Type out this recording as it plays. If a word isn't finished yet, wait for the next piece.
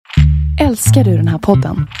Älskar du den här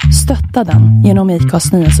podden? Stötta den genom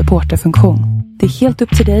IKAs nya supporterfunktion. Det är helt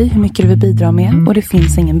upp till dig hur mycket du vill bidra med och det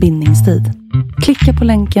finns ingen bindningstid. Klicka på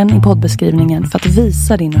länken i poddbeskrivningen för att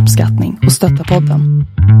visa din uppskattning och stötta podden.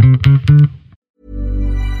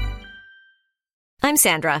 I'm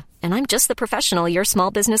Sandra, and I'm just the professional your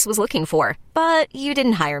small business was looking for. But you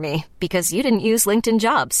didn't hire me because you didn't use LinkedIn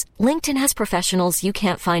Jobs. LinkedIn has professionals you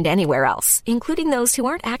can't find anywhere else, including those who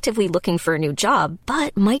aren't actively looking for a new job,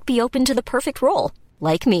 but might be open to the perfect role,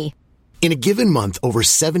 like me. In a given month, over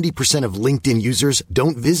 70% of LinkedIn users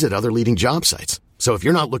don't visit other leading job sites. So if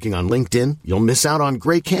you're not looking on LinkedIn, you'll miss out on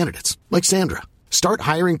great candidates like Sandra. Start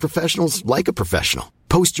hiring professionals like a professional.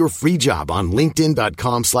 Post your free job on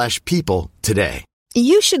linkedin.com/people today.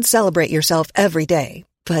 You should celebrate yourself every day,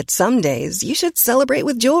 but some days you should celebrate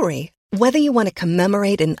with jewelry. Whether you want to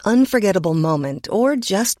commemorate an unforgettable moment or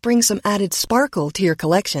just bring some added sparkle to your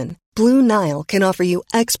collection, Blue Nile can offer you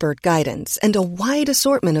expert guidance and a wide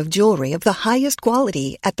assortment of jewelry of the highest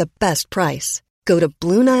quality at the best price. Go to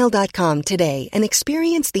BlueNile.com today and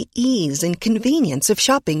experience the ease and convenience of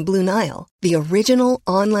shopping Blue Nile, the original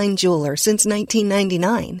online jeweler since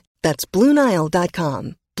 1999. That's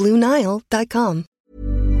BlueNile.com. BlueNile.com.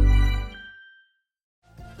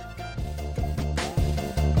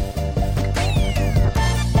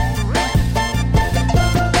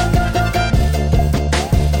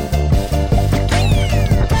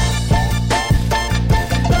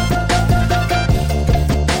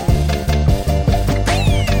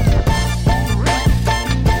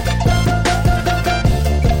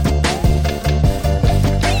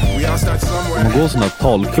 Man går sån här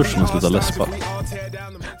talkurs och slutar läspa.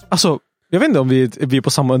 Alltså, jag vet inte om vi är på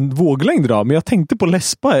samma våglängd idag, men jag tänkte på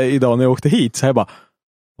läspa idag när jag åkte hit. Så jag bara,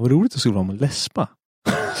 vad roligt det skulle vara med läspa.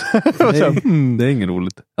 Nej, det är inget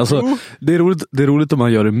roligt. Alltså, det är roligt om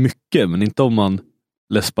man gör det mycket, men inte om man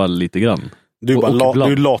läspar lite grann. Du är bara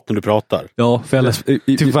du är lat när du pratar. Ja, för jag läspar.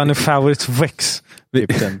 Typ vad är en favoritväxt?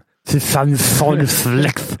 Typ den.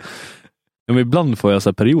 Ja, men ibland får jag så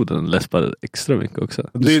här perioden läspar extra mycket också.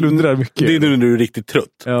 Du sluddrar mycket. Det är nu när du är riktigt trött.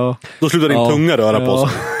 Ja. Då slutar din tunga röra på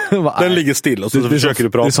sig. Den ligger still och så försöker du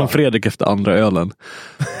prata. Det är som Fredrik efter andra ölen.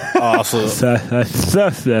 Alltså.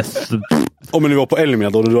 Om vi var på Elmia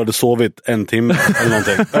då du hade sovit en timme eller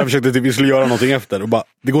någonting. Jag försökte att vi skulle göra någonting efter och bara,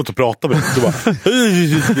 det går inte att prata med. Du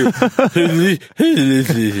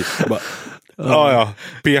bara ja,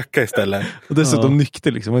 peka istället. Och dessutom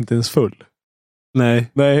nykter liksom, var inte ens full.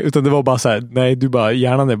 Nej, utan det var bara så här, nej, du bara,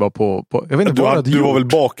 hjärnan är bara på jag vet inte du var väl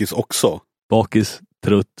bakis också? Bakis,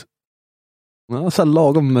 trött. Ja, så här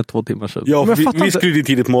lagom med 2 timmar sedan. Ja, vi skulle ju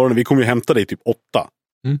tidigt på morgonen, vi kom ju hämta dig typ 8.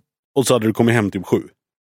 Och så hade du kommit hem typ 7.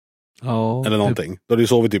 Ja. Eller någonting. Då hade du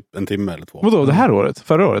sovit typ en timme eller 2. Vadå, det här året?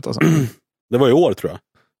 Förra året alltså? Det var i år tror jag.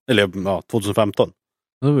 Eller ja, 2015.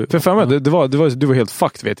 För mig, du var helt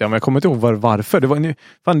fucked vet jag, men jag kommer inte ihåg varför. Det var en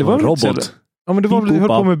robot. Ja, men det var väl höll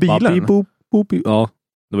på med bilen. Ja,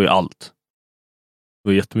 det var ju allt. Det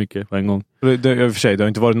var jättemycket på en gång. I och för sig, det har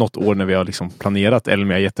inte varit något år när vi har liksom planerat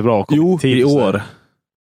Elmia jättebra. Och jo, i år.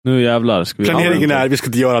 Nu jävlar ska vi... Planeringen är, vi ska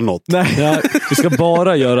inte göra något. Nej. Ja, vi ska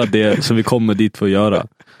bara göra det som vi kommer dit för att göra.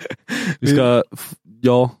 Vi ska...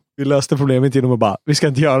 Ja. Vi löste problemet genom att bara, vi ska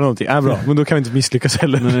inte göra någonting. Bra, men då kan vi inte misslyckas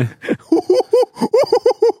heller. Nej.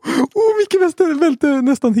 Micke välte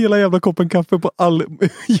nästan hela jävla koppen kaffe på all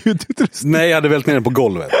ljudutrustning. Nej, jag hade vält ner den på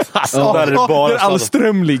golvet. Alltså, där är det bara där all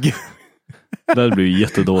ström ligger. Det blir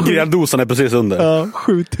jättedåligt. Grendosan är precis under. Ja,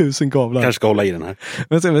 7000 kablar. Kanske ska hålla i den här.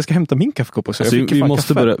 Men jag ska hämta min kaffekopp också. Alltså,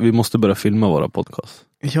 vi måste börja filma våra podcast.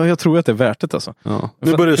 Ja, jag tror att det är värt det alltså. Ja.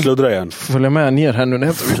 Nu börjar det sluddra igen. Följa med ner här nu.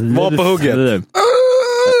 Var på hugget.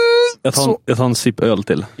 Jag tar en sipp öl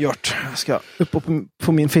till. Gjort. Jag ska upp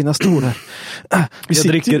på min fina stol här.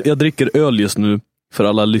 Jag dricker öl just nu för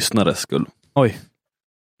alla lyssnares skull. Oj.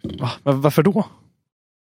 Varför då?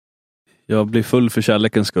 Jag blir full för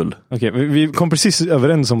kärlekens skull. Okej, vi kom precis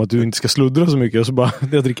överens om att du inte ska sluddra så mycket och så bara,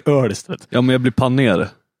 jag dricker öl istället. Ja, men jag blir pannerad.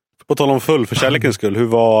 På tal om full för kärlekens skull, hur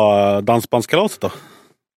var dansbandskalaset då?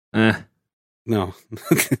 Ja,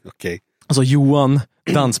 okej. Alltså Johan,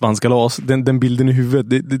 dansbandskalas, den bilden i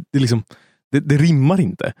huvudet, det liksom, det rimmar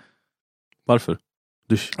inte. Varför?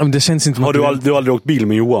 Det känns inte. Har du aldrig åkt bil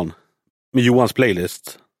med Johan? Med Johans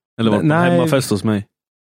playlist? Eller var hemmafest hos mig?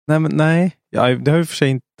 Nej. Ja, det har ju för sig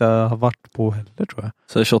inte varit på heller, tror jag.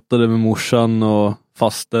 Så jag shottade med morsan och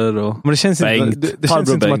faster och men det känns inte, det känns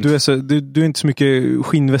inte som att du är inte så mycket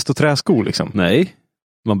skinnväst och träskor liksom. Nej,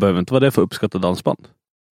 man behöver inte vara det för att uppskatta dansband.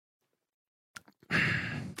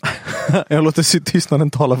 Jag låter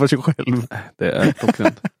tystnaden tala för sig själv. Det är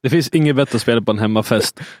klockrent. Det finns inget bättre att spela på en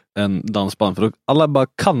hemmafest än dansband. För alla bara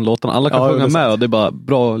kan låtarna, alla kan sjunga med och det är bara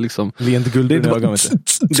bra liksom. Lent guld i ögonen.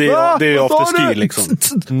 Det är afterski liksom.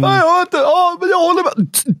 Nej, jag har inte, men jag håller med.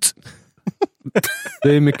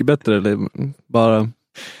 Det är mycket bättre. Det är bara...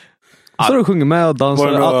 Så du sjunger med och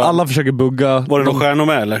dansar. Alla försöker bugga. Var det någon stjärnor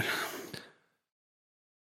med eller?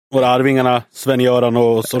 Var det Arvingarna, Sven-Göran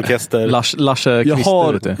och orkester? Lasse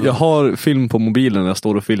Christer. Jag har film på mobilen när jag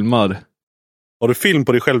står och filmar. Har du film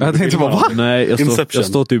på dig själv? Jag tänkte bara, va? Nej, jag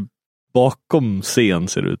står typ bakom scen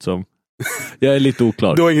ser det ut som. Jag är lite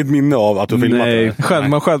oklar. Du har inget minne av att du filmat? Nej.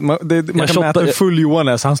 Man kan mäta hur full Johan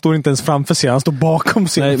är, så han står inte ens framför scen, han står bakom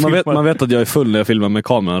scen. Nej, man vet att jag är full när jag filmar med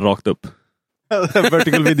kameran rakt upp.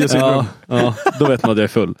 Vertical video syndrome. Ja, då vet man att jag är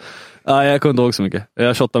full. Nej, jag kunde inte ihåg så mycket.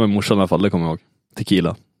 Jag shottade med morsan i alla fall, det kommer jag ihåg.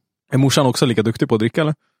 Tequila. Är morsan också lika duktig på att dricka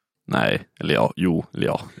eller? Nej, eller ja.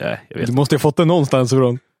 Jag vet. Du måste ju ha fått det någonstans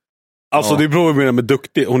ifrån. Alltså det beror med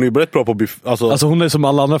duktig. Hon är ju rätt bra på biff. Alltså hon är som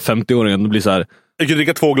alla andra 50-åringar. Det blir så här. Jag kan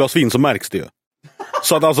dricka 2 glas vin så märks det ju.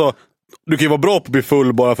 Så att alltså, du kan ju vara bra på att bli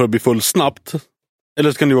full bara för att bli full snabbt.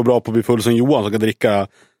 Eller så kan du vara bra på att bli full som Johan som kan dricka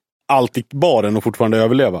allt i baren och fortfarande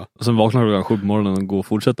överleva. Och sen vaknar klockan 7 på morgonen och gå och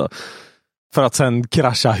fortsätta. För att sen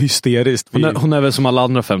krascha hysteriskt. Hon är väl som alla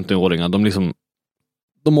andra 50-åringar.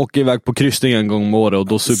 De åker iväg på kryssning en gång om året och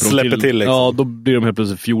då super de till liksom. Ja, då blir de helt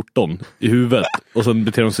plötsligt 14 i huvudet. Och sen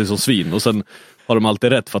beter de sig som svin. Och sen har de alltid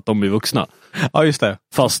rätt för att de blir vuxna. Ja, just det.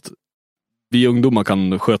 Fast vi ungdomar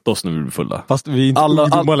kan sköta oss när vi blir fulla. Fast vi är inte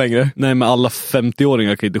ungdomar längre. Nej, men alla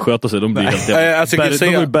 50-åringar kan inte sköta sig. De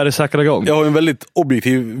blir helt bergsäkra igång. Jag har en väldigt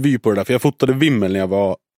objektiv vy på det där. För jag fotade vimmel när jag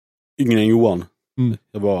var yngre än Johan.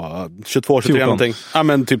 Jag var 22, 23 någonting. Ja,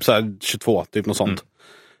 men typ så här 22, typ något sånt.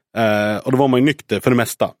 Och då var man ju nykter för det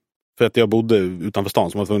mesta. För att jag bodde utanför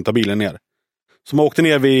stan, så man var tvungen att ta bilen ner. Så man åkte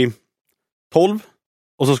ner vid 12.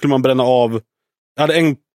 Och så skulle man bränna av. Jag hade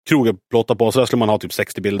en krog att plåta på, så där skulle man ha typ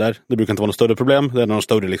 60 bilder. Det brukar inte vara något större problem. Det är någon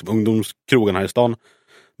större liksom, ungdomskrogen här i stan.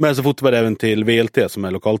 Men så fotade vi även till VLT som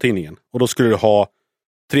är lokaltidningen. Och då skulle du ha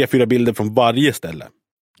 3-4 bilder från varje ställe.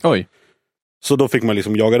 Oj. Så då fick man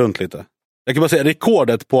liksom jaga runt lite. Jag kan bara säga,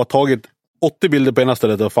 rekordet på att ha tagit 80 bilder på ena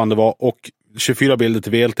stället och fan det var, och 24 bilder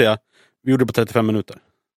till VLT. Vi gjorde det på 35 minuter.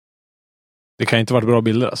 Det kan inte varit bra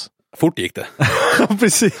bilder alltså. Fort gick det.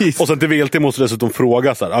 Precis. Och sen till VLT måste du dessutom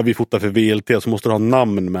fråga så här, vi fotar för VLT, så måste du ha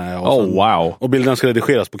namn med. Och sen, wow. Och bilderna ska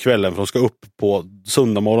redigeras på kvällen, för de ska upp på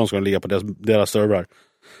söndag morgon, ska de ligga på deras servrar.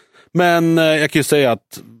 Men jag kan ju säga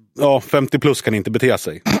att 50 plus kan inte bete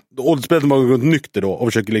sig. Och det spelar man runt nykter då och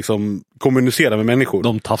försöker liksom kommunicera med människor.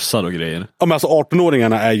 De tafsar och grejer. Ja, men alltså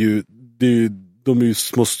 18-åringarna är ju, de är ju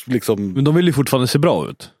små liksom. Men de vill ju fortfarande se bra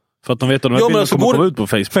ut. För att de vet att de här bilderna kommer komma ut på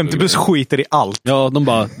Facebook. 50 plus skiter i allt. Ja, de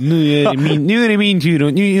bara, nu är det min tur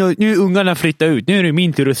och nu ungarna flyttar ut. Nu är det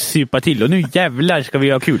min tur att supa till och nu jävlar ska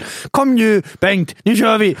vi ha kul. Kom nu, Bengt, nu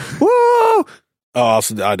kör vi. Woo! Ja,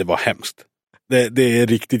 alltså det var hemskt. Det är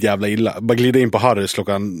riktigt jävla illa. Bara glida in på Harrys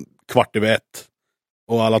 1:15.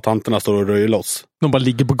 Och alla tanterna står och röjer loss. De bara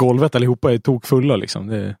ligger på golvet allihopa, är tokfulla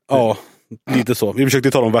liksom. Ja, lite så. Vi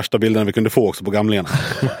försökte ta de värsta bilderna vi kunde få också på gamlingarna.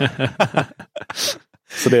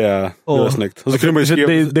 Så det var snyggt. Och så kunde man ju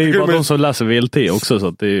det är ju bara de som läser VLT också. Så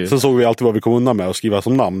att det... Sen såg vi alltid vad vi kom undan med att skriva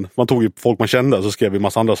som namn. Man tog ju folk man kände och så skrev vi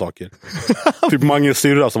massa andra saker. Typ Manges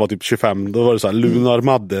syrra som var typ 25. Då var det så här Lunar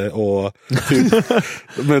Madde och typ,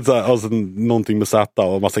 med så här, alltså, någonting med Z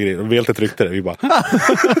och massa grejer. Och VLT tryckte det. Vi bara...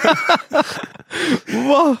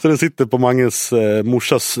 Så den sitter på Manges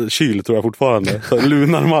morsas kyl tror jag fortfarande. Så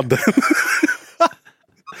Lunar Madde.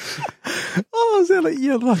 Så jävla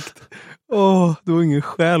elakt. Det var ingen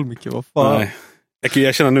skäl mycket, vad fan. Nej.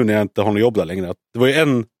 Jag känner nu när jag inte har något jobb där längre att det var ju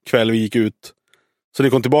en kväll vi gick ut, så när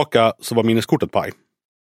vi kom tillbaka så var minneskortet paj.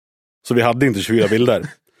 Så vi hade inte 24 bilder.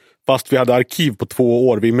 Fast vi hade arkiv på 2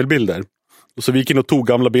 år vimmelbilder. Och så vi gick in och tog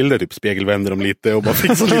gamla bilder, typ spegelvände dem lite och bara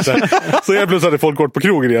fixade lite. Så jag plötsligt hade folk varit på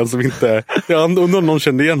krogen igen som inte... Jag undrar om någon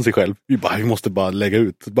kände igen sig själv. Vi måste bara lägga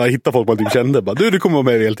ut. Bara hitta folk man typ kände. Bara, du kommer vara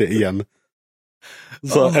med i VLT igen.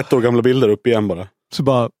 Så 1 år gamla bilder upp igen bara. Så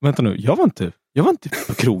bara, vänta nu, jag var inte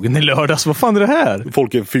på krogen i lördags, vad fan är det här?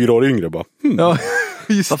 Folk är 4 år yngre bara. Ja,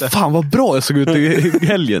 just det. Fan vad bra jag såg ut i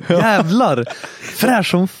helgen. Jävlar,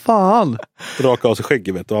 fräsch som fan. Raka av sig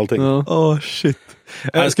skägget vet och allting. Ja. Shit.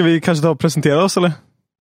 Ska vi kanske ta och presentera oss eller?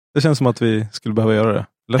 Det känns som att vi skulle behöva göra det.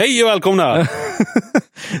 Eller? Hej och välkomna!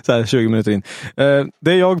 Så här 20 minuter in.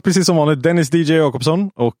 Det är jag precis som vanligt, Dennis DJ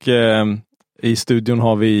Jakobsson, och i studion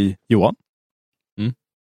har vi Johan.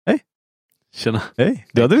 Tjena. Hej,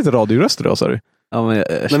 du hade lite radioröst idag, sa du? Ja, men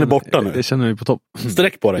den är borta nu. Jag känner mig på topp.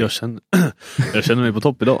 Sträck på dig. Jag känner mig på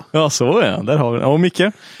topp idag. Ja, så är det. Där har vi det. Och Micke?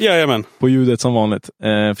 Jajamän. På ljudet som vanligt.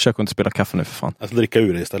 Försök inte spela kaffe nu för fan. Jag ska dricka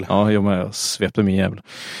ur det istället. Ja, jag svepte min jävel.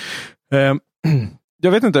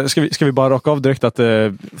 Jag vet inte, ska vi bara raka av direkt att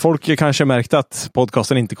folk kanske märkte att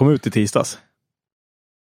podcasten inte kom ut i tisdags?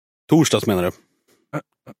 Torsdags menar du?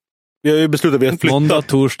 Vi har ju beslutat att vi har flyttat. Måndag,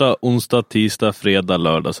 torsdag, onsdag, tisdag, fredag,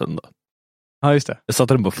 lördag, söndag. Ja, just det. Jag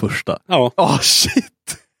satte den på första. Ja.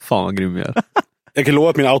 Shit! Fan vad grym jag är. Jag kan lova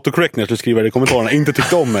att min autocorrect när jag skulle skriva det i kommentarerna inte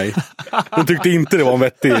tyckte om mig. De tyckte inte det var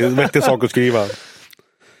en vettig sak att skriva.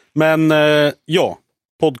 Men ja,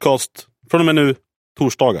 podcast från och med nu,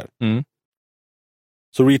 torsdagar. Mm.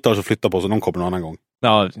 Så Retard så flyttar på sig, de kommer någon annan gång.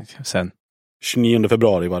 Ja, sen. 29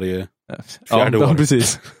 februari varje fjärde år. Ja,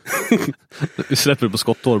 precis. Vi släpper det på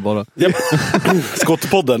skottår bara. Yep.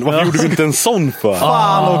 Skottpodden, varför gjorde vi inte en sån för?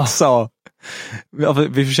 Fan också! Ja,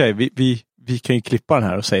 för sig, vi kan ju klippa den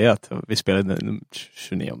här och säga att vi spelade den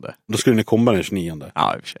 29. Då skulle ni komma den 29.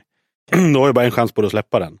 Ja, i och för sig. Då har jag bara en chans på att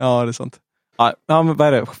släppa den. Ja, det är sant. Ja, men vad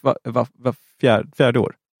är det? Fjärde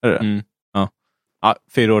år? Är det? Mm. Ja,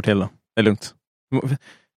 4 år till då. Det är lugnt.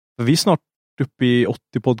 Vi är snart uppe i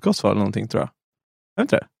 80 podcast eller någonting, tror jag. Är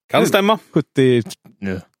inte det? Kan stämma. 70...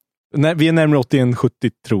 Nej, vi är närmare 80 än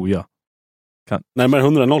 70, tror jag. Närmare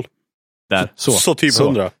 100-0. Där. Så typ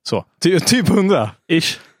 100. Så. Typ 100.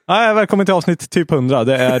 Ish. Ja, välkommen till avsnitt typ 100.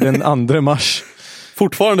 Det är den 2 mars.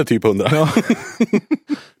 Fortfarande typ 100. Ja.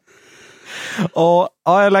 Och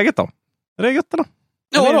ja, läget då? Är det gött då?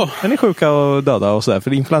 Ja då. Är ni sjuka och döda och sådär?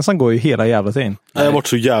 För influensan går ju hela jävla tiden. Jag har varit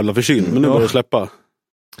så jävla förkyld, men nu börjar det släppa.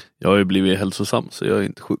 Jag har ju blivit hälsosam, så jag är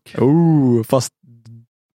inte sjuk. Fast...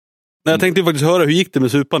 Nej, jag tänkte faktiskt höra, hur gick det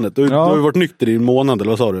med supandet? Du har ju varit nykter i en månad, eller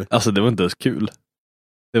vad sa du? Alltså det var inte ens kul.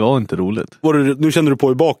 Det var inte roligt. Nu kände du på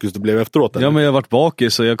hur bakis du blev efteråt? Eller? Ja, men jag varit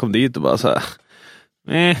bakis och jag kom dit och bara så här.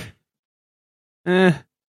 Nej.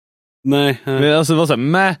 Men alltså det var så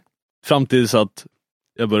här, fram tills att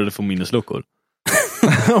jag började få minnesluckor.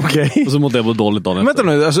 Okej. Och så mådde jag på dåligt dagen efter. Vänta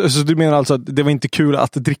nu, alltså, så du menar alltså att det var inte kul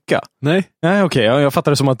att dricka? Nej. Nej, okej. Jag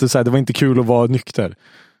fattar det som att du säger det var inte kul att vara nykter.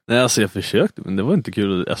 Nej, alltså jag försökte, men det var inte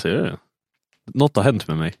kul. Alltså, något har hänt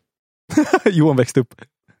med mig. Johan växte upp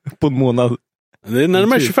på en månad. Det är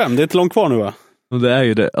närmare 25, det är inte långt kvar nu va? Och det är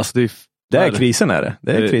ju det. Alltså, det är krisen är det.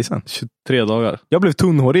 Det är krisen. 23 dagar. Jag blev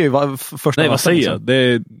tunnhårig första. Nej, vad säger jag? Det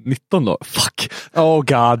är 19 dagar. Fuck. Oh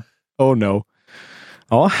god. Oh no.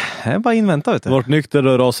 Ja, jag är bara invänta, vet du. Vart nykter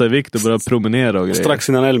och rasa i vikt och börja promenera och grejer. Strax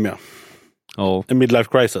innan Elmia. Ja. En midlife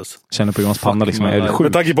crisis. Känner på Johans panna liksom. Är sjuk.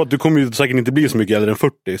 Med tanke på att du kommer ju säkert inte bli så mycket äldre än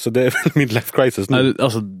 40. Så det är väl midlife crisis nu. Nej,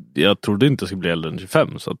 alltså, jag trodde inte jag skulle bli äldre än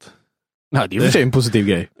 25. Så att... Nej, det är ju för sig en positiv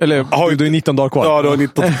grej. Eller, du är 19 dagar kvar. Ja, du har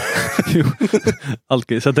 19.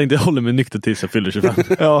 Så jag tänkte jag håller mig nykter tills jag fyller 25.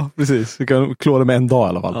 Ja, precis. Du kan klara med en dag i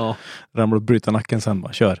alla fall. Ja. Ramlar och bryta nacken sen,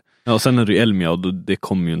 bara kör. Ja, och sen är det ju Elmia och det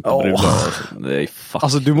kommer ju inte att brygga.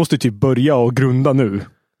 Alltså du måste typ börja och grunda nu.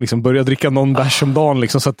 Liksom börja dricka någon bärs om dagen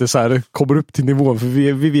liksom, så att det så här kommer upp till nivån. För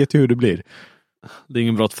vi vet ju hur det blir. Det är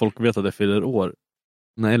ingen bra att folk vet att jag fyller år.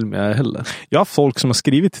 Nej, Elmia är heller. Jag har folk som har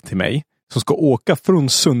skrivit till mig som ska åka från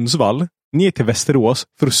Sundsvall ner till Västerås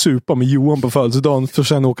för att supa med Johan på födelsedagen för att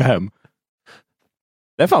sen åka hem.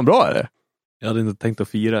 Det är fan bra, är det? Jag hade inte tänkt att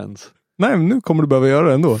fira ens. Nej, men nu kommer du behöva göra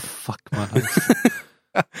det ändå. Fuck man.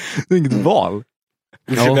 Det är inget val.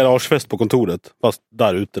 Vi kör garagefest på kontoret. Fast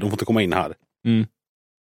där ute, de får inte komma in här. Mm.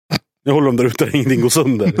 Jag håller dem där ute, ingenting går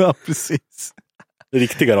sönder. Ja, precis. Det är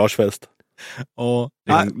riktig garagefest. Och,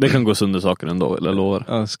 det kan gå sönder saker ändå, eller lovar.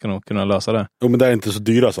 Jag ska nog kunna lösa det. Jo, men det är inte så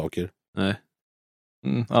dyra saker. Nej.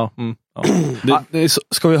 Ja.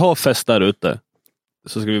 Ska vi ha fest där ute,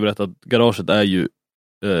 så ska vi berätta att garaget är ju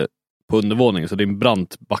på undervåningen, så det är en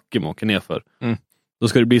brant backe man åker ner för. Då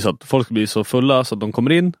ska det bli så att folk blir så fulla så att de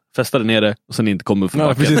kommer in, festar där nere och sen inte kommer upp för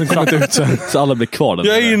backen. Precis, de kommer inte ut sen. Så alla blir kvar där.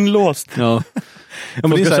 Jag är inlåst. Ja.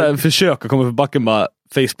 Men det är så här, försöka komma för backen, bara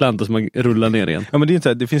faceplant och så man rullar ner igen. Ja, men det är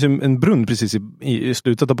inte, det finns en brunn precis i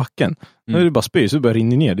slutet av backen. Nu är det bara spy, så det bara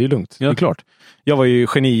rinner ner, det är lugnt. Ja. Det är klart. Jag var ju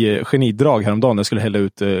genidrag häromdagen när jag skulle hälla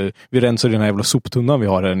ut, vi rensade den här jävla soptunnan vi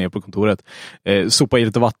har här nere på kontoret. Sopa i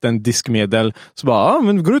lite vatten, diskmedel. Så bara,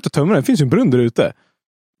 men går ut och tömmer den, det finns ju en brunn där ute.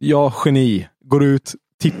 Jag, geni, går ut,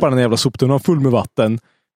 tippar den jävla soptunnan full med vatten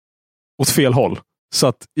åt fel håll. Så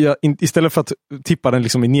att jag, istället för att tippa den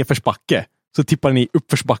liksom i nedförsbacke, så tippar den i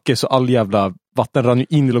uppförsbacke, så all jävla vatten rann ju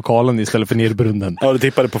in i lokalen istället för ner i brunnen. Ja, du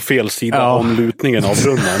tippade på fel sida om lutningen av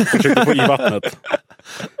brunnen. Försökte få i vattnet.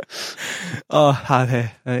 Ja,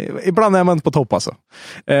 ibland är man inte på topp alltså.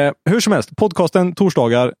 Hur som helst, podcasten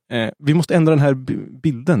torsdagar. Vi måste ändra den här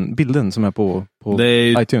bilden som är på det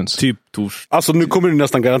är iTunes. Typ torsdag. Alltså nu kommer du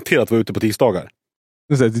nästan garanterat vara ute på tisdagar.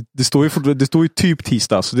 Det står ju typ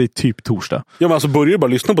tisdag, så det är typ torsdag. Ja, men alltså börjar du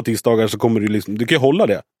bara lyssna på tisdagar så kommer du du kan ju hålla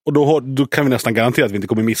det. Och då kan vi nästan garantera att vi inte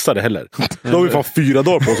kommer missa det heller. Då har vi fan 4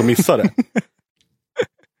 dagar på oss att missa det.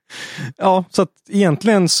 Ja, så att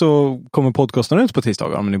egentligen så kommer podcasten ut på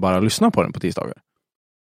tisdagar om ni bara lyssnar på den på tisdagar.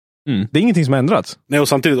 Det är ingenting som har ändrats. Nej, och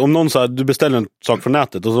samtidigt, om någon säger du beställer en sak från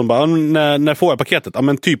nätet och så bara, när får jag paketet? Ja,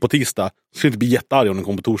 men typ på tisdag. Så ska det inte bli jättearg om den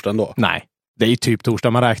kommer på torsdag ändå. Nej, det är ju typ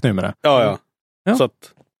torsdag, man räknar ju med det. Ja. Så att...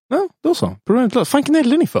 Ja, då så. Problemet löst. Fan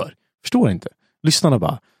gnäller ni för? Förstår inte. Lyssnarna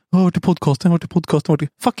bara, hör till podcasten.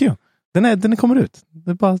 Fuck you. Den kommer ut.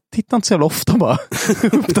 Det är bara, titta inte så jävla ofta bara.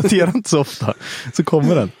 Uppdatera inte så ofta. Så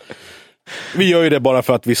kommer den. Vi gör ju det bara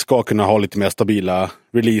för att vi ska kunna ha lite mer stabila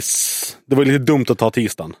release. Det var lite dumt att ta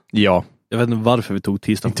tisdagen. Ja. Jag vet inte varför vi tog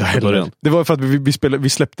tisdagen på början. Det var för att vi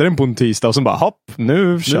släppte den på en tisdag och sen bara, hopp,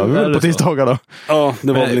 nu kör vi väl på tisdagar då. Ja,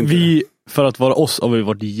 det var väl inte. För att vara oss har vi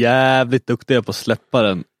varit jävligt duktiga på att släppa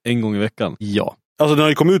den en gång i veckan. Ja. Alltså den har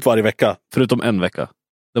ju kommit ut varje vecka. Förutom en vecka.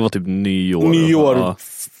 Det var typ nyår. Nyår.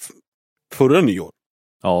 Förra nyår.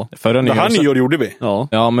 Ja. Det här nyår gjorde vi.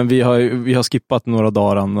 Ja, men vi har skippat några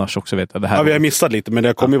dagar annars också, vet jag. Det här ja, vi har missat lite, men det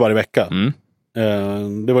har kommit varje vecka.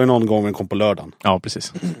 Det var ju någon gång den kom på lördagen. Ja,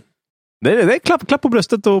 precis. Det är klapp på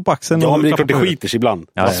bröstet och på axeln. Ja, men det är klart det skiter sig ibland.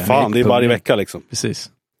 Ja, alltså, fan, det är varje vecka liksom.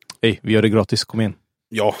 Precis. Hej, vi gör det gratis, kom igen.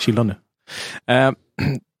 Ja. Chilla nu.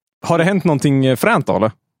 Har det hänt någonting fränt då,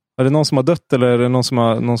 eller? Är det någon som har dött eller är det någon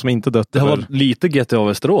som inte dött? Det har varit lite GTA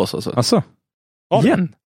Västerås alltså. Alltså? Ja.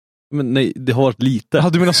 Igen? Men nej, det har varit lite. Ja,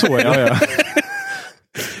 du menar så, ja.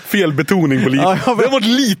 Felbetoning på lite. Ja, det har varit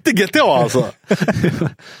lite GTA alltså.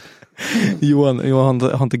 Johan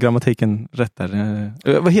har inte grammatiken rätt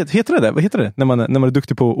där. Vad heter det? Vad heter det? När man är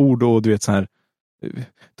duktig på ord och du vet så här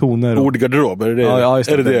toner. Och... Ordgarderob, är det? Ja, just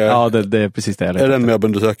det. Är det? Ja, det är precis det. Är det den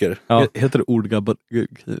möbeln du söker? Ja. Heter det ordgarderob?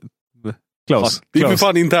 Klaus. Det är för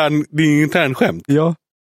fan intern skämt. Ja.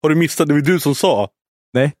 Har du missat? Det var du som sa.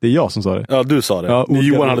 Nej, det är jag som sa det. Ja, du sa det. Ja,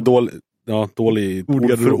 Johan hade dålig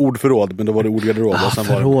ordförråd, men då var det ordgarderob.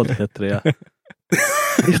 Förråd heter det.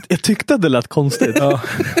 Jag tyckte att det lät konstigt. Ja.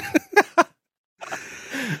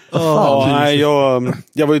 Nej,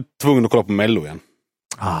 jag var ju tvungen att kolla på Mello igen.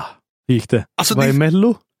 Hur gick det? Alltså, vad är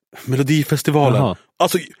Mello? Melodifestivalen. Aha.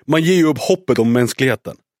 Alltså, man ger ju upp hoppet om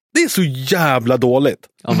mänskligheten. Det är så jävla dåligt.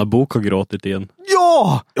 Anna Bok har gråtit igen.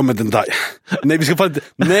 Ja! Ja, men den där... Nej, vi ska fan inte...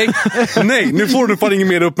 Nej, nu får du fan ingen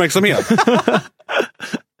mer uppmärksamhet.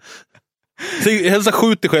 Så hälsa,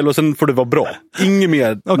 skjut dig själv och sen får det vara bra. Inget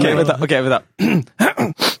mer. Okej, vänta.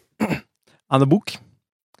 Anna Bok.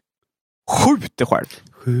 Skjut dig själv.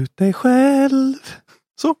 Skjut dig själv.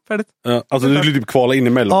 Så, färdigt. Ja, alltså du skulle typ kvala in i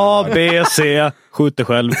Mello. A, B, C. Skjut dig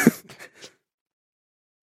själv.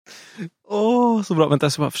 Så bra. Vänta,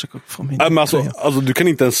 jag ska bara försöka få min... men alltså, du kan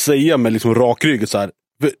inte ens säga med liksom rakrygget så här.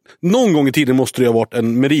 För någon gång i tiden måste det ha varit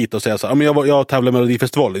en merit att säga så här, men jag tävlade med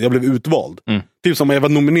Melodifestivalen, jag blev utvald. Typ som jag var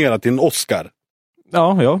nominerad till en Oscar.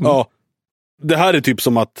 Ja. Det här är typ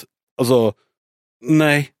som att, alltså,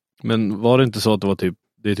 nej. Men var det inte så att det var typ,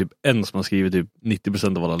 det är typ en som har skrivit typ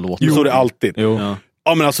 90% av alla låtar? Jo, så är det alltid. Jo.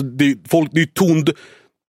 Ja, men alltså, det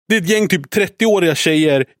är ett gäng typ 30-åriga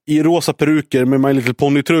tjejer i rosa peruker med My Little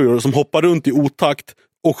Pony-tröjor som hoppar runt i otakt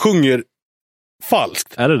och sjunger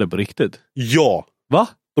falskt. Är det på riktigt? Ja. Va?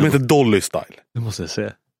 De heter Dolly Style. Det måste jag se.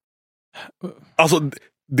 Alltså,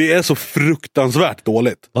 det är så fruktansvärt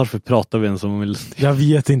dåligt. Varför pratar vi ens om... Jag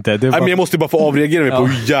vet inte. Nej, men jag måste bara få avreagera mig på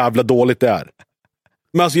hur jävla dåligt det är.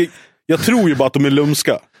 Men alltså, jag tror ju bara att de är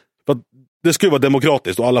lumska. För att det ska ju vara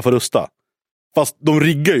demokratiskt och alla får rösta. Fast de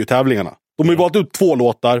riggar ju tävlingarna. De har ju valt ut 2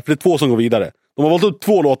 låtar, för det är 2 som går vidare. De har valt ut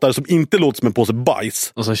 2 låtar som inte låter som en påse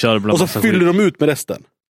bajs. Och så fyller de ut med resten.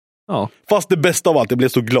 Ja. Fast det bästa av allt, jag blev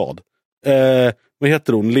så glad. Vad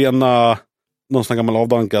heter hon? Lena... Någon sån gammal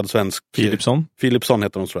avdankad svensk... Philipsson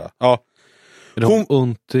heter hon, tror jag. Ja. Ja,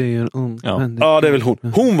 det är väl hon.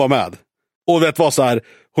 Hon var med. Och vet vad, så här,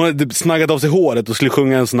 hon hade typ snaggat av sig håret och skulle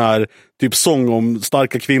sjunga en sån här typ sång om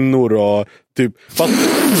starka kvinnor och typ... Fast,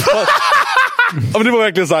 ja, men det var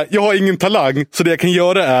verkligen så här, jag har ingen talang, så det jag kan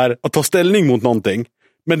göra är att ta ställning mot någonting.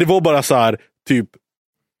 Men det var bara så här, typ...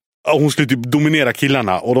 Hon skulle typ dominera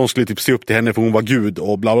killarna och de skulle typ se upp till henne för hon var gud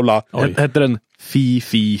och bla bla bla. Hette den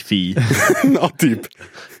Fi? Ja, typ.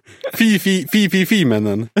 Fi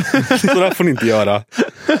männen. Så där får ni inte göra.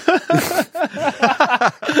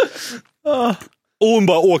 Och hon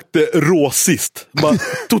bara åkte råsist. Bara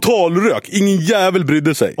total rök. Ingen jävel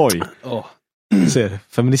brydde sig. Oj. Ser,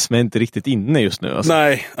 feminism är inte riktigt inne just nu. Alltså.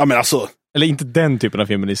 Nej, ja, men alltså. Eller inte den typen av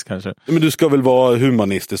feminist kanske. Men du ska väl vara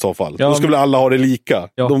humanist i så fall. Ja, då ska väl alla ha det lika.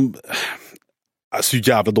 Ja. Så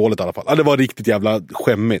jävla dåligt i alla fall. Ja, det var riktigt jävla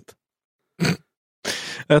skämmigt.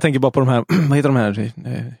 Jag tänker bara på de här, vad heter de här?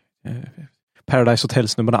 Paradise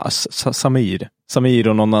Hotel-snubbarna. Samir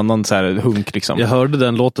och någon annan så här hunk liksom. Jag hörde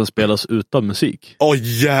den låten spelas utan musik.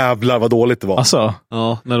 Jävlar vad dåligt det var. Alltså?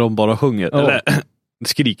 Ja, när de bara sjunger. Eller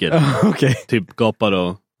skriker. Okay. Typ gapar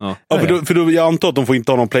och... Ja, för då, jag antar att de får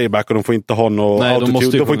inte ha någon playback och de får inte ha någon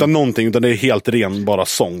autotune. De får inte ha någonting, utan det är helt ren bara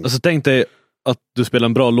sång. Alltså tänk dig att du spelar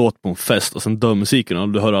en bra låt på en fest och sen dör musiken och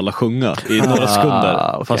du hör alla sjunga i några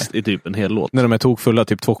sekunder, fast i typ en hel låt. När de är tokfulla,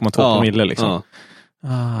 typ 2,2 promille liksom.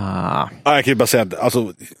 Jag kan ju bara säga att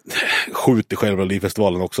alltså, skjut i själva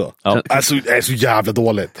Livfestivalen också. Det är så jävla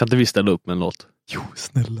dåligt. Kan inte vi ställa upp med en låt? Jo,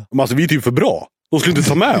 snälla. Men alltså, vi är typ för bra. De skulle inte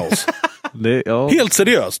ta med oss. Helt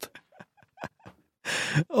seriöst.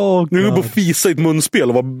 Nu är vi på fisa i ett munspel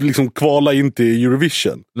och var liksom kvala in till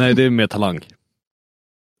Eurovision. Nej, det är mer talang.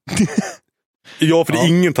 Ja, för det är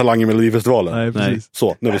ingen talang i Melodifestivalen. Nej, precis.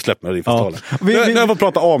 Så, nu har vi släppt Melodifestivalen. Nu har jag fått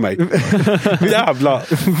prata av mig. Jävla.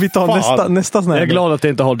 Vi tar nästa sån här. Jag är glad att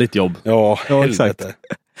jag inte har ditt jobb. Ja, exakt.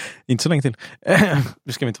 Inte så länge till.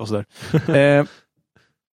 Nu ska vi inte vara sådär.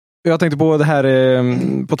 Jag tänkte på det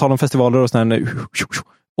här, på tal om festivaler och sån här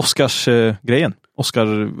Oscars-grejen.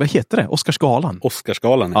 Vad heter det? Oscarsgalan.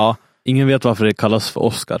 Oscarsgalan. Ja. Ingen vet varför det kallas för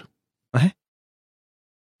Oscar. Nej.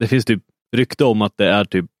 Det finns typ rykte om att det är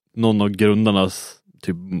typ någon av grundarnas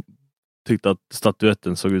typ tyckte att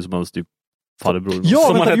statuetten såg ut som hans typ farbror. Ja,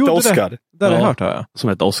 som han hette Oscar. Det har jag hört, ja. Som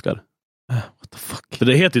hette Oscar. What the fuck? För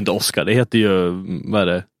det heter ju inte Oscar, det heter ju, vad är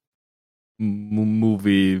det?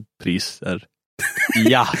 Moviepris är.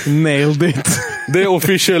 Ja, nailed it. The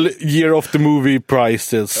official year of the movie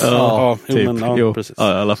prizes. Precis. Ja,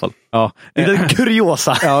 i alla fall. Ja. Det är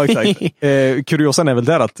kuriosa. Ja, exakt. Kuriosan är väl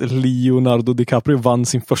där att Leonardo DiCaprio vann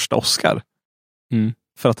sin första Oscar.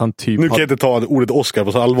 För att han typ... Nu kan jag inte ta ordet Oscar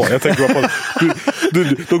på så allvar. Jag tänker bara på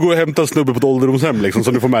då går jag och hämtar en snubbe på ett ålderdomshem liksom,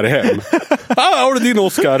 som du får med dig hem. Har du din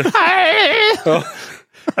Oscar? Ja.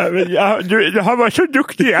 Du har varit så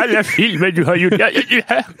duktig i alla filmer du har gjort.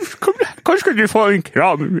 Kom ska du få en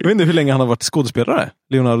kram. Jag vet inte hur länge han har varit skådespelare,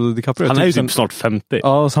 Leonardo DiCaprio. Han är ju typ snart 50.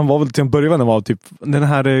 Ja, så han var väl till en början var typ den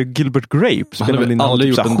här Gilbert Grape. Han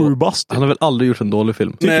har väl aldrig gjort en dålig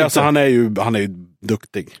film. Nej, alltså han är ju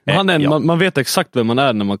duktig. Man vet exakt vem man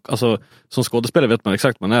är när man, alltså, som skådespelare vet man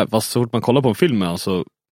exakt vem man är. Fast så fort man kollar på en film alltså,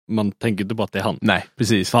 man tänker inte bara att det är han. Nej,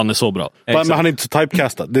 precis. För han är så bra. Men han är inte så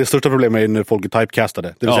typecastad. Det största problemet är när folk är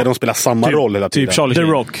typecastade. Det vill säga de spelar samma typ, roll hela tiden. Typ Charlie The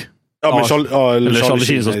Rock. Ja, men Charlie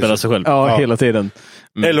Sheen som spelar sig själv. Ja, hela tiden.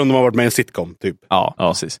 Eller om de har varit med i en sitcom, typ. Ja,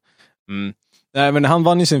 precis. Nej, men han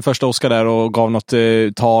vann ju sin första Oscar där och gav något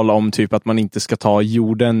tal om typ att man inte ska ta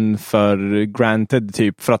jorden för granted,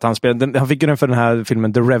 typ. För att han fick ju den för den här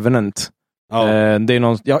filmen The Revenant. Ja. Det är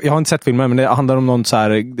någon, jag har inte sett filmen, men det handlar om någon så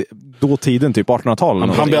här dåtiden, typ 1800-tal.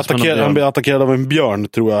 Han blir attackerad av en björn,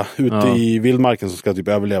 tror jag, ute i vildmarken som ska typ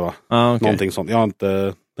överleva. Okay. Någonting sånt. Jag har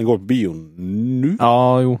inte... Den går på bio nu.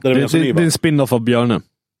 Ja, jo. Det är en spin-off av björnen.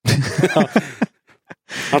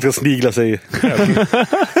 Han ska snigla sig.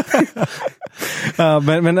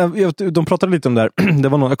 Men de pratade lite om det här. Det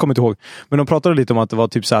var jag kommer inte ihåg. Men de pratade lite om att det var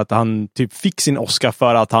typ så att han typ fick sin Oscar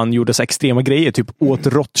för att han gjorde så extrema grejer. Typ åt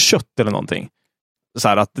rått kött eller någonting. Så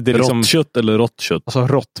här att det liksom, rått kött eller rått kött? Alltså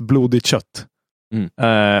rått, blodigt kött.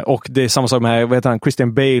 Och det är samma sak med, vad heter han?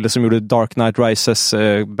 Christian Bale som gjorde Dark Knight Rises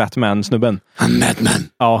Batman-snubben. Batman.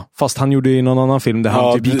 Ja, fast han gjorde i någon annan film där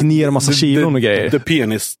han typ gick ner en massa kilon och grejer. The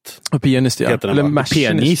Pianist. Pianist, ja. Eller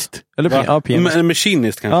Machinist. Eller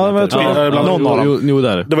Machinist kanske. Ja, men jag tror någon av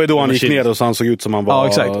dem. Det var ju då han gick ner och så han såg ut som han var. Ja,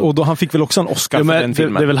 exakt. Och då han fick väl också en Oscar för den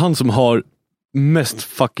filmen. Det är väl han som har mest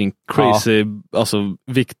fucking crazy alltså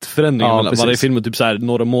viktförändringar mellan varje film, typ så här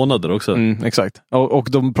några månader också. Exakt. Och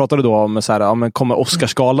de pratade då om så här, men kommer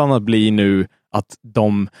Oscarsgalan att bli nu att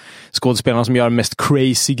de skådespelarna som gör mest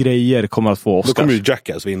crazy grejer kommer att få Oscars? Då kommer ju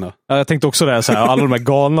Jackass vinna. Ja, jag tänkte också det, så här, alla de här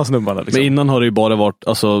galna snubbarna liksom. Men innan har det ju bara varit,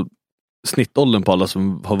 alltså snittåldern på alla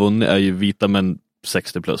som har vunnit är ju vita män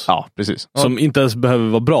 60 plus. Ja, precis. Som inte ens behöver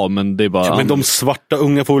vara bra, men det är bara... Ja, men de svarta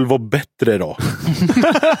unga får väl vara bättre då.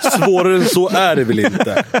 Svårare än så är det väl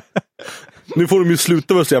inte. Nu får de ju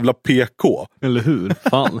sluta vara så jävla PK. Eller hur?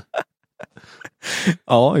 Fan.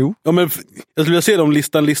 Ja, jo. Ja, men jag skulle vilja se dem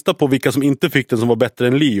lista på vilka som inte fick den som var bättre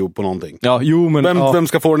än Leo på någonting. Ja, jo, men... Vem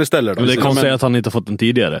ska få den istället då? Men det kan säga att han inte har fått den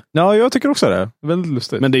tidigare. Ja, jag tycker också det. Väldigt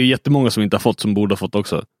lustigt. Men det är ju jättemånga som inte har fått, som borde ha fått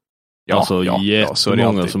också. Ja, alltså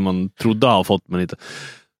jättemånga så som man trodde ha fått, men inte.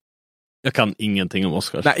 Jag kan ingenting om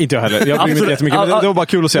Oscars. Nej, inte jag heller. Jag bryr mig inte jättemycket. Men det var bara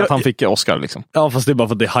kul att se att han fick Oscar liksom. Ja, fast det är bara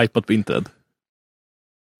för att det är hypat på internet.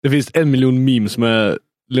 Det finns 1 miljon memes med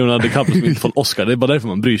Leonardo DiCaprio som inte fått Oscar. Det är bara därför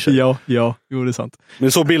man bryr sig. Ja, jo, det är sant.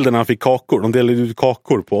 Men så bilden när han fick kakor. De delade ut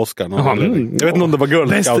kakor på Oscar. Jag vet inte om det var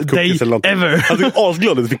Girl Scout cookies eller något. Ever. Han var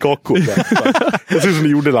asglad att fick kakor. Jag tror som det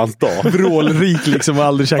gjorde hans dag. Vrålrik liksom och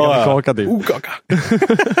aldrig käkat en kaka typ. Kaka.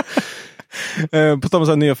 På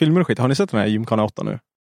tal om nya filmer och skit. Har ni sett den här Gymkhana 8 nu?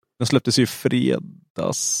 Den släpptes ju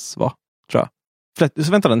fredags, va? Tror jag.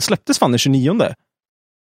 Vänta, den släpptes fan den 29.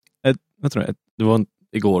 Vet du det var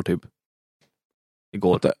igår typ.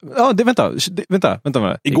 Igår. Ja, vänta.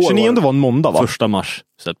 Igår 29 var en måndag, va? 1 mars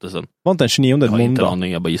släpptes den. Var inte den 29 en måndag? Jag har inte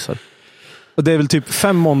aning, jag bara gissar. Och det är väl typ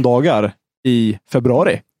 5 måndagar i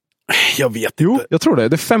februari? Jag vet inte. Jo, inte. jag tror det.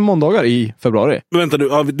 Det är 5 måndagar i februari. Men vänta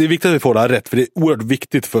nu, det är viktigt att vi får det här rätt. För det är oerhört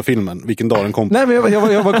viktigt för filmen, vilken dag den kom på. Nej, men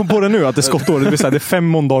jag kom på det nu, att det är skottår. Det vill säga, det är 5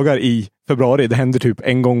 måndagar i februari. Det händer typ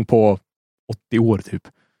en gång på 80 år typ.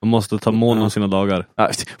 Man måste ta mån om sina dagar.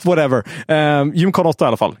 Whatever. Gymkhana 8 i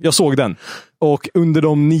alla fall. Jag såg den. Och under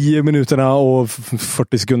de 9 minuterna och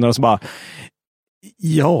 40 sekunderna så bara...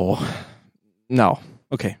 Ja.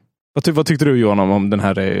 Okej. Vad tyckte du, Johan, om den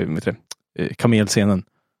här kamelscenen?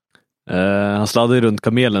 Han sladdade runt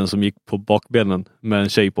kamelen som gick på bakbenen med en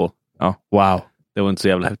tjej på. Ja, wow. Det var inte så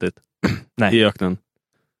jävla häftigt. Nej. I öknen.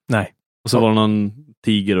 Nej. Och så var det någon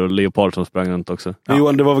tiger och leopard som sprang runt också. Men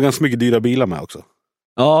Johan, det var väl ganska mycket dyra bilar med också?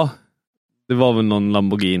 Ja, det var väl någon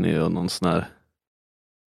Lamborghini och någon sån här.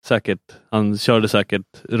 Säkert. Han körde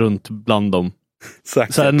säkert runt bland dem.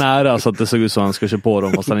 Säkert. Så här nära så att det såg ut som han skulle köra på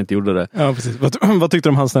dem fast han inte gjorde det. Ja, precis. Vad tyckte du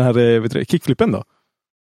om hans den här kickflippen då?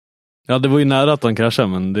 Ja, det var ju nära att han kraschade,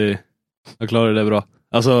 men jag klarade det bra.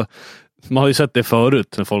 Alltså, man har ju sett det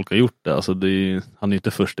förut när folk har gjort det. Alltså, han är ju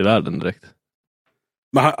inte först i världen direkt.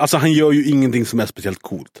 Men han gör ju ingenting som är speciellt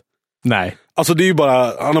coolt. Nej. Alltså det är ju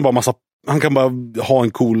bara, han kan bara ha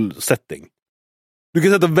en cool setting. Du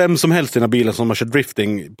kan sätta vem som helst i den här bilen som har kört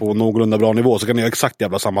drifting på någorlunda bra nivå, så kan ni göra exakt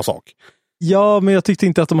jävla samma sak. Ja, men jag tyckte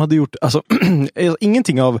inte att de hade gjort... Alltså,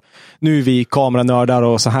 ingenting av... Nu är vi kameranördar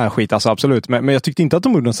och så här skit, alltså absolut. Men jag tyckte inte att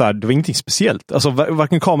de gjorde något så här... Det var ingenting speciellt. Alltså,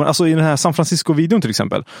 varken kamera... Alltså, i den här San Francisco-videon till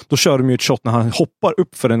exempel, då kör de ju ett shot när han hoppar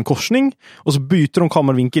upp för en korsning och så byter de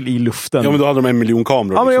kameravinkel i luften. Ja, men då hade de 1 miljon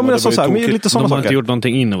kameror. Ja, men jag sa så här, men lite sådana saker. De har saker. inte gjort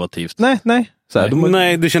någonting innovativt. Nej. Så här,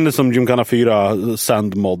 Nej, det kändes som Gymkhana 4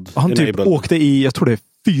 Sandmod. Han typ åkte i, jag tror det är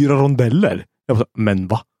 4 rondeller. Jag bara, men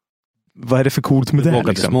va? Vad är det för coolt med det?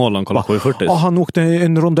 Åka till Småland, kolla 740. Ja, han åkte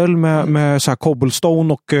en rondell med så här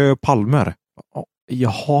cobblestone och palmer.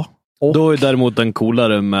 Jaha. Och... Då är däremot den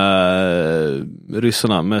coolare med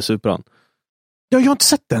ryssarna, med Supran. Ja, jag har inte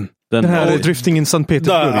sett den. Den här drifting in Sankt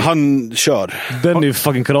Petersburg. Han kör. Den är ju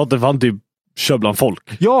fucking karate, för han typ kör bland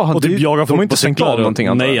folk. Ja, och typ jagar folk inte på cyklar.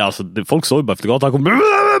 Någonting. Nej, alltså folk står ju bara efter gatan. Han kommer...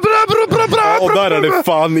 Och där är det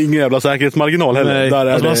fan ingen jävla säkerhetsmarginal heller. Nej, där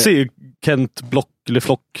är alltså det... man ser ju Kent Block, eller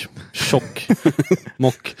Flock, Tjock,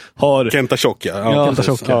 Mock har... Kenta Tjock, ja. Kenta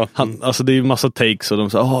Tjock, ja. Alltså det är ju massa takes och de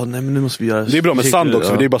säger, nej men nu måste vi göra... Det är bra med sand också,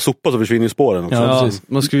 för det är bara soppa så försvinner i spåren också. Ja, precis.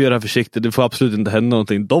 Man ska göra det här försiktigt, det får absolut inte hända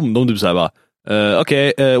någonting. De typ såhär bara,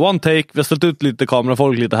 okej, one take, vi har ställt ut lite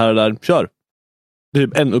kamerafolk lite här och där, kör! Det är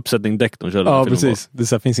typ en uppsättning däck de kör. Ja, precis. Det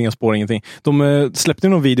så här, finns inga spår, ingenting. De släppte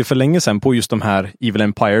någon video för länge sedan på just de här Evil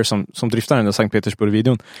Empire som driftar den där Sankt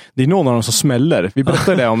Petersburg-videon. Det är någon av dem som smäller. Vi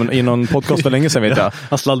berättade det i någon podcast för länge sedan, vet jag.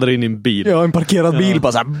 Han sladdar in i en bil. Ja, en parkerad bil,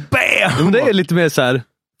 bara såhär, BAM! Men det är lite mer så här: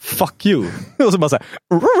 fuck you. Och så bara såhär,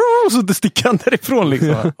 så det sticker han därifrån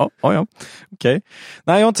liksom. Ja. Okej.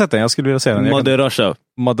 Nej, jag har inte sett den. Jag skulle vilja se den. Mother Russia.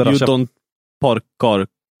 You don't park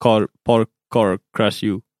car crash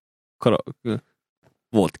you.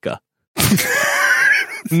 Vodka.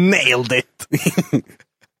 Nailed it!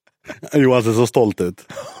 Johan ser så stolt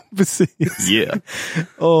ut. Precis. Yeah.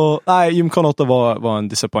 Nej, Gymkhana 8 var en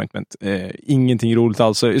disappointment. Ingenting roligt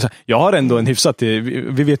alls. Jag har ändå en hyfsat...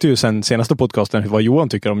 Vi vet ju sen senaste podcasten vad Johan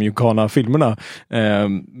tycker om Gymkhana-filmerna.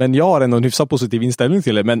 Men jag har ändå en hyfsat positiv inställning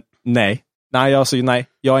till det. Men nej,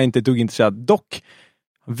 jag är inte ett dugg intresserad. Dock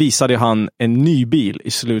visade han en ny bil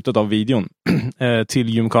i slutet av videon till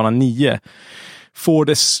Gymkhana 9.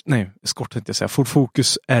 Ford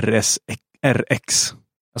Focus RX.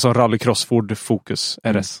 Alltså en rallycross Ford Focus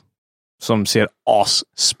RS. Som ser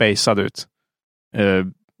as-spacad ut.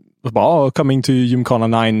 Coming to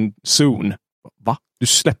Gymkhana 9 soon. Va? Du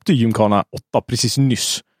släppte Gymkhana 8 precis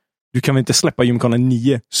nyss. Du kan väl inte släppa Gymkhana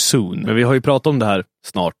 9 soon? Men vi har ju pratat om det här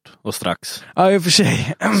snart och strax. Ja, i och för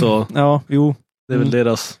sig. Så ja, jo. Det är väl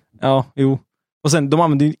deras... Ja, jo. Och sen, de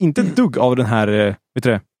använder ju inte ett dugg av den här, vet du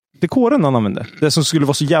det? Dekoren han använde. Det som skulle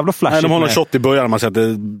vara så jävla flashigt. Nej, de har någon shot i början. Man ser att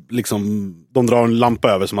det liksom, de drar en lampa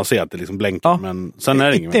över så man ser att det liksom blänker. Ja. Men sen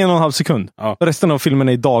är det inget. 1,5 sekund. Ja. Resten av filmen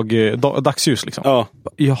är dagsljus liksom. Ja.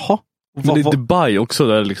 Jaha. Men det är Dubai också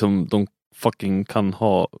där liksom de fucking kan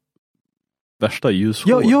ha värsta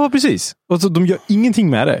ljushår. Ja, precis. Och så de gör ingenting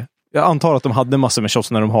med det. Jag antar att de hade massor med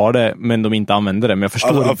shots när de har det, men de inte använder det. Men jag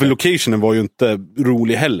förstår inte. För locationen var ju inte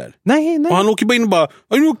rolig heller. Nej. Och han åker bara in och bara,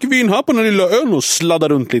 nu åker vi in här på den lilla ön och sladdar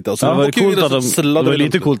runt lite. Och så det var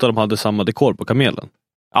lite coolt att de hade samma dekor på kamelen.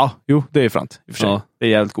 Ja, jo, det är fränt. I och för sig. Ja. Det är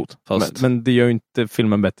jävligt coolt. Men det gör ju inte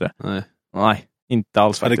filmen bättre. Nej, inte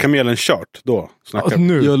alls. Hade kamelen kört då?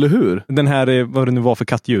 Nu. Ja, eller hur? Den här, vad det nu var för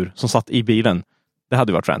kattdjur som satt i bilen. Det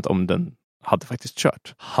hade varit fränt om den hade faktiskt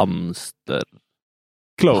kört. Hamster.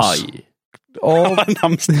 Close. Haj. En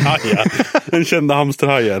hamsterhaj. Den kända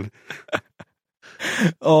hamsterhajen.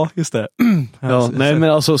 Ja, just det. Nej, men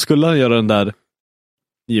alltså skulle han göra den där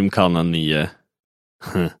Gymkhana 9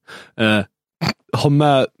 ha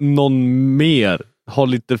med någon mer,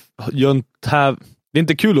 det är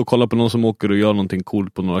inte kul att kolla på någon som åker och gör någonting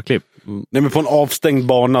coolt på några klipp. Nej, men på en avstängd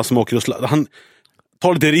bana som åker och han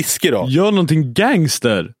tar lite risker då. Gör någonting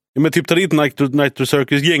gangster. Ja, men typ tar dit Nitro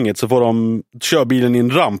Circus-gänget så får de köra bilen i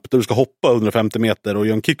en ramp där du ska hoppa 150 meter och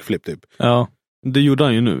göra en kickflip typ. Ja, det gjorde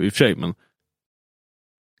han ju nu i och för sig, men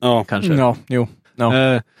ja, kanske. Ja, jo. Ja.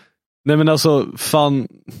 Nej, men alltså fan,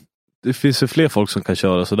 det finns ju fler folk som kan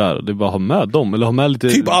köra sådär. Det är bara att ha med dem, eller ha med lite...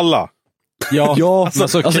 Typ alla! Ja,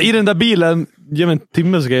 alltså i den där bilen, ge mig en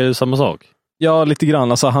timme så ska jag göra samma sak. Ja, lite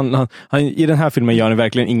grann. Alltså, han, i den här filmen gör han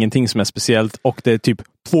verkligen ingenting som är speciellt. Och det är typ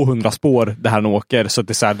 200 spår där han åker. Så att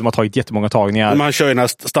det är så här, de har tagit jättemånga tagningar. Men han kör ju den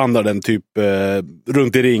här standarden typ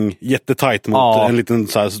runt i ring, jättetajt mot en liten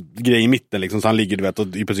så här grej i mitten. Liksom, så han ligger, du vet, och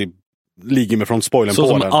i princip ligger med frontspoilern på den.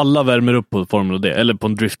 Så som alla värmer upp på Formel D, eller på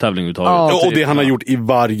en drifttävling uttaget. Ja, och det han har gjort i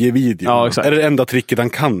varje video. Ja, exakt. Är det enda tricket han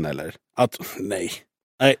kan, eller? Nej,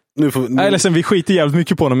 Nej, ledsen, vi skiter jävligt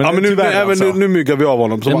mycket på honom. Men nu myggar vi av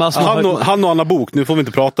honom. Han och Anna Bok, nu får vi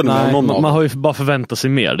inte prata med någon av. Man har ju bara förväntat sig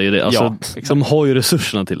mer. Det är det. Alltså, de har ju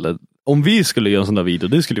resurserna till det. Om vi skulle göra en sån där video,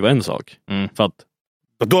 det skulle ju vara en sak. För att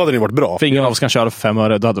då hade det varit bra. För ingen av oss kan köra för 5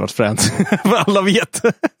 öre, då hade det varit fränt. För alla vet.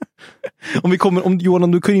 Om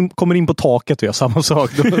Johan, du kommer in på taket och gör samma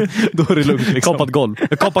sak, då är det lugnt. Liksom. Kapat golv.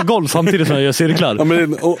 Jag kapar golv samtidigt som jag gör cirklar. Ja,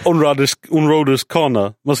 men on-roaders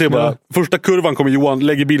kana. Man ser bara, första kurvan kommer Johan,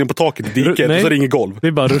 lägger bilen på taket i diket och så är det inget golv. Det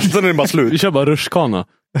är bara sen är det bara slut. Vi kör bara rutschkana.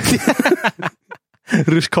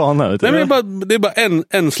 Rutschkana, vet du. Nej, men det är bara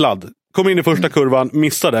en sladd. Kommer in i första kurvan,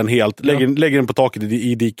 missar den helt, lägger den på taket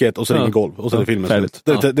i diket och så är det ingen golv. Och så är det filmen slut.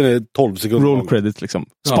 Den är 12 sekunder. Roll credit liksom.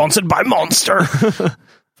 Sponsored by Monster!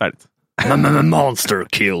 Färdigt. Monster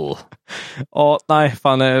kill. Ja, nej,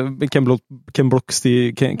 fan. Ken Blocks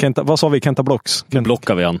vad sa vi? Kenta Blocks?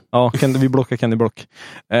 Blockar vi han. Ja, vi blockar Kenny Block.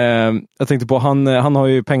 Jag tänkte på, han har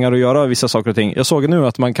ju pengar att göra vissa saker och ting. Jag såg nu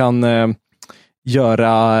att man kan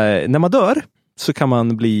göra, när man dör så kan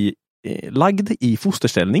man bli lagd i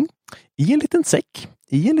fosterställning i en liten säck,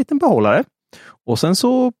 i en liten behållare. Och sen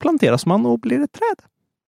så planteras man och blir ett träd.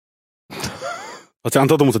 Alltså jag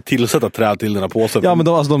antar att de måste tillsätta träd till den här påsen. Ja, men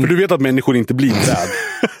för du vet att människor inte blir träd.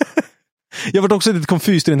 Jag var också lite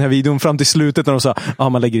konfys i den här videon fram till slutet när de sa,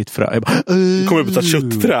 man lägger i ett frö. Jag bara, kommer upp ett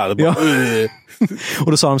köttträd. Ja.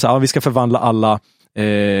 Och då sa de så här, vi ska förvandla alla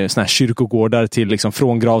såna här kyrkogårdar till liksom,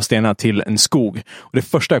 från gravstenar till en skog. Och det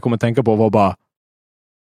första jag kom att tänka på var bara,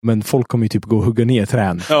 men folk kommer ju typ gå och hugga ner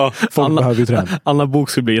trän. Ja. Folk behöver ju trän. Anna Bok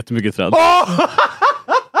skulle bli jättemycket träd. Nej.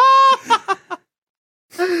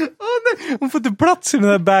 Hon får inte plats i den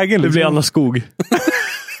här bagen. Det blir Anna Skog.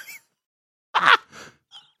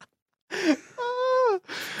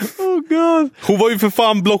 Oh god. Hon var ju för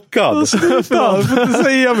fan blockad. Sluta, jag får inte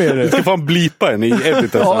säga mer. Du ska fan blipa henne i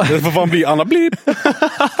editen. Det får fan bli Anna blip.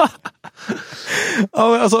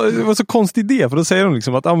 Ja, alltså, det var så konstig idé, för då säger de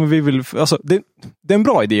liksom att men vi vill, alltså, det är en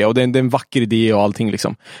bra idé och det är en vacker idé och allting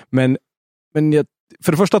liksom. Men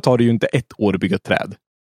för det första tar det ju inte 1 år att bygga ett träd.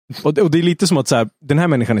 Och det är lite som att så här, den här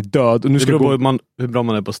människan är död och nu ska hur bra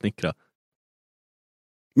man är på att snickra.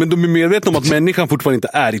 Men de är medvetna om att människan fortfarande inte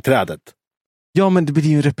är i trädet. Ja, men det blir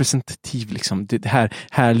ju representativ liksom.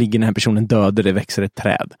 Här ligger den här personen död och det växer ett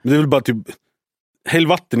träd. Men det är väl bara typ häll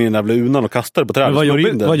vatten i den jävla unan och kastar det på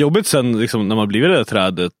trädet. Vad jobbigt sen liksom, när man blir det där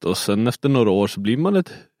trädet och sen efter några år så blir man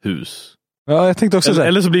ett hus. Ja, jag tänkte också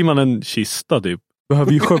eller så blir man en kista typ.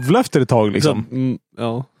 Behöver ju skövla efter ett tag liksom.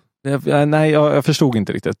 Ja. Jag förstod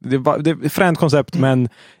inte riktigt. Det är ett fränt koncept, men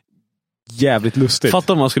jävligt lustigt.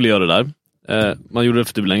 Fatta om man skulle göra det där. Man gjorde det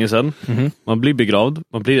för typ länge sedan. Mm-hmm. Man blir begravd,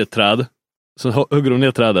 man blir ett träd. Så hugger de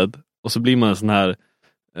ner trädet och så blir man en sån här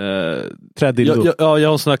träddildo. Jag har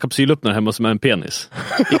en sån här kapsylöppnare hemma som är en penis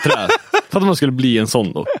i trä. Fatta om man skulle bli en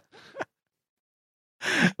sån då.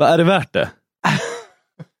 Vad är det värt det?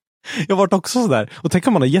 Jag har varit också sådär. Och tänk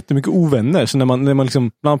om man har jättemycket ovänner. Så när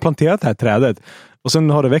man planterat det här trädet. Och sen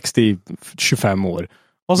har det växt i 25 år.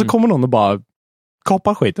 Och så kommer någon och bara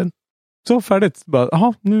kapar skiten. Så färdigt. Bara,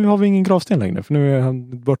 aha, nu har vi ingen gravsten längre. För nu är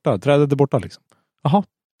han borta. Trädet är borta liksom. Jaha.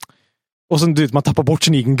 Och sen man tappar bort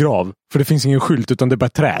sin egen grav. För det finns ingen skylt utan det är bara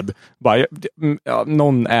träd. Bara,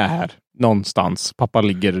 någon är här. Någonstans. Pappa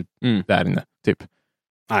ligger där inne. Typ.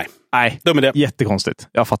 Nej. Dum är det. Jättekonstigt.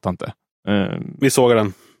 Jag fattar inte. Vi såg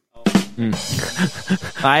den.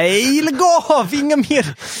 Nej, lägg av! Inga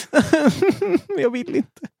mer! Jag vill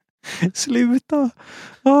inte. Sluta.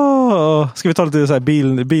 Ska vi ta lite så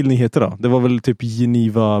här bilnyheter då? Det var väl typ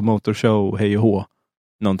Geneva Motor Show, hej och hå.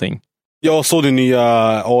 Någonting. Jag såg det nya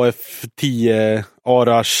AF10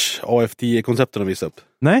 Arash AF10-koncepten de visade upp.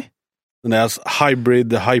 Nej. Den är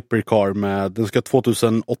hybrid hypercar med, den ska ha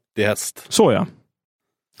 2080 häst. Så ja.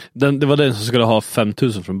 Det var den som skulle ha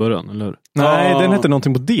 5000 från början, eller hur? Nej, den hette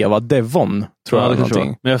någonting på det, va? Devon, tror jag.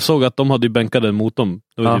 Det men jag såg att de hade ju bänkat den mot dem.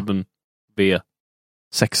 Det var typ en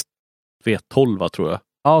V12, tror jag.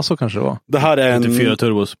 Ja, så kanske det var. Det här är en 4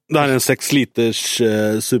 turbos. Det här är en 6 liters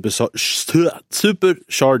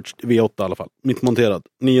supercharged V8 i alla fall. Mittmonterad.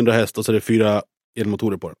 900 häst och så är det 4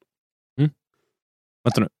 elmotorer på den.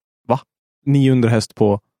 Vänta nu. Va? 900 häst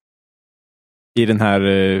på i den här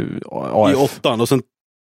AF. I 8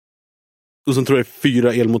 och sen tror jag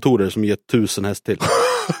 4 elmotorer som ger 1000 häst till.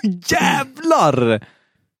 Jävlar!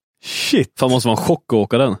 Shit. Fan, måste vara en chock att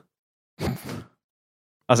åka den.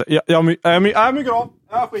 Alltså, jag är grav.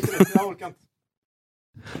 Jag skiter i det. Jag orkar inte.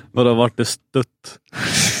 Vad har varit det stött?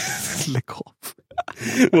 Lägg av.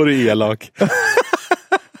 Var det elak?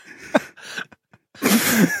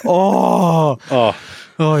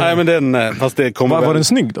 Nej, men den, fast det kommer var den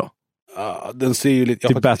snygg då? Den ser ju lite...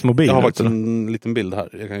 Typ Batmobil. Jag har faktiskt en liten bild här.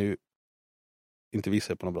 Jag kan ju inte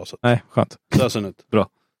visa det på något bra sätt. Nej, skönt. Så här ser den ut. Bra.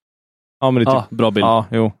 Ja, men det är typ... bra bild. Ja,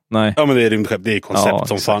 jo, nej. Ja, men det är rymdskepp. Det är koncept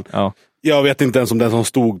som fan. Ja. Jag vet inte ens om den som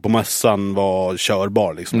stod på mässan var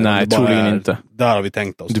körbar. Liksom. Nej, troligen inte. Där har vi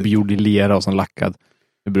tänkt oss. Du blir gjord i lera och sen lackad.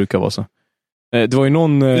 Det brukar vara så. Det var ju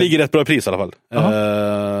någon... Ligger rätt bra pris i alla fall.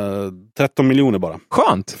 13 miljoner bara.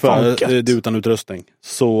 Skönt! För det utan utrustning.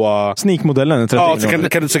 Så... Sneak-modellen är 30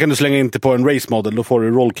 miljoner. Så kan du slänga in på en race-model. Då får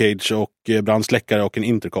du roll cage och brandsläckare och en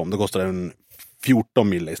intercom. Då kostar den 14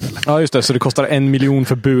 mille istället. Ja, just det. Så det kostar 1 miljon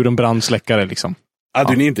för buren brandsläckare liksom. Ja,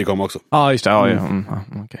 det är en intercom också. Ja, just det.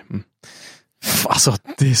 Okay. Alltså,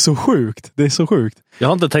 det är så sjukt. Det är så sjukt. Jag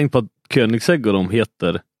har inte tänkt på att Koenigsegg och de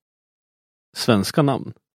heter svenska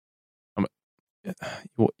namn.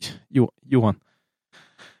 Johan.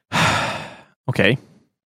 Okej.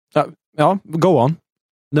 Ja, go on.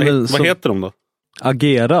 Vad heter de då?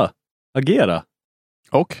 Agera.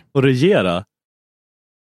 Och regera.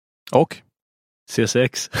 Och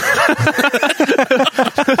CCX.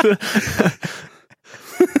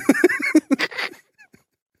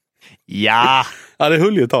 Ja, det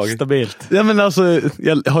höll ju ett tag. Stabilt. Ja, men alltså,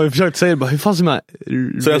 jag har ju försökt säga det bara, hur fan som är...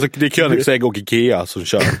 Så alltså, det är Koenigsegg och Ikea som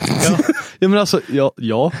kör. Ja, men alltså,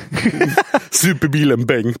 ja. Superbilen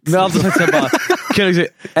Bengt. Men jag har alltid sagt såhär bara, Koenigsegg,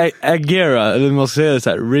 agera, eller man ska säga det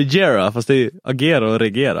såhär, regera, fast det är agera och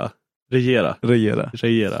regera.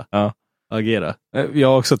 Regera. Ja. Agera. Jag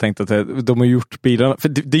har också tänkt att de har gjort bilarna, för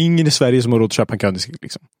det är ingen i Sverige som har råd att köpa en Koenigsegg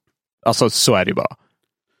liksom. Alltså, så är det ju bara.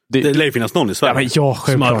 Det lär finnas någon i Sverige. Ja,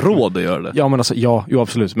 men som har råd att göra det. Ja, men alltså, jo,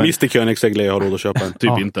 absolut. Men... Mr. Koenigsegg lär ha råd att köpa en.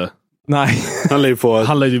 Typ inte. Nej. Han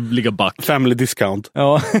lär ju ligga back. Family discount.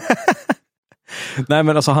 Ja. Nej,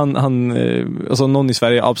 men alltså alltså någon i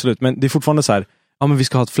Sverige, absolut. Men det är fortfarande så här, ja, men vi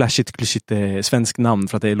ska ha ett flashigt, klyschigt svenskt namn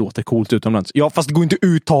för att det låter coolt utomlands. Ja, fast det går inte att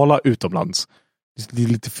uttala utomlands. Det är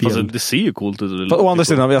lite fel. Alltså, det ser ju coolt ut. Å andra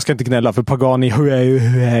sidan, jag ska inte gnälla för Pagani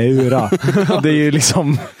hura. Det är ju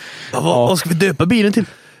liksom... Vad ska vi döpa bilen till?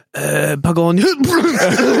 Pagani.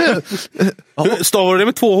 Stavar det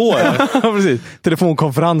med 2 H? Ja, precis.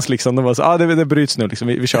 Telefonkonferens liksom. De var så, det bryts nu liksom.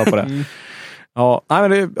 Vi kör på det. Ja, nej,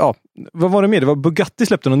 men vad var det med? Det var Bugatti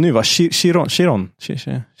släppte någon ny, va? Chiron.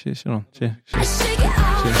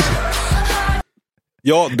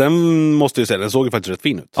 Ja, den måste jag säga. Den såg ju faktiskt rätt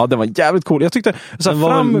fin ut. Ja, den var jävligt cool. Jag tyckte så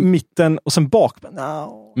fram, mitten och sen bak.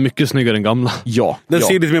 Mycket snyggare än gamla. Ja. Den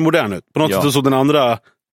ser lite mer modern ut. På något sätt så den andra...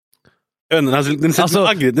 Den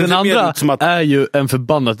andra som att... är ju en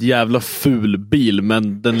förbannat jävla ful bil,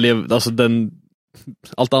 men den lever... Alltså den...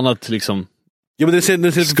 Allt annat liksom... Ja, men den ser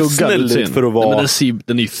lite snäll ut för att vara... Nej, men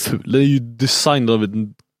den är ju ful. Den är ju designad av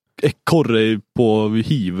en ekorre på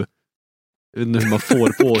hiv. Jag vet inte hur man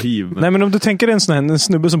får på hiv. Men... Nej, men om du tänker en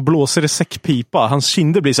snubbe som blåser i säckpipa, hans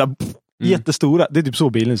kinder blir så här jättestora. Det är typ så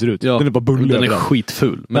bilen ser ut. Ja, den är bara bullig. Den är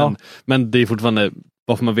skitful. Men det är fortfarande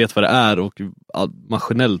varför man vet vad det är och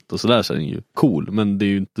maskinellt och sådär, så är den ju cool, men det är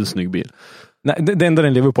ju inte en snygg bil. Nej, det enda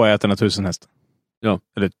den lever på är att den har 1000 häst. Ja.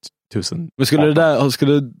 Eller 1000. Men skulle det där,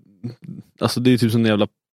 alltså det är typ som en jävla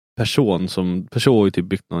Peugeot har ju typ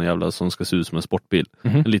byggt någon jävla som ska se ut som en sportbil.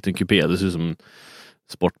 En liten kupé, det ser ut som en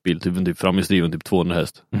sportbil, typ framhjulsdriven, typ 200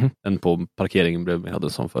 häst. En på parkeringen bredvid mig hade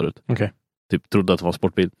en sån förut. Okay. Typ trodde att det var en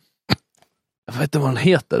sportbil. Jag vet inte vad den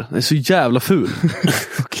heter. Den är så jävla ful.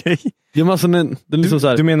 Okej. Ja, men alltså, den liksom så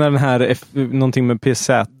här, du menar den här någonting med PZ?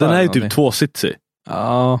 Den är ju typ 2-sitsig.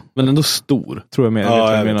 Ja. Men ändå stor. Tror jag med.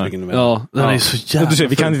 Ja, ja, den är så jävla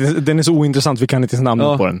ful. Den är så ointressant, vi kan inte ens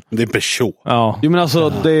namnet på den. Det är Peugeot. Ja. Jo, men alltså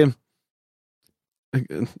det...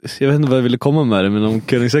 Jag vet inte vad jag ville komma med det, men om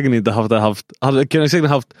Koenigseggen inte hade Koenigseggen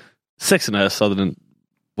haft 600 häst, hade den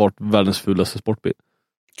varit världens fulaste sportbil.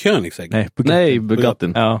 Koenigseggen? Nej,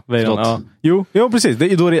 Bugattin. Ja, ja. Jo,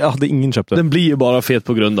 precis. Då hade ingen köpt det. Den blir ju bara fet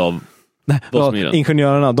på grund av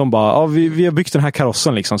ingenjörerna, de bara, vi har byggt den här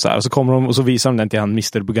karossen liksom så här, och så kommer de och så visar de den till han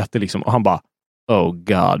Mr. Bugatti liksom, och han bara, oh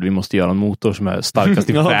god, vi måste göra en motor som är starkast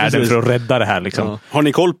i världen för att rädda det här liksom. Ja. Har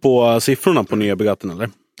ni koll på siffrorna på nya Bugattin eller?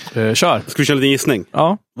 Kör. Ska vi köra lite gissning?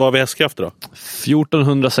 Ja. Vad har vi hästkrafter då?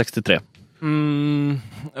 1463.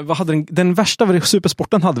 Vad hade den värsta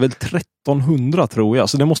supersporten hade väl 1300 tror jag,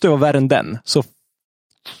 så det måste ju vara värre än den. Så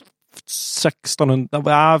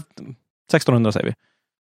 1600 säger vi.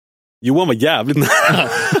 Johan var jävligt nära.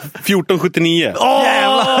 1479.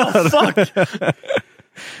 Jävlar! Fuck!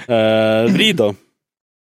 Vrid då?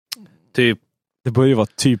 Typ. Det börjar ju vara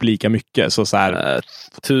typ lika mycket, så här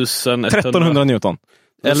 1300 Newton.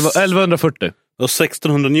 1140. Och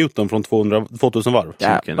 1600 Newton från 2000 varv.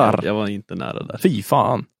 Jävlar. Jag var inte nära där. Fy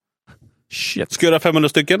fan. Shit. Ska göra 500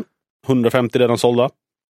 stycken. 150 redan sålda.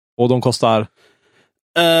 Och de kostar?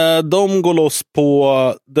 De går loss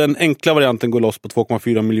på... Den enkla varianten går loss på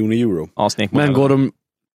 2,4 miljoner euro. Ja, men går de...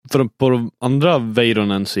 För på de andra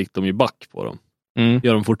Veyronen så gick de ju back på dem.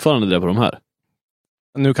 Gör de fortfarande det på de här?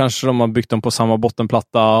 Nu kanske de har byggt dem på samma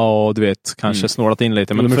bottenplatta och du vet, kanske snålat in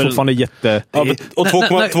lite. Men de är fortfarande jätte... Ja, och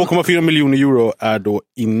 2,4 miljoner euro är då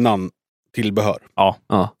innan tillbehör.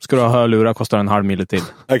 Ja. Ska du ha hörlurar kostar en halv mille till.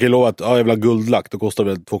 Jag kan lova att jag vill ha guldlack, då kostar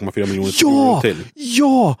det 2,4 miljoner euro till.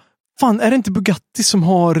 Ja! Fan, är det inte Bugatti som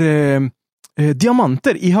har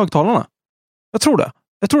diamanter i högtalarna? Jag tror det.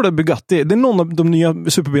 Jag tror det är Bugatti. Det är någon av de nya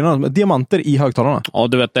superbilarna med diamanter i högtalarna. Ja,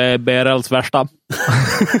 du vet, det är BRLs värsta.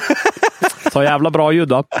 Så jävla bra ljud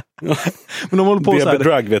då. Men de håller på så här,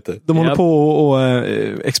 drag, vet du. De håller på och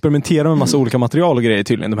experimentera med massa olika material och grejer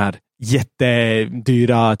tydligen. De här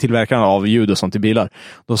jättedyra tillverkarna av ljud och sånt i bilar.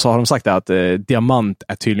 Då så har de sagt att diamant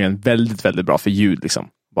är tydligen väldigt, väldigt bra för ljud liksom.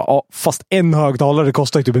 Bara, fast en högtalare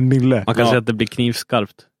kostar ju typ en mille. Man kan säga att det blir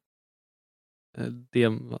knivskarpt.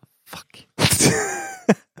 Fuck.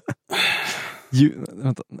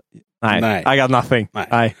 Nej, I got nothing.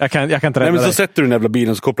 Nej, jag kan inte rädda men dig. så sätter du den jävla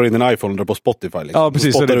bilen, så kopplar du in en iPhone och drar på Spotify. Liksom. Ja,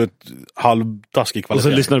 precis. Och spottar ut halvtaskig kvalitet.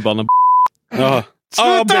 Och så lyssnar du på annan. Ja.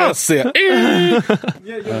 ABC! Det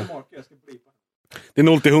är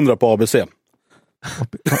 0-100 på ABC.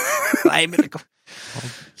 Nej, men...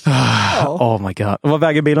 Oh my god. Vad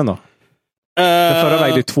väger bilen då? Den förra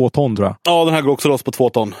vägde 2 ton tror jag. Ja, den här går också loss på 2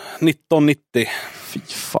 ton. 1990. Fy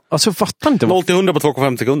fan. Alltså jag fattar inte. 0-100 på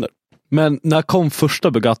 2,5 sekunder. Men när kom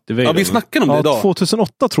första Bugatti Veyron? Ja, vi snackade om det idag.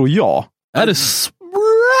 2008 tror jag. Är det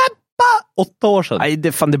 8 år sedan? Nej,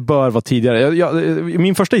 det bör vara tidigare.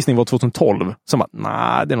 Min första gissning var 2012. Sen bara,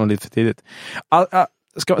 nej, det är nog lite för tidigt.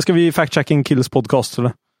 Ska vi fact-checka Kills podcast? Eller?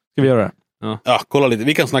 Ska vi göra det? Ja, kolla lite.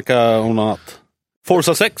 Vi kan snacka om något annat.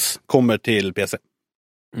 Forza 6 kommer till PC.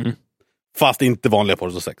 Fast inte vanliga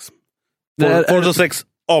Forza 6. Forza 6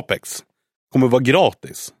 Apex kommer vara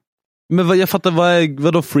gratis. Men jag fattar,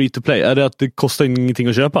 vad free to play? Är det att det kostar ingenting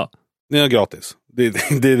att köpa? Det är gratis. Det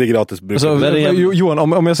är gratis. Alltså, Johan,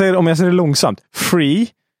 om jag säger det långsamt. Free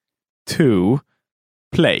to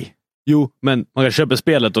play. Jo, men man kan köpa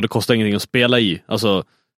spelet och det kostar ingenting att spela i. Alltså,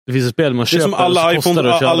 det finns ett spel man köper. Det är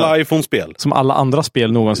som alla iPhone-spel. Som alla andra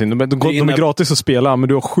spel någonsin. De är gratis att spela, men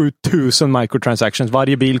du har 7000 microtransactions.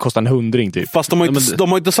 Varje bil kostar en 100 typ. Fast de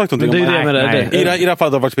har inte sagt någonting om det. I det här fallet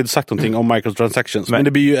har de faktiskt inte sagt någonting om microtransactions. Men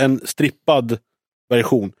det blir ju en strippad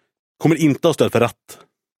version. Kommer inte att stöd för ratt.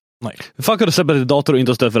 Nej. Hur fan kan du släppa till dator och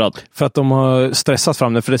inte stöd för ratt? För att de har stressat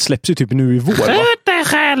fram det, för det släpps ju typ nu i vår. Skjut dig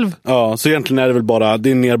själv! Ja, så egentligen är det väl bara det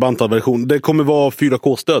är en nerbantad version. Det kommer vara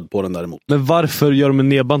 4K-stöd på den däremot. Men varför gör de en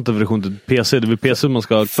nerbantad version till PC? Det är väl PC man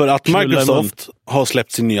ska... För att Microsoft har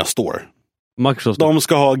släppt sin nya store. Microsoft. De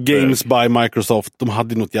ska ha Games by Microsoft. De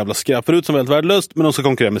hade något jävla skräp förut som var väldigt värdelöst, men de ska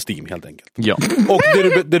konkurrera med Steam helt enkelt. Ja. Och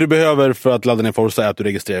det du behöver för att ladda ner Forza är att du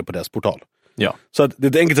registrerar på deras portal. Ja. Så att det är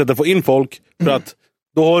ett enkelt sätt att få in folk, för att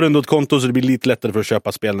Då har du ändå ett konto så det blir lite lättare för att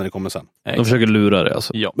köpa spel när det kommer sen. De försöker lura det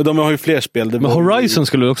alltså. Ja. Men de har ju fler spel. Men Horizon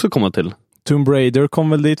skulle också komma till. Tomb Raider kom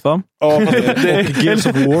väl dit, va? Ja, och Gears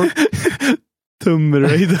of War. Tomb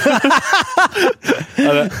Raider.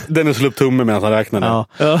 Den slår upp tummen medan han räknar.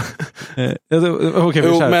 Ja. Okej,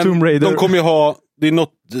 men Tomb Raider. De kommer ju ha, det är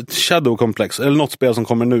något Shadow Complex, eller något spel som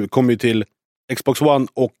kommer nu, kommer ju till Xbox One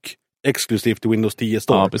och exklusivt till Windows 10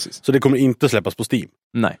 Store. Ja, precis. Så det kommer inte släppas på Steam.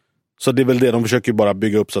 Nej. Så det är väl det, de försöker ju bara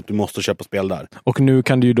bygga upp så att du måste köpa spel där. Och nu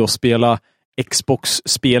kan du ju då spela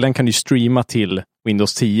Xbox-spelen kan du streama till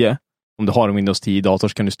Windows 10. Om du har en Windows 10-dator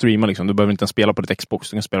så kan du streama. Liksom. Du behöver inte ens spela på ditt Xbox,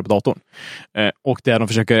 du kan spela på datorn. Och det de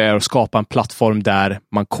försöker är att skapa en plattform där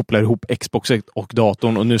man kopplar ihop Xbox och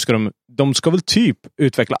datorn. Och nu ska de ska väl typ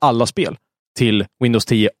utveckla alla spel till Windows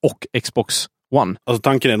 10 och Xbox One. Alltså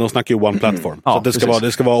tanken är, de snackar ju One Platform. Så att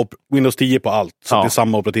det ska vara Windows 10 på allt. Så att det är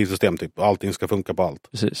samma operativsystem typ. Allting ska funka på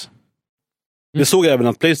allt. Precis. Det såg jag även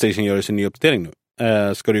att PlayStation gör i sin nya uppdatering nu.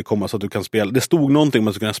 Ska det ju komma så att du kan spela. Det stod någonting om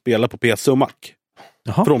att du ska kunna spela på PC och Mac.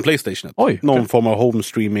 Jaha. Från PlayStation. Någon form av home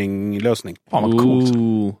streaming-lösning. Fan vad coolt.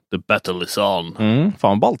 The battle is on.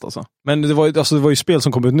 Fan ballt alltså. Men det var ju spel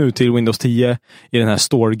som kom ut nu till Windows 10 i den här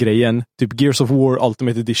store-grejen. Typ Gears of War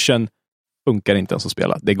Ultimate Edition funkar inte ens att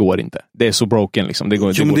spela. Det går inte. Det är så broken liksom. Det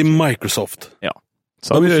går, men det är Microsoft. Ja.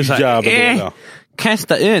 Så de är så jävla dåliga.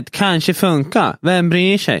 Kasta ut, kanske funkar. Vem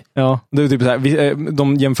bryr sig? Ja, det är typ så här,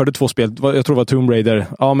 de jämförde två spel. Jag tror det var Tomb Raider.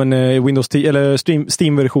 Ja, men Windows 10 eller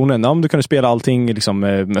Steam-versionen. Ja, men du kan spela allting liksom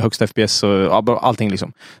med högsta FPS och allting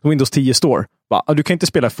liksom. Windows 10 Store. Du kan inte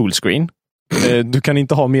spela fullscreen. Du kan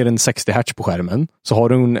inte ha mer än 60 Hz på skärmen. Så har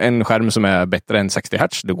du en skärm som är bättre än 60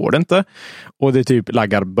 Hz, då går det inte. Och det typ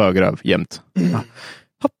laggar bögröv jämt.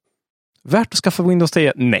 Värt att skaffa Windows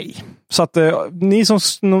 10? Nej. Så att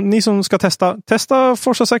ni som ska testa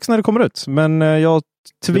Forza 6 när det kommer ut. Men jag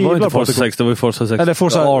tvivlar på det. Det var inte Forza 6, det var ju Forza 6. Eller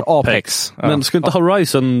Forza Apex. Ja. Men ska inte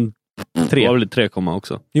Horizon 3? Det var väl 3 komma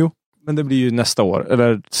också? Jo, men det blir ju nästa år.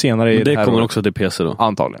 Eller senare i det här kommer året. Också till PC då?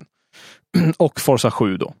 Antagligen. Och Forza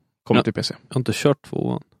 7 då. Kommer till PC. Jag har inte kört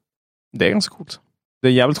 2. Det är ganska coolt. Det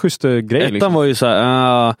är jävligt schysst grej. Ettan liksom. Var ju så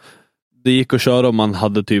här, det gick att köra om man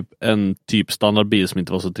hade typ en standardbil som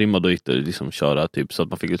inte var så trimmad. Då gick det liksom köra typ så att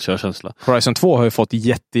man fick ett körkänsla. Horizon 2 har ju fått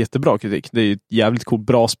jättebra kritik. Det är ett jävligt coolt,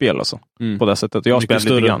 bra spel alltså. På det sättet. Jag har spelat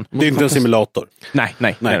lite grann. Det är inte en simulator. Nej.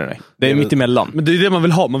 Det är mitt emellan. Men det är det man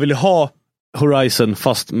vill ha. Man vill ju ha Horizon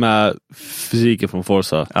fast med fysiken från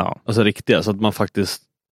Forza. Ja. Alltså riktiga. Så att man faktiskt,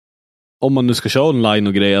 om man nu ska köra online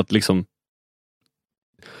och grejer, att liksom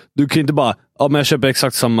du kan inte bara, men jag köper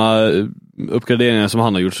exakt samma uppgraderingar som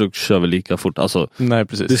han har gjort så kör vi lika fort. Alltså, nej,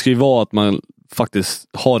 precis. Det ska ju vara att man faktiskt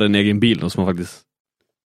har en egen bil och som man faktiskt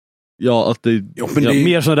att det är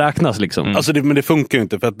mer som räknas liksom. Alltså men det funkar ju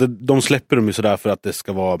inte för att de släpper dem ju sådär för att det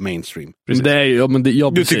ska vara mainstream. Det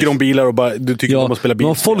är, du tycker om bilar och bara, du tycker om att spela bil.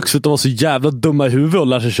 Men folk slutar vara så jävla dumma i huvudet och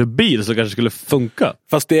lär sig köra bil så kanske skulle funka.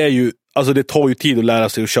 Fast det är ju, alltså det tar ju tid att lära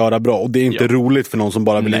sig att köra bra och det är inte roligt för någon som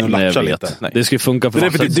bara vill in och latcha lite. Nej. Det ska ju funka för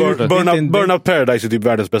Burnout Paradise är typ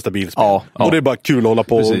världens bästa bilspel. Ja. Och det är bara kul att hålla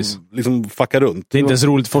på och liksom fucka runt. Det är inte ens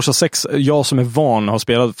roligt. Forza 6, jag som är van har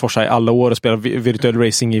spelat Forza i alla år och spelat virtuell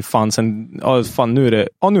racing i nu är det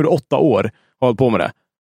 8 år har jag på med det.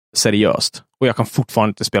 Seriöst. Och jag kan fortfarande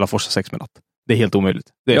inte spela Forza 6 med natt. Det är helt omöjligt.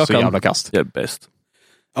 Det är jävla kast. Jag är bäst.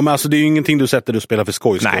 Ja, men alltså det är ju ingenting du sätter och spelar för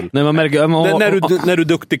skojs skull. Nej, man märker, när du är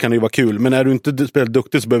duktig kan det ju vara kul, men när du inte spelar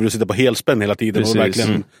duktig så behöver du sitta på helspänn hela tiden. Och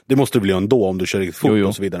verkligen, det måste du bli ändå om du kör riktigt fort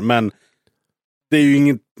och så vidare. Men det är ju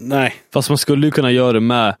inget, nej. Fast man skulle ju kunna göra det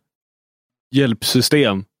med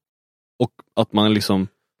hjälpsystem och att man liksom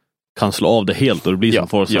kan slå av det helt och det blir som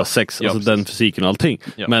Forza 6, alltså den fysiken och allting.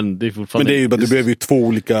 Ja. Men det är fortfarande... Men det är ju bara, du behöver ju 2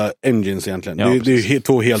 olika engines egentligen. Ja, det är ju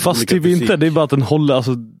 2 helt fast olika typ fysik. Inte, det är bara att den håller,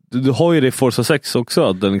 alltså du har ju det i Forza 6 också,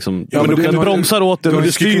 att den liksom, men du kan bromsar åt den och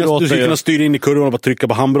du skulle kunna styra in i kurvan och bara trycka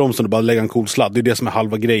på handbromsen och bara lägga en cool sladd. Det är det som är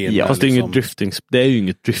halva grejen. Ja, fast det är inget drifting. Det är ju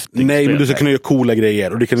inget drifting. Nej, men du ska kunna göra coola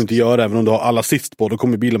grejer och det kan du inte göra även om du har alla assist på. Då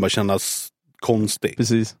kommer bilen bara kännas konstig.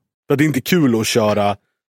 Precis. För det är inte kul att köra.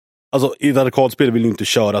 Alltså i ett arkadspel vill du inte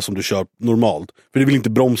köra som du kör normalt. För du vill inte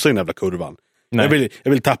bromsa i den jävla kurvan.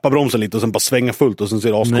 Jag vill tappa bromsen lite och sen bara svänga fullt och sen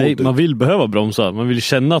ser det ascoolt ut. Nej, man vill behöva bromsa. Man vill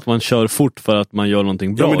känna att man kör fort för att man gör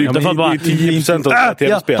någonting bra. Ja, men det är 10% av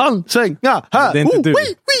tv-spel. Det är inte du.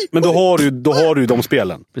 Men då har du de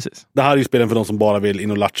spelen. Precis. Det här är ju spelen för de som bara vill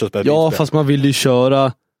in och latcha och spela. Ja, fast man vill ju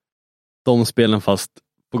köra de spelen fast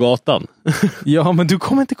på gatan. Ja, men du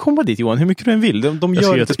kommer inte komma dit, Johan. Hur mycket du än vill. De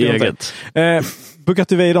gör inte eget.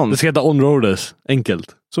 Bugatti Veyron. Det ska heta On-Roaders.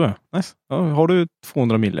 Enkelt. Så ja. Nice. Ja, har du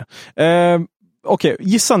 200 mille. Okej,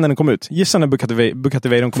 gissa när den kom ut. Gissa när Bugatti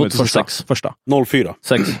Veyron kom ut första. 04.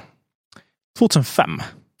 6. 2005.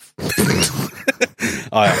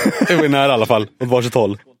 Ja. Det var nära i alla fall. Åt varsitt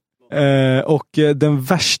håll. Och den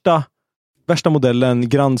värsta modellen,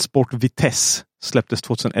 Grand Sport Vitesse, släpptes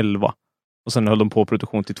 2011. Och sen höll de på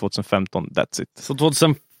produktion till 2015. That's it. Så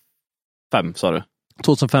 2005 sa du?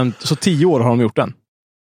 2005, så 10 år har de gjort den.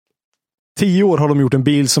 10 år har de gjort en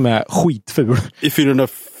bil som är skitful. I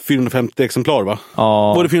 450 exemplar, va?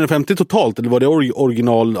 Ja. Var det 450 totalt eller var det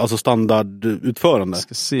original, alltså standardutförande?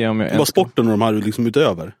 Ska se om jag var sporten och de här liksom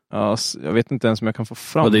utöver? Ja, jag vet inte ens om jag kan få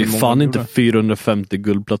fram. Men det är fan inte 450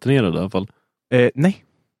 guldplatinerade i alla fall. Nej,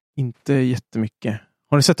 inte jättemycket.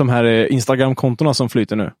 Har ni sett de här Instagram-kontorna som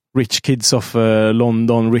flyter nu? Rich Kids of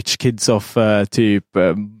London, Rich Kids of typ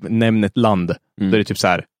nämn ett land. Där det är typ så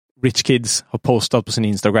här, Rich Kids har postat på sin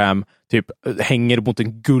Instagram, typ hänger mot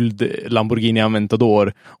en guld Lamborghini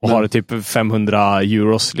Aventador och har typ 500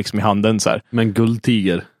 euros liksom i handen så här. Men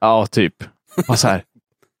guldtiger. Ja, typ. Och så här.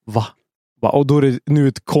 Va? Och då är det nu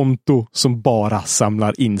ett konto som bara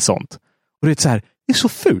samlar in sånt. Och det är så här, det är så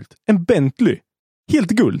fult. En Bentley, helt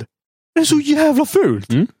guld. Det är så jävla fult.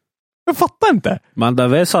 Jag fattar inte. Men det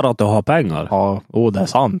visar att du har pengar. Ja, det är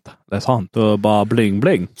sant. Det är sant. Det är bara bling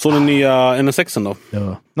bling. Så den nya NSXen då?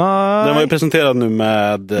 Ja. Nej. Den var ju presenterad nu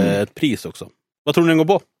med ett pris också. Vad tror ni den går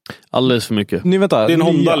på? Alldeles för mycket. Nu vänta. Det är en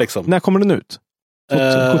Honda liksom. När kommer den ut?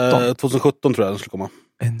 2017? 2017 tror jag den skulle komma.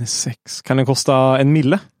 NSX. Kan den kosta 1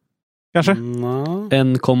 mille? Kanske?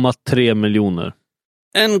 1,3 miljoner.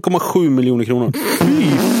 1,7 miljoner kronor. Fy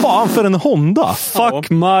fan för en Honda! Fuck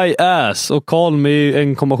my ass och call me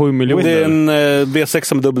 1,7 miljoner. Det är en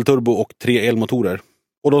V6 med dubbelturbo och 3 elmotorer.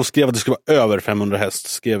 Och de skrev att det skulle vara över 500 häst.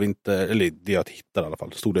 Skrev inte, eller det jag hittar i alla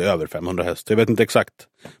fall. Stod det över 500 häst. Jag vet inte exakt.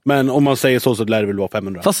 Men om man säger så lär det väl vara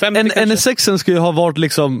 500. Fast NSXen skulle ju ha varit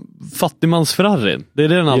liksom fattigmans-Ferrarin. Det är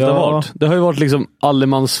det den alltid har varit. Det har ju varit liksom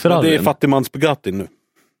allemans-Ferrarin. Det är fattigmans-Bugatti nu.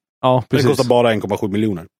 Ja, precis. Det kostar bara 1,7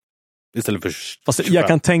 miljoner. Istället för... Fast jag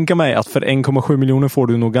kan tänka mig att för 1,7 miljoner får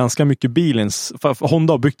du nog ganska mycket bilens. För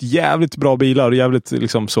Honda har byggt jävligt bra bilar och jävligt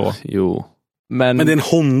liksom så. Jo. Men det är en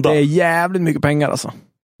Honda. Det är jävligt mycket pengar alltså.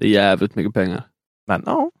 Det är jävligt mycket pengar. Men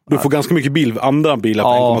ja. Du får ganska mycket andra bilar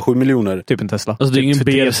på 1,7 miljoner. Typ en Tesla. Alltså det är ingen BZ.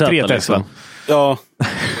 3 Tesla. Liksom. Ja.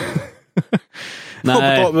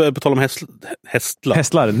 Nej. På tal om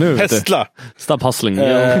Hästlar nu. Hästlar. Stop hustling.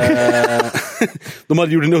 De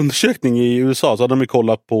hade gjort en undersökning i USA, så hade de ju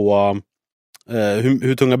kollat på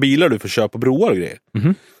hur tunga bilar du får köra på broar och grejer.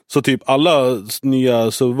 Så typ alla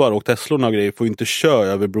nya SUVar och Teslorna och grejer får inte köra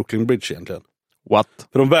över Brooklyn Bridge egentligen. What?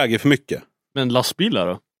 För de väger för mycket. Men lastbilar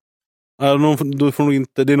då? Då får nog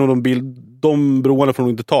inte, det är nog de broarna får nog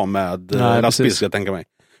inte ta med lastbil, ska jag tänka mig.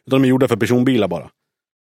 Utan de är gjorda för personbilar bara.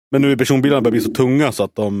 Men nu är personbilarna börjar bli så tunga så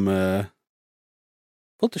att de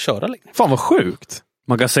får inte köra längre. Fan vad sjukt.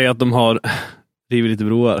 Man kan säga att de har rivit lite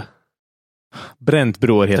broar. Bränt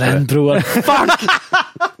broar heter det. Bränt broar. Fuck!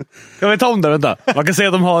 Jag vet om det, vänta. Man kan säga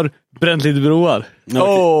att de har bränt lite broar.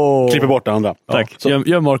 Klipper bort det andra. Tack. Ja,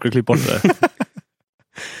 gör marker och klipp bort det.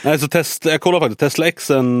 Nej, så jag kollar faktiskt. Tesla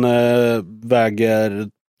Xen väger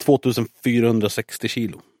 2460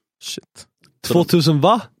 kilo. Shit. 2000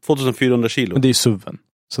 va? 2400 kilo. Men det är SUVen.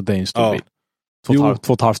 Så det är en stor bil.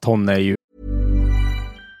 2,5 ton är ju...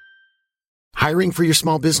 Hiring for your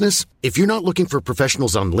small business? If you're not looking for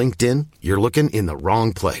professionals on LinkedIn, you're looking in the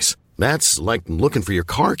wrong place. That's like looking for your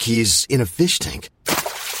car keys in a fish tank.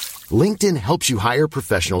 LinkedIn helps you hire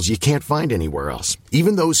professionals you can't find anywhere else,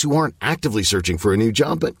 even those who aren't actively searching for a new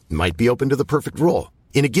job but might be open to the perfect role.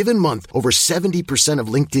 In a given month, over 70%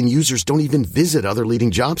 of LinkedIn users don't even visit other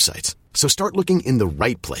leading job sites. So start looking in the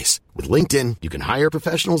right place. With LinkedIn, you can hire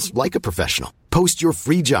professionals like a professional. Post your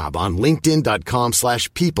free job on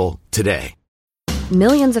linkedin.com/people today.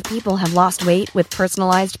 Millions of people have lost weight with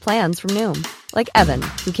personalized plans from Noom. Like Evan,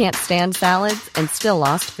 who can't stand salads and still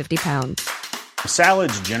lost 50 pounds.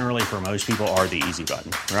 Salads generally for most people are the easy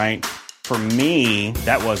button, right? For me,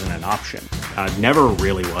 that wasn't an option. I never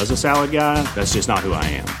really was a salad guy. That's just not who I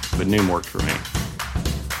am. But Noom worked for me.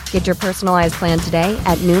 Get your personalized plan today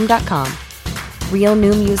at Noom.com. Real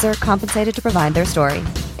Noom user compensated to provide their story.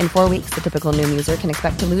 In 4 weeks, the typical Noom user can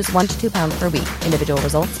expect to lose 1 to 2 pounds per week. Individual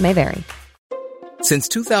results may vary. Since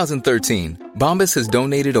 2013, Bombas has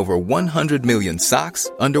donated over 100 million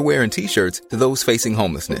socks, underwear, and T-shirts to those facing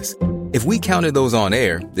homelessness. If we counted those on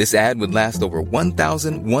air, this ad would last over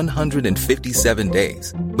 1,157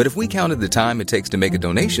 days. But if we counted the time it takes to make a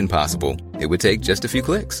donation possible, it would take just a few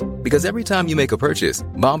clicks. Because every time you make a purchase,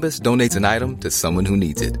 Bombas donates an item to someone who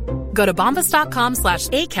needs it. Go to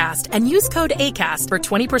bombas.com/ACAST and use code ACAST for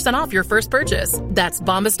 20% off your first purchase. That's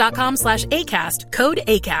bombas.com/ACAST, code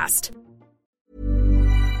ACAST.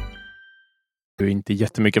 Det är inte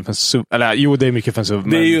jättemycket för en SUV. Eller jo, det är mycket för en SUV.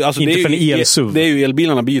 Det är ju, alltså, inte det är för en el-SUV. Det är ju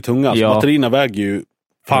elbilarna blir ju tunga. Så batterierna väger ju...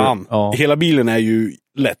 Fan. Ja. Hela bilen är ju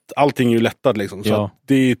lätt. Allting är ju lättad liksom. Så att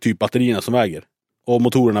det är typ batterierna som väger. Och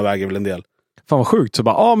motorerna väger väl en del. Fan vad sjukt. Så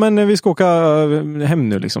bara, men vi ska åka hem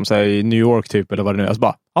nu liksom. Så här, i New York typ. Eller vad det nu är. Så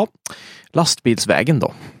bara, lastbilsvägen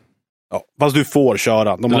då. Ja, fast du får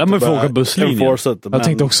köra. De lär man få åka busslinjen. Jag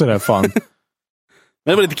tänkte också det, fan.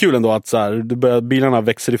 Men det var lite kul ändå att så här, bilarna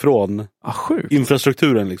växer ifrån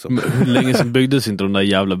infrastrukturen liksom. Men hur länge sedan byggdes inte de där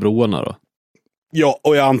jävla broarna då? Ja,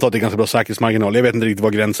 och jag antar att det är ganska bra säkerhetsmarginal. Jag vet inte riktigt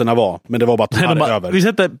vad gränserna var. Men det var bara att de hade över. Vi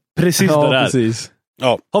sätter precis där. Precis.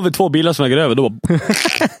 Ja. Har vi 2 bilar som väger över då?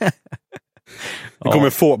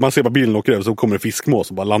 Man ser bara bilen åker över så kommer det fiskmås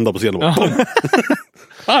som bara landar på scenen. Och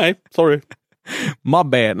nej, sorry.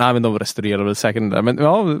 Mabbe. Nej, men de restaurerar väl säkert där. Men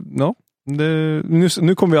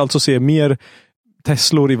nu kommer vi alltså se mer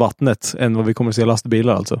Teslor i vattnet än vad vi kommer se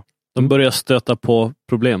lastbilar alltså. De börjar stöta på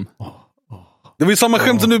problem. Det var ju samma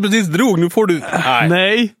skämt som du precis drog. Nu får du...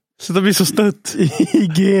 Nej, så det blir så stött.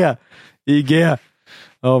 IG.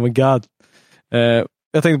 Oh my god.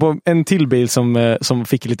 Jag tänkte på en till bil som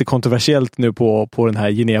fick lite kontroversiellt nu på den här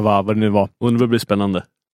Geneva, vad det nu var. Och det blir spännande.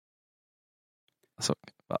 Alltså,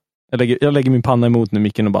 jag lägger min panna emot nu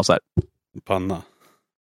micken och bara så här. Panna.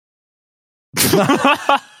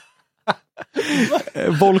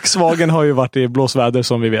 Volkswagen har ju varit i blåsväder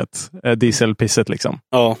som vi vet. Dieselpisset liksom.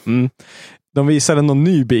 Ja. De visade någon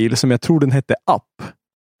ny bil som jag tror den hette Up.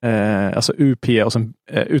 Alltså UP och sen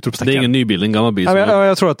utropstecken. Det är ingen ny bil, en gammal bil.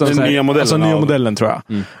 Jag tror att den nya modellen. Alltså nya modellen tror jag.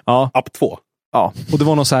 Mm. Ja. Up 2. Ja, och det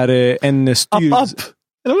var någon så här en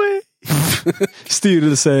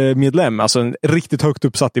styrelsemedlem, alltså en riktigt högt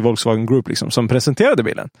uppsatt i Volkswagen Group liksom, som presenterade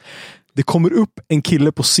bilen. Det kommer upp en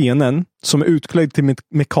kille på scenen som är utklädd till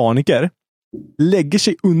mekaniker, lägger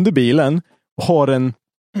sig under bilen och har en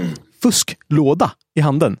fusklåda i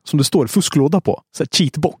handen som det står fusklåda på. Så här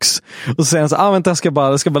cheatbox. Och så säger han så här, vänta, jag ska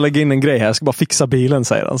bara lägga in en grej här. Jag ska bara fixa bilen,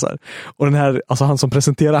 säger han så här. Och den här, alltså han som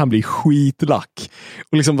presenterar, han blir skitlack.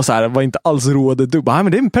 Och liksom så här, var inte alls rådet. Nej,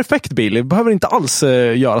 men det är en perfekt bil. Jag behöver inte alls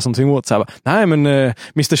göra någonting åt. Så här, nej, men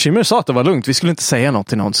Mr. Schimmer sa att det var lugnt. Vi skulle inte säga något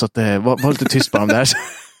till någon, så att var lite tyst bara om det här.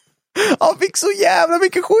 Han fick så jävla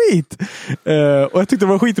mycket skit. Och jag tyckte det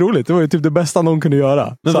var skitroligt. Det var ju typ det bästa någon kunde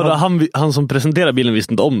göra. Men han som presenterade bilen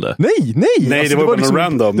visste inte om det? Nej, alltså, det var liksom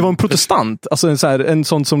random. Det var en protestant. Alltså en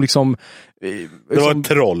sån som liksom... Det var en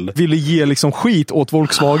troll. Ville ge liksom skit åt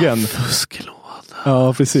Volkswagen. Fusklåda.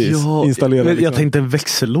 Ja, precis. Ja, installera. Liksom. Jag tänkte en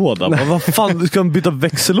växellåda. Vad fan, ska man byta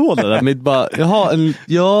växellåda där? Med bara, ja,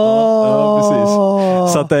 precis.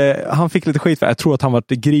 Så att han fick lite skit för. Jag tror att han var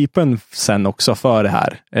gripen sen också för det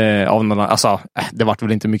här. Av någon, alltså, det var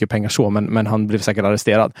väl inte mycket pengar så, men han blev säkert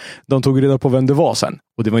arresterad. De tog reda på vem det var sen.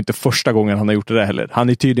 Och det var inte första gången han har gjort det heller. Han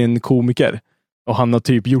är tydligen komiker. Och han har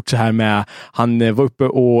typ gjort så här med, han var uppe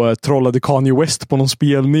och trollade Kanye West på någon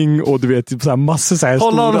spelning och du vet, typ så här massor så här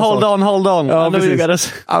Hold on. Ja,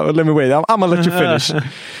 precis. Let me wait, I'm gonna let you finish.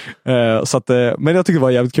 Så att, men jag tycker det var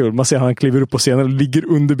jävligt kul. Man ser att han kliver upp på scenen och ligger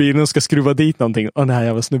under bilen och ska skruva dit någonting. Och den här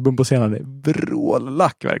jävla snubben på scenen är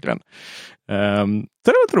vrållack verkligen. Så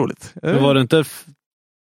det var lite roligt. Men var det inte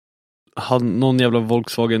någon jävla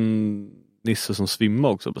Volkswagen-nisse som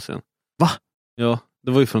svimmade också på scenen? Va? Ja,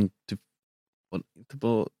 det var ju från typ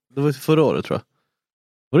det var förra året tror jag.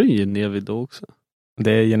 Var det i Geneve då också?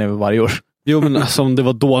 Det är Geneve varje år. Jo, men alltså, det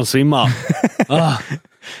var då han svimmade.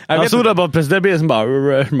 Jag stod där bara presenterade bilen som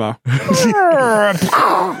bara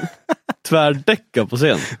tvärdäcka på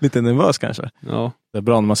scen. Lite nervös kanske. Ja. Det är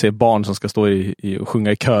bra när man ser barn som ska stå och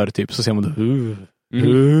sjunga i kör typ, så ser man det.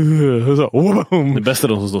 Det bästa är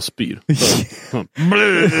de som står och spyr.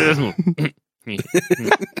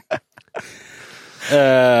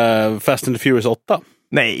 Fast and the Furious 8.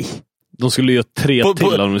 Nej. De skulle göra 3 till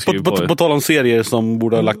om de skriver på tal om serier som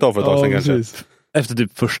borde ha lagt av för ett tag sedan kanske. Precis. Efter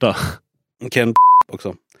typ första. Ken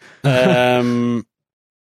också.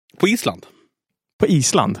 På Island. På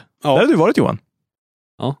Island? Ja. Där har du varit, Johan.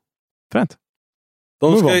 Ja. Fränt.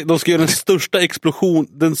 De ska göra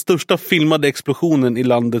den största filmade explosionen i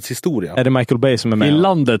landets historia. Är det Michael Bay som är med? I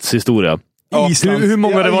landets historia. Ja. Hur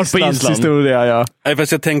många har det varit på Island? Historia, ja. Nej,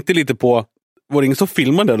 fast jag tänkte lite på, var det ingen som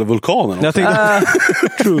filmade eller vulkanen också? Jag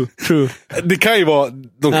tänkte, true. Det kan ju vara,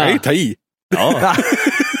 de kan ju ta i. Ja.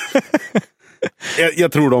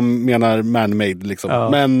 jag tror de menar man-made liksom. Ja.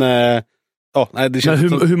 Men nej, det känns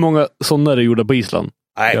men hur många sådana är det gjorda på Island?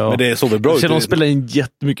 Nej, men det är så bra ut. De spelar in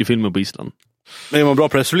jättemycket filmer på Island. Det var en bra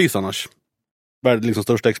pressrelease annars. Världens liksom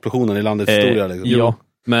största explosionen i landets historia. Liksom. Ja,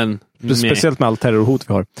 men speciellt med allt terrorhot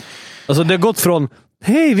vi har. Alltså det har gått från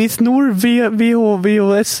hej, vi snor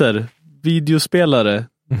VHS-er, videospelare,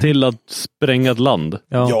 till att spränga ett land.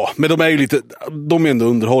 Ja, men de är ju de är ändå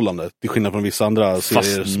underhållande till skillnad från vissa andra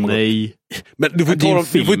serier. Fast nej. Men du får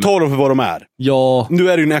ju ta dem för vad de är. Ja. Nu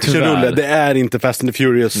är det ju en actionrulle. Det är inte Fast and the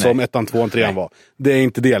Furious som 1, 2, 3 var. Det är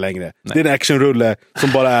inte det längre. Nej. Det är en actionrulle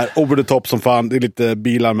som bara är over the top som fan. Det är lite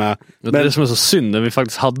bilar med. Men det är det som är så synd när vi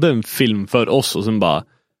faktiskt hade en film för oss och sen bara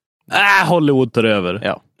Hollywood tar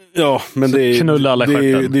över. Ja, men så det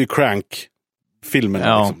är ju Crank-filmen.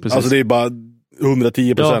 Ja, liksom. Alltså det är bara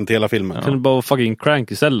 110% hela filmen. Kan du bara fucking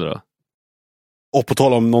Crank istället då? Och på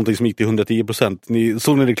tal om någonting som gick till 110%.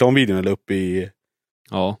 Såg ni reklamvideon eller upp i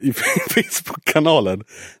Facebook-kanalen?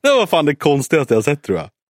 Det var fan det konstigaste jag sett, tror jag.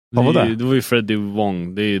 Det var ju Freddie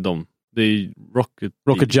Wong. Det är de. Det är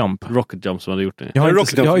Rocket Jump som hade gjort det. Jag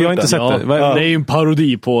har inte sett det. Det är ju en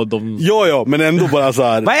parodi på dem. Ja, men ändå bara så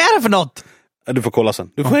här. Vad är det för något? Du får kolla sen.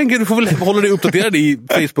 Du får väl hålla dig uppdaterad i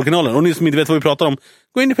Facebook-kanalen. Och ni som inte vet vad vi pratar om,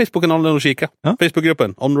 gå in i Facebook-kanalen och kika.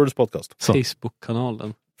 Facebook-gruppen, Onroaders podcast.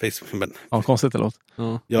 Facebook-kanalen. Ja, konstigt det låter.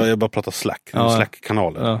 Ja, jag bara pratar Slack.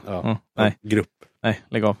 Slack-kanalen. Nej. Grupp. Nej,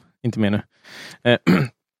 lägg av. Inte mer nu.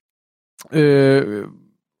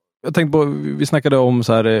 Jag tänkte på, vi snackade om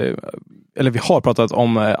så här, eller vi har pratat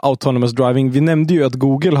om autonomous driving. Vi nämnde ju att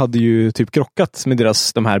Google hade ju typ krockat med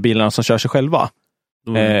de här bilarna som kör sig själva.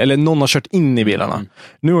 Eller någon har kört in i bilarna.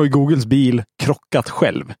 Nu har ju Googles bil krockat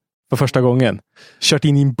själv för första gången. Kört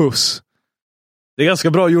in i en buss. Det är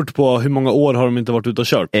ganska bra gjort på hur många år har de inte varit ute och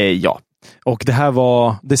kört. Ja. Och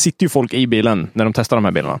det sitter ju folk i bilen när de testar de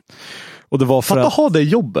här bilarna. Och det var för att ha det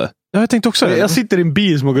jobbet. Ja, jag tänkte också. Jag sitter i en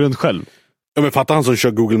bil som går runt själv. Ja, men fatta han som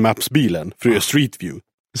kör Google Maps-bilen för att göra Street View.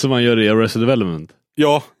 Som man gör i Arrested Development.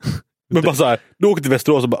 Ja. Men bara så här, du åker till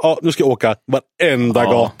Västerås och bara, nu ska jag åka varenda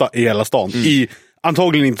gata i hela stan.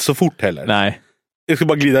 Antagligen inte så fort heller. Nej. Jag ska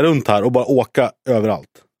bara glida runt här och bara åka överallt.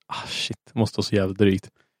 Shit, det måste vara så jävla drygt.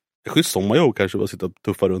 Det är schysst sommarjobb kanske, bara sitta och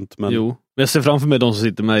tuffa runt. Men... Jo, men jag ser framför mig de som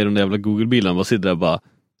sitter med i de där jävla Google-bilen. Bara sitter där bara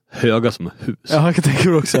höga som hus. Ja, jag kan tänka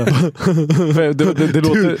mig också. det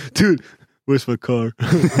låter... Dude, where's my car?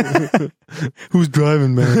 Who's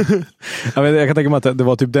driving, man? Jag kan tänka mig att det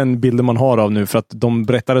var typ den bilden man har av nu. För att de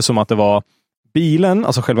berättade som att det var bilen,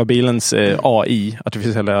 alltså själva bilens AI,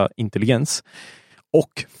 artificiella intelligens.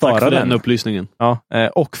 Och föraren, den upplysningen. Ja,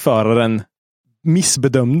 och föraren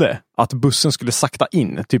missbedömde att bussen skulle sakta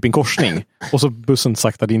in, typ en korsning. Och så bussen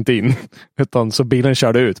saktade inte in. Utan så bilen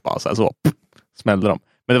körde ut bara så smällde de.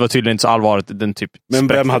 Men det var tydligen inte så allvarligt. Den typ. Men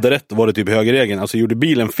vem hade rätt? Var det typ högerregeln? Alltså gjorde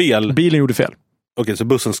bilen fel? Bilen gjorde fel. Okej, så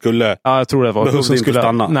bussen skulle... Ja, jag tror det var. Bussen skulle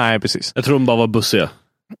stanna. Nej, precis. Jag tror de bara var bussiga.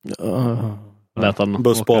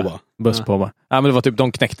 Buss på bara. Buss på bara. Ja, men det var typ,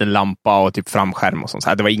 de knäckte en lampa och typ framskärm och sånt.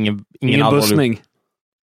 Det var ingen bussning.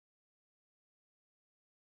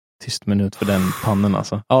 Tyst minut för den pannen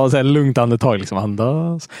alltså. Ja, så här lugnt andetag liksom.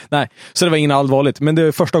 Andas. Nej, så det var ingen allvarligt. Men det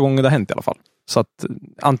är första gången det har hänt i alla fall. Så att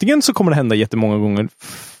antingen så kommer det hända jättemånga gånger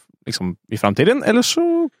liksom, i framtiden. Eller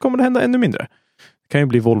så kommer det hända ännu mindre. Det kan ju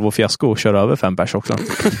bli Volvo-fiasko och köra över 5 pers också.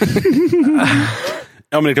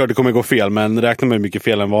 Ja, men det är klart det kommer gå fel. Men räkna med hur mycket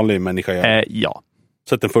fel en vanlig människa gör. Ja.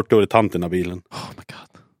 Sätt en 40-årig tant i den här bilen. Oh my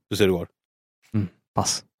god. Du ser det går.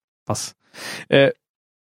 Pass.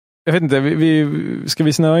 Jag vet inte, ska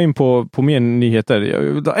vi snöa in på mer nyheter?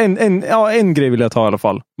 En grej vill jag ta i alla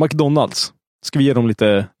fall. McDonalds. Ska vi ge dem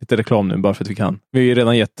lite reklam nu bara för att vi kan. Vi har ju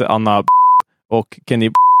redan gett Anna och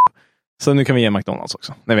Kenny så nu kan vi ge McDonalds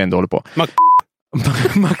också. När vi ändå håller på.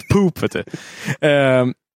 McPoop, vet du.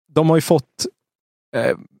 De har ju fått...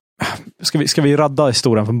 Ska vi radda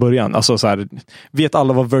historien från början? Alltså så här, vet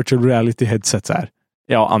alla vad virtual reality headsets är?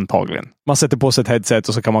 Ja, antagligen. Man sätter på sig ett headset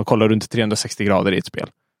och så kan man kolla runt 360 grader i ett spel.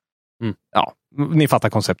 Ja, ni fattar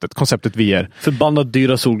konceptet. Konceptet vi är. Förbannat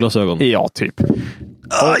dyra solglasögon. Ja, typ.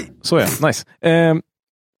 Så ja, nice.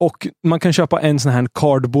 Och man kan köpa en sån här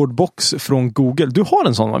cardboard box från Google. Du har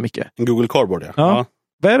en sån, va, Micke? En Google Cardboard, ja.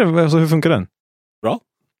 Vad är det? Alltså, hur funkar den? Bra.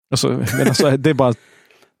 Alltså, det är bara...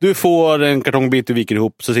 Du får en kartongbit du viker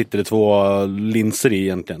ihop, så sitter det 2 linser i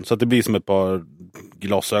egentligen. Så att det blir som ett par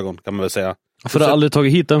glasögon, kan man väl säga. För du har aldrig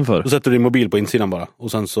tagit hit den för? Då sätter du din mobil på insidan bara.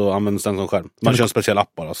 Och sen så används den som skärm. Man kör en speciell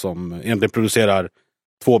app bara som egentligen producerar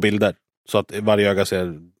 2 bilder. Så att varje öga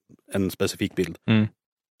ser en specifik bild.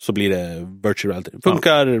 Så blir det virtual reality.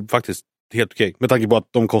 Funkar faktiskt helt okej. Med tanke på att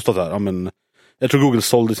de kostar så här. Jag tror Google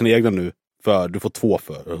sålde sina egna nu. För du får 2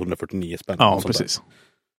 för 149 spänn. Ja, precis.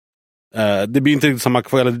 Det blir inte samma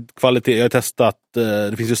kvalitet. Jag har testat,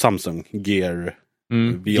 det finns ju Samsung Gear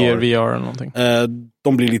VR. Gear VR eller någonting.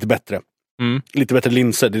 De blir lite bättre. Lite bättre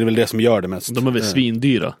linser, det är väl det som gör det mest. De är väl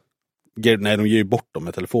svindyra? Nej, de ger ju bort dem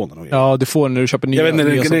med telefonen. Ja, du får när du köper nya. Jag vet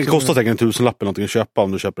inte, det kostar säkert 1000 lapp eller någonting att köpa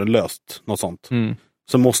om du köper en löst. Något sånt.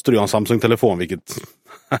 så måste du ha en Samsung-telefon, vilket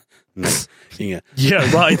nej, inget.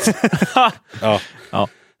 Yeah, right. Ja.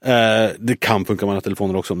 Det kan funka med andra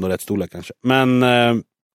telefoner också om de är rätt storlek kanske. Men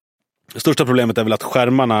största problemet är väl att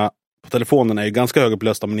skärmarna på telefonen är ju ganska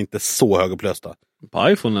högupplösta, men inte så högupplösta. På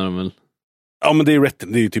iPhone är de väl? Ja, men det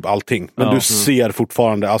är ju typ allting. Men du ser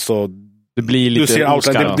fortfarande, alltså det blir lite, du ser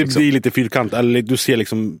outline, det blir lite fyrkant, eller du ser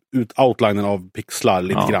liksom ut outlinen av pixlar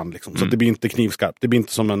lite grann liksom. Så det blir inte knivskarpt. Det blir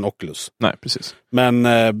inte som en Oculus. Nej, precis. Men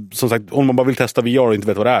som sagt, om man bara vill testa VR och inte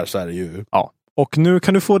vet vad det är, så är det ju... Ja. Och nu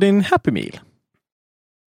kan du få din Happy Meal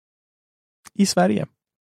i Sverige.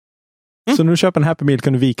 Så när du köper en Happy Meal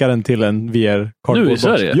kan du vika den till en VR-cardboard. Nu i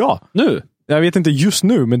Sverige? Ja. Nu? Jag vet inte just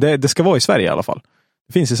nu, men det ska vara i Sverige i alla fall.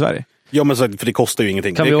 Det finns i Sverige. Ja, men så, för det kostar ju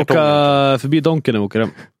ingenting. Kan vi åka förbi Donken och åka hem?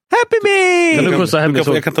 Happy Meal!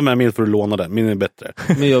 Jag kan ta med min för att låna den. Min är bättre.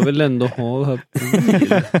 Men jag vill ändå ha Happy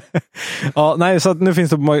Meal. Ja, nej, så att nu finns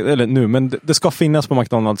det men det ska finnas på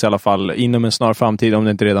McDonalds i alla fall inom en snar framtid, om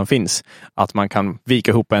det inte redan finns. Att man kan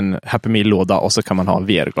vika ihop en Happy Meal-låda och så kan man ha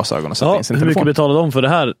VR-glasögon och sätta in sin telefon. Hur mycket betalar de för det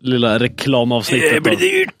här lilla reklamavsnittet? Det blir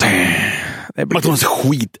dyrt. McDonalds är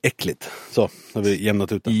skitäckligt. Så, har vi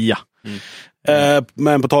jämnat ut det. Ja.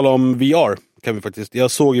 Men på tal om VR kan vi faktiskt,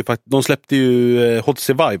 jag såg ju faktiskt, de släppte ju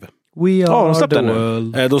HTC Vive. De släppte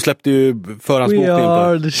nu. De släppte ju förhandsbokningen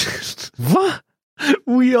på. Va?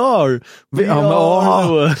 We are the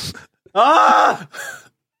world.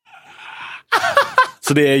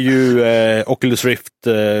 Så det är ju Oculus Rift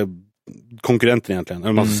konkurrenten egentligen,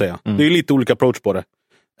 eller man ska säga. Det är ju lite olika approach på det.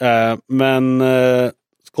 Men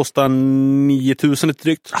kostar 9000 lite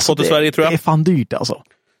drygt. Alltså till Sverige, tror jag. Det är fan dyrt alltså.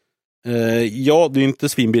 Ja, det är inte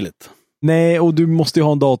svinbilligt. Nej, och du måste ju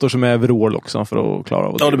ha en dator som är overall också för att klara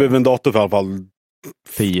av det. Ja, du behöver en dator för i alla fall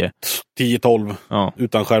 10-12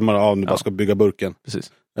 utan skärmar om du bara ska bygga burken.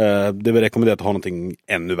 Precis. Det är väl rekommenderat att ha någonting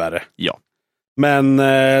ännu värre. Ja. Men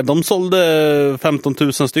de sålde 15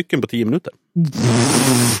 000 stycken på 10 minuter.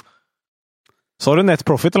 Så har du net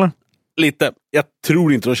profit eller? Lite. Jag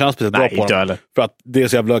tror inte de känns speciellt bra på dem. För att det är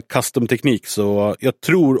så jävla custom-teknik. Så jag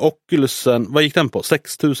tror Oculusen, vad gick den på?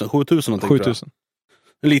 6 000, 7 000 någonting. 7 000.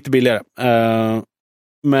 Lite billigare.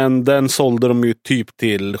 Men den sålde de ju typ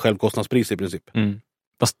till självkostnadspris i princip.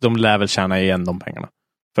 Fast de lär väl tjäna igen de pengarna.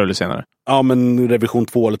 Förr eller senare. Ja, men revision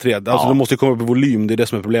 2 eller 3. Alltså de måste ju komma upp i volym, det är det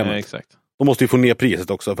som är problemet. Ja, exakt. De måste ju få ner priset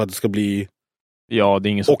också för att det ska bli... Ja, det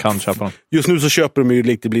är ingen som kan köpa dem. Just nu så köper de ju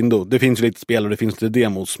lite blindo. Det finns ju lite spel och det finns lite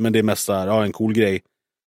demos. Men det är mest så här, en cool grej.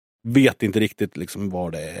 Vet inte riktigt liksom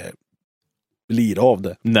vad det blir av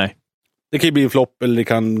det. Nej. Det kan ju bli en flopp eller det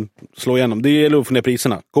kan slå igenom. Det gäller att få ner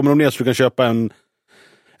priserna. Kommer de ner så du kan köpa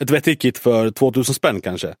ett vettigt kit för 2000 spänn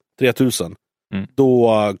kanske. 3000.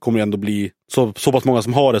 Då kommer det ändå bli så pass många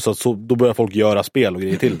som har det så då börjar folk göra spel och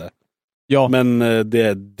grejer till det. Ja. Men det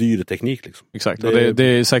är dyr teknik liksom. Exakt. Och det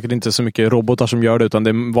är säkert inte så mycket robotar som gör det, utan det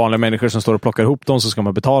är vanliga människor som står och plockar ihop dem, så ska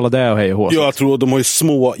man betala det och hej och hå. Ja, jag tror de har ju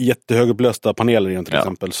små jättehögupplösta paneler igen till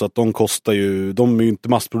exempel. Så att de kostar ju, de är ju inte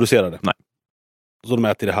massproducerade. Nej. Så de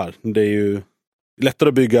är till det här. Det är ju lättare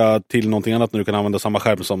att bygga till någonting annat när du kan använda samma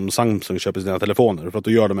skärm som Samsung köper sina telefoner. För att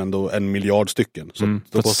då gör de ändå 1 miljard stycken. Så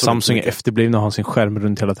för Samsung är efterblivna och har sin skärm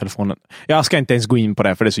runt hela telefonen. Jag ska inte ens gå in på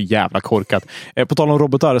det för det är så jävla korkat. På tal om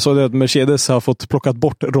robotar så är det att Mercedes har fått plockat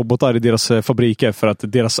bort robotar i deras fabriker för att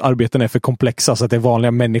deras arbeten är för komplexa så att det är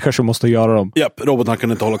vanliga människor som måste göra dem. Japp, robotarna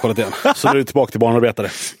kan inte hålla kvaliteten. Så nu är det tillbaka till barnarbetare.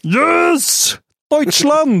 Yes!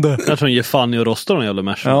 Deutschland! Jag tror de ger fan i att rosta de jävla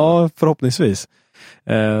Merca. Ja, förhoppningsvis.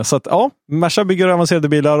 Så att Merca bygger avancerade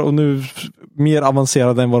bilar och nu mer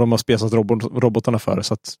avancerade än vad de har spesat robotarna för.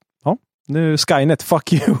 Så att nu Skynet,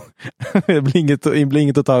 fuck you. Det blir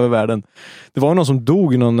inget att ta över världen. Det var någon som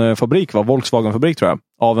dog i någon fabrik, Volkswagen-fabrik tror jag,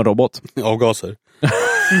 av en robot. Avgaser.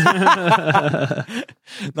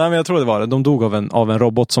 Nej, men jag tror det var det. De dog av en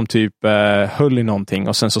robot som typ höll i någonting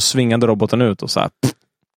och sen så svingade roboten ut och så här.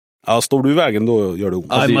 Ja, står du i vägen då gör det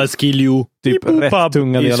ont. I must kill you. Typ rätt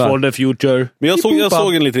tunga delar. For the future. Men jag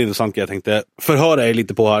såg en lite intressant grej jag tänkte förhöra er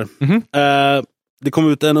lite på här. Det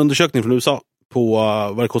kom ut en undersökning från USA på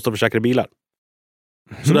vad det kostar att försäkra bilar.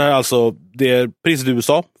 Så det här är alltså det är priset i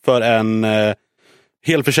USA för en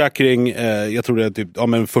hel försäkring. Jag tror det är typ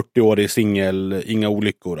 40-årig singel, inga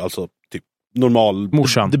olyckor, alltså typ normal.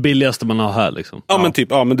 Morsan. Det billigaste man har här liksom. Ja, men typ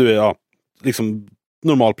men du är liksom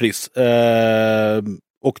normalpris.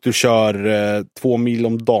 Och du kör 2 mil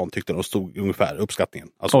om dagen tyckte de stod ungefär uppskattningen.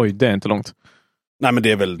 Alltså, oj, det är inte långt. Nej, men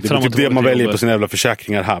det är väl typ det man väljer på sina jävla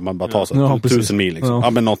försäkringar här. Man bara tar så 1000 mil liksom. Ja,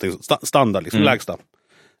 men någonting standard liksom, lägsta.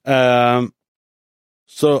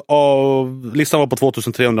 Så listan var på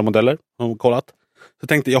 2300 modeller har de kollat. Så jag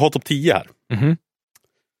tänkte, jag har topp 10 här.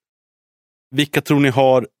 Vilka tror ni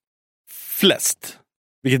har flest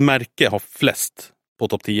Vilket märke har flest på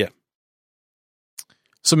topp 10?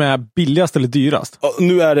 Som är billigast eller dyrast?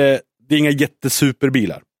 Nu är det är inga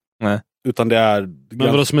jättesuperbilar. Nej. Utan det är...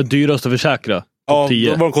 Men vad som är dyrast att försäkra? Ja,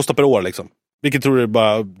 vad de kostar per år liksom. Vilket tror du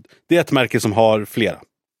bara... Det är ett märke som har flera.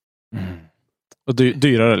 Mm. Och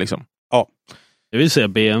dyrare liksom? Ja. Jag vill säga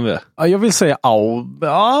BMW. Ja, jag vill säga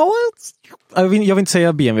jag vill inte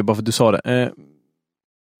säga BMW bara för att du sa det.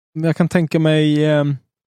 Men jag kan tänka mig...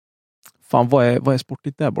 Fan, vad är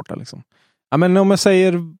sportigt där borta liksom? Ja, men om jag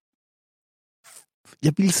säger...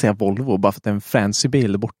 Jag vill säga Volvo bara för att det är en fancy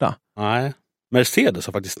bil där borta. Nej. Mercedes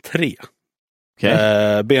har faktiskt 3.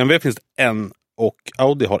 Okay. BMW finns det 1 och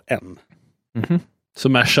Audi har 1. Mm-hmm. Så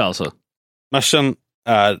Merca alltså? Mercen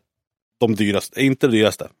är de dyraste. Inte det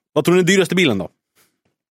dyraste. Vad tror ni är den dyraste bilen då?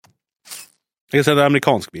 Jag kan säga det är en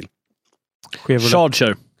amerikansk bil.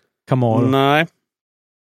 Charger. Camaro. Nej.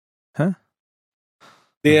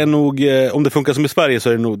 Det är nog, om det funkar som i Sverige så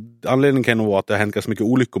är det nog, anledningen kan nog vara att det har hänt ganska mycket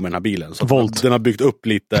olyckor med den här bilen. Så Volt. Den har byggt upp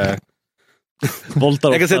lite...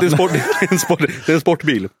 Voltar. Jag kan säga att det är en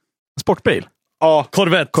sportbil. Sportbil? Ja.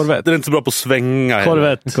 Corvette. Den är inte så bra på att svänga.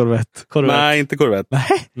 Corvette. Nej, inte Corvette.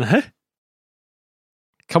 Nej.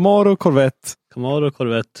 Camaro, Corvette.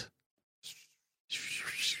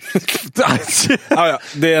 Ja.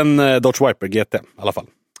 Det är en Dodge Viper GT i alla fall.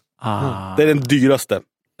 Det är den dyraste.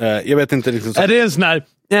 Jag vet inte riktigt. Är det en sån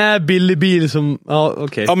här billig bil som... Ja, okej.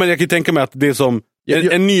 Okay. Ja, men jag kan ju tänka mig att det är som...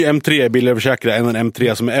 En ny M3 är billigare att försäkra än en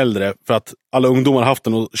M3 som är äldre. För att alla ungdomar har haft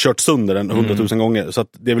den och kört sönder den 100 000 gånger. Så att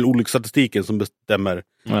det är väl olycksstatistiken som bestämmer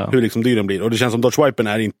hur liksom dyr den blir. Och det känns som Dodge Viper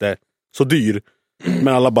är inte så dyr. Men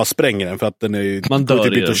alla bara spränger den för att den är ju typ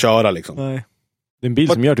inte att köra liksom. Nej. Det är en bil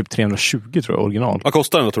som gör typ 320 tror jag, original. Vad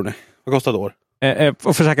kostar den då tror ni? Vad kostar ett år?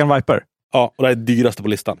 Och försäkra en Viper? Ja, och det är det dyraste på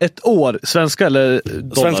listan. Ett år? Svenska eller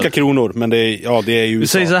dollar? Svenska kronor, men det är ju USA. Vi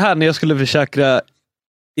säger så här, när jag skulle försäkra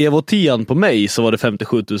Evo 10 på mig så var det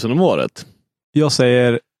 57 000 om året. Jag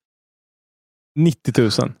säger 90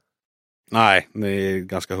 000. Nej, det är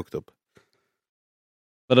ganska högt upp.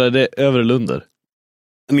 Vad är det över eller under?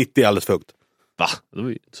 90 är alldeles för högt. Va? Det var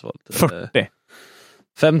ju inte så farligt. 40.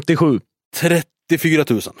 57. 34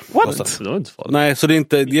 000. What? Det var inte så farligt. Nej, så det är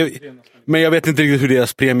inte... Men jag vet inte riktigt hur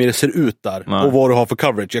deras premier ser ut där. Nej. Och vad du har för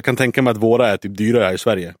coverage. Jag kan tänka mig att våra är typ dyrare här i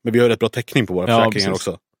Sverige. Men vi har rätt bra täckning på våra försäkringar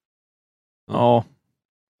också. Ja.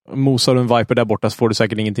 Mosar du en Viper där borta så får du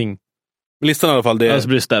säkert ingenting. Listan i alla fall, det är... Alltså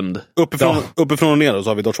blir stämd. Uppifrån och ner så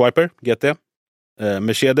har vi Dodge Viper, GT.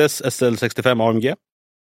 Mercedes, SL65 AMG.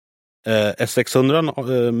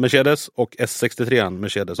 S600 Mercedes och S63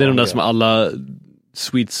 Mercedes. Det är de där som alla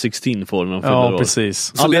Sweet 16 får när de fyller år. Ja,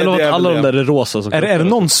 precis. Alla de där är rosa. Som är det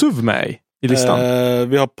någon SUV med i listan?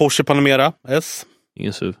 Vi har Porsche Panamera S.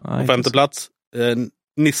 Ingen SUV. På 5:e plats.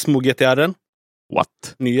 Nismo GTR.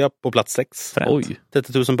 What? Nya på plats 6. Oj.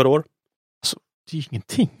 30 000 per år. Alltså, det är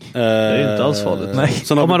ingenting. Det är inte alls farligt. Nej.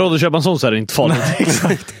 Om man råd att köpa en sån så är det inte farligt. Nej,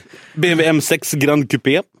 exakt. BMW M6 Grand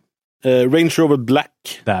Coupé. Range Rover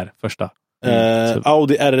Black. Där, första.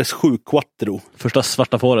 Audi RS7 Quattro. Första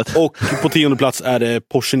svarta fåret. Och på 10:e plats är det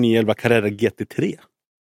Porsche 911 Carrera GT3.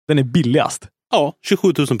 Den är billigast. Ja,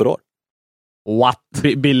 27 000 per år. What?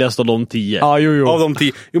 Billigast av de 10. Ja, jo. Av de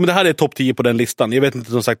 10. Jo, men det här är topp 10 på den listan. Jag vet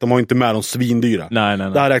inte, som sagt, de har inte med de svindyra. Nej.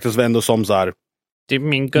 Det här räknas väl ändå som så här... Det är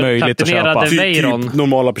min möjligt att köpa. Typ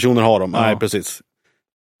normala personer har dem. Ja. Nej, precis.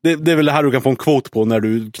 Det är väl det här du kan få en quote på när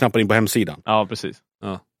du knappar in på hemsidan. Ja, precis.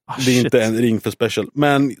 Ja. Det är inte en ring för special.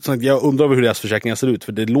 Men jag undrar hur deras försäkringar ser ut.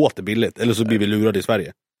 För det låter billigt. Eller så blir vi lurade i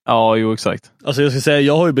Sverige. Ja, jo, exakt. Alltså jag ska säga,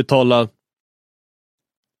 jag har ju betalat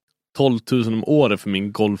 12 000 om året för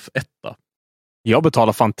min Golf 1. Jag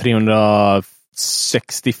betalar fan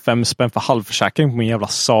 365 spänn för halvförsäkring på min jävla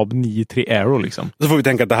Saab 9-3 Aero liksom. Så får vi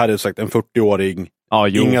tänka att det här är sagt en 40-åring. Ja,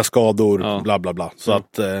 inga skador, bla bla bla. Så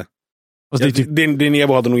att din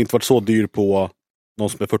Evo hade nog inte varit så dyr på någon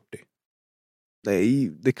som är 40. Nej,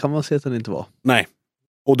 det kan man säga att den inte var. Nej.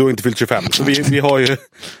 Och du har inte fyllt 25. Så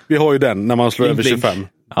vi har ju den när man slår över 25.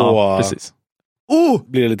 Ja, precis.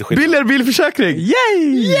 Blir det lite skillnad. Billigare bilförsäkring!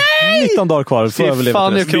 Yay! 19 dagar kvar.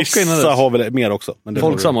 Fan, jag krockar innan Vissa har väl mer också. Men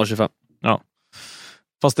Folksam har 25. Ja.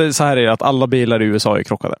 Fast det är så här är det att alla bilar i USA är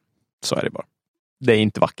krockade. Så är det bara. Det är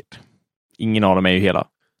inte vackert. Ingen av dem är ju hela.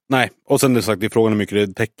 Nej, och sen är det sagt, det är frågan hur mycket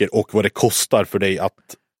det täcker och vad det kostar för dig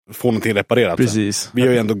att få någonting reparerat. Precis. Vi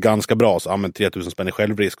är ju ändå ganska bra, så använder 3 000 spänn i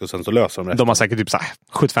självrisk och sen så löser de resten. De har säkert typ så här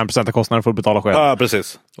 75% av kostnaden för att betala själv. Ja,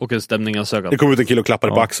 precis. Och en stämningsansökan. Det kom ut en kille och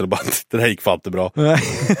klappade på axeln och bara, det här gick fan inte bra.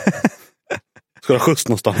 Ska du ha skjuts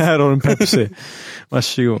någonstans? Här har du en Pepsi.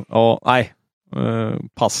 Varsågod. Ja, nej.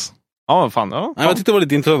 Pass. Ja, fan. Ja, jag tyckte det var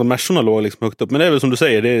lite intressant att Mersorna låg liksom högt upp. Men det är väl som du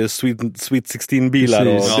säger, det är Sweet 16-bilar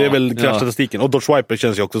och det är väl kraschstatistiken. Och Dodge Viper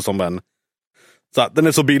känns ju också som en... Så den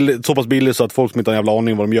är så pass billig så att folk som inte har en jävla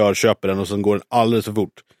aning vad de gör köper den och sen går den alldeles för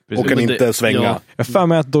fort. Precis. Och kan inte svänga. Ja. Jag för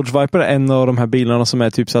mig att Dodge Viper är en av de här bilarna som är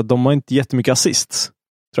typ så att de har inte jättemycket assist.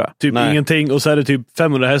 Tror jag. Typ ingenting och så är det typ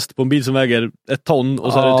 500 häst på en bil som väger 1 ton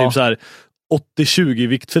och så är det typ så här 80-20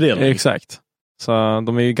 viktfördelning. Exakt. Så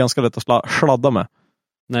de är ju ganska lätt att sladda med.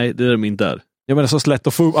 Nej, det är de inte där. Jag menar så lätt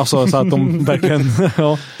att få alltså, så att de verkligen...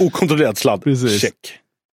 Okontrollerad sladd. Precis. Check.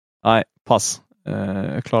 Nej, pass.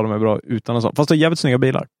 Jag klarar mig bra utan en sån. Fast det är jävligt snygga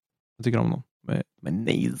bilar. Jag tycker om dem. Men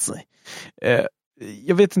nej.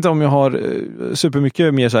 Jag vet inte om jag har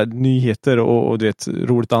supermycket mer så här nyheter och du vet,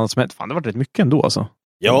 roligt annat som hänt. Fan, det har varit rätt mycket ändå alltså.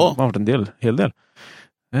 Ja. Det har varit en hel del.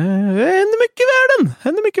 Händer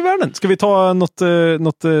mycket i världen. Ska vi ta något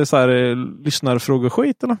så här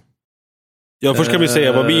lyssnarfrågor-skit eller? Ja, först ska vi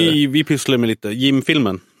säga vad vi pysslar med lite.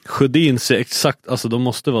 Jim-filmen. Sjödin ser exakt, alltså de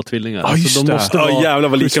måste vara tvillingar. Ja, just de måste vara, jävlar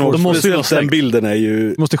vad lika. De måste ju vara den bilden är ju...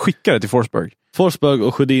 Du måste skicka det till Forsberg. Forsberg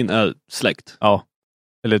och Sjödin är släkt. Ja.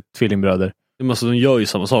 Eller tvillingbröder. Alltså, de gör ju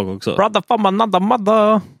samma sak också. Det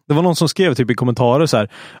var någon som skrev typ i kommentarer så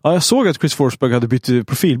här. Ja, jag såg att Chris Forsberg hade bytt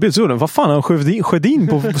profilbild. Så vad fan har han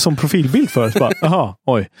Sjödin som profilbild för? Jaha,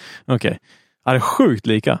 oj. Okej. Ja, det är sjukt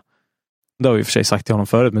lika. Det har vi i och för sig sagt till honom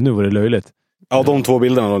förut, men nu var det löjligt. Ja, de 2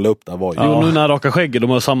 bilderna de la upp där var ju... Jo, nu när raka skägget, de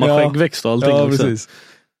har samma skäggväxt och allting. Ja, precis.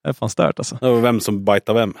 Det är fan stört alltså. Det var vem som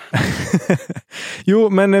bajtar vem. Jo,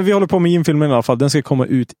 men vi håller på med Jim-filmen i alla fall. Den ska komma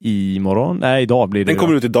ut imorgon. Nej, idag blir det. Den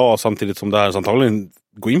kommer ut idag samtidigt som det här. Så antagligen,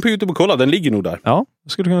 gå in på YouTube och kolla. Den ligger nog där. Ja,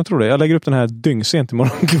 jag skulle kunna tro det. Jag lägger upp den här dyngsent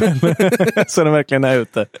imorgon kväll. Så den verkligen är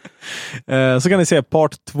ute. Så kan ni se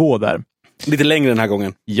part 2 där. Lite längre den här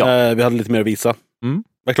gången. Ja. Vi hade lite mer att visa.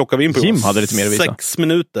 Vad klockar vi in på? Jim hade lite mer att visa. 6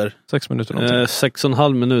 minuter. 6 minuter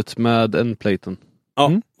 6,5 minut med endplaten.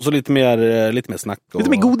 Ja, så lite mer snack. Och, lite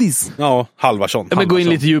mer godis. Ja, Halvarsson. Men gå in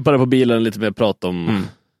lite djupare på bilen, lite mer prata om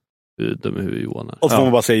hur Johan är. Och så får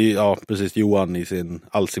man bara säga, precis, Johan i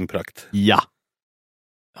all sin prakt. Ja.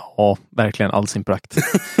 Ja, verkligen all sin prakt.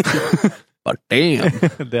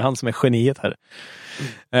 Det är han som är geniet här.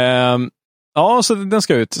 Ja, så den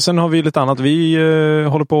ska ut. Sen har vi lite annat. Vi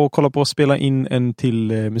håller på att kolla på att spela in en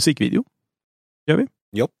till musikvideo. Gör vi?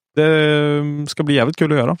 Ja. Det ska bli jävligt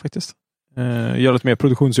kul att göra faktiskt. Göra lite mer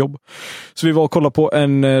produktionsjobb. Så vi var och kollade på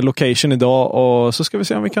en location idag och så ska vi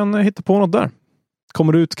se om vi kan hitta på något där.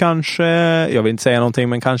 Kommer ut kanske, jag vill inte säga någonting,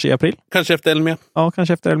 men kanske i april. Kanske efter Elmia. Ja,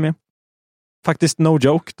 kanske efter Elmia. Faktiskt no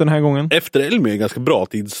joke den här gången. Efter Elmia är ganska bra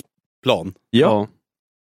tidsplan. Ja.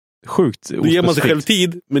 Sjukt. Då ger man sig själv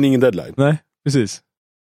tid, men ingen deadline. Nej, precis.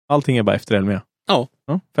 Allting är bara efter Elmia. Ja.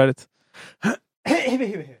 Färdigt.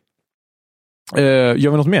 Gör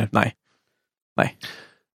vi något mer? Nej.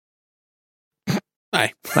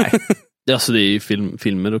 Alltså det är ju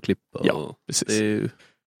filmer och klipp. Och ja, precis.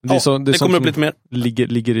 Det kommer upp lite mer.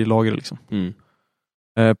 Ligger i lager liksom.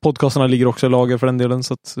 Podcasterna ligger också i lager för den delen,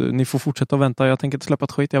 så att ni får fortsätta vänta. Jag tänker inte släppa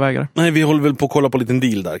ett skit, jag vägrar. Nej, vi håller väl på att kolla på en liten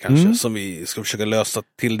deal där kanske, som vi ska försöka lösa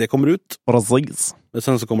till det kommer ut. Precis. Men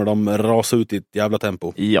sen så kommer de rasa ut i ett jävla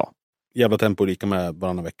tempo. Ja. Jävla tempo lika med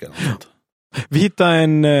varannan vecka. Vi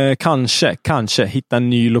hittar kanske hitta en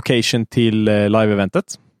ny location till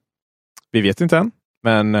live-eventet. Vi vet inte än,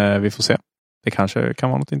 men vi får se. Det kanske kan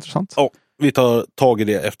vara något intressant. Ja, vi tar tag i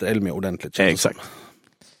det efter Elmia ordentligt. Exakt.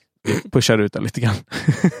 Vi pushar ut det lite grann.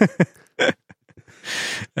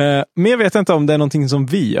 Men jag vet inte om det är någonting som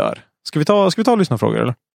vi gör. Ska vi ta lyssnarfrågor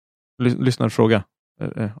eller? Lyssnarfråga.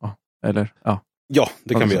 Eller ja. Ja,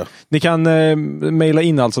 det kan vi göra. Ni kan mejla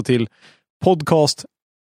in alltså till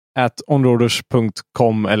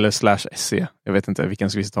podcast@onroaders.com eller /se. Jag vet inte vilken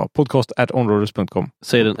vi ska ta. podcast@onroaders.com.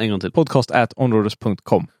 Säg den en gång till.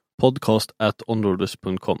 podcast@onroaders.com.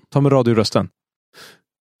 podcast@onroaders.com. Ta med radiorösten.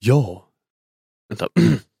 Ja. Vänta.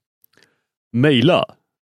 Maila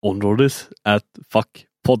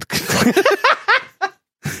onroaders@fuckpodcast.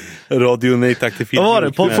 Radio nej tack till film.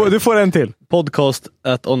 Du får en till.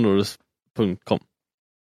 podcast@onroaders.com.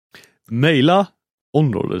 Maila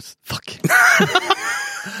onroaders. Fuck.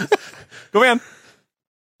 Kom igen.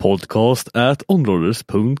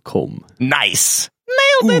 podcast@onroaders.com. Nice.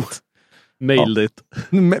 Nailed it. Mailed it.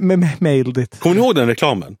 Mailed it. Kommer ni ihåg den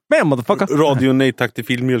reklamen? Men motherfucker. Radio nej tack till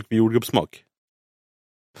filmjölk med jordgubbssmak.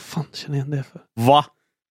 Fan känner jag igen det för? Va?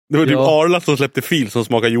 Det var typ Arla som släppte fil som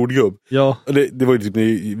smakar jordgubb. Ja. Det var ju typ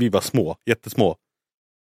när vi var små, jättesmå.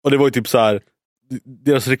 Och det var ju typ så här.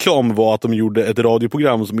 Deras reklam var att de gjorde ett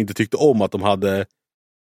radioprogram som inte tyckte om att de hade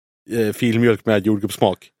filmjölk med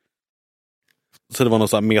jordgubbssmak. Så det var någon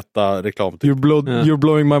sån här meta-reklam. Typ. You're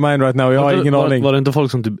blowing my mind right now. Jag har ingen aning. Var det inte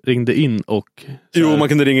folk som typ ringde in och... Jo, man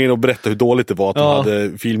kunde ringa in och berätta hur dåligt det var att de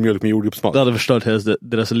hade filmjölk med jordgubbssmak. Det hade förstört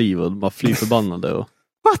deras liv och de bara fly förbannade. Och...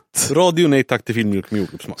 What? Radio nej tack till filmjölk med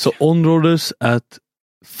jordgubbssmak. Så onroaders at...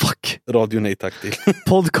 Fuck. Radio nej tack till.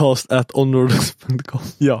 Podcast at onroaders.com.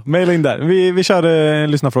 Ja, maila in där. Vi kör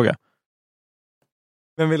en lyssnarfråga.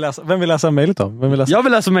 Vem vill läsa mejlet då? Jag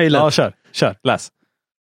vill läsa mejlet. Ja, kör. Läs.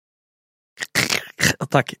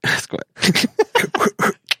 Tack.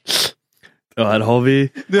 Ja, här har vi...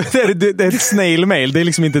 Det är ett snail-mail. Det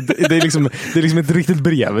är liksom ett riktigt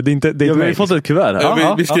brev. Det är inte... Det är vi har fått ett kuvert här.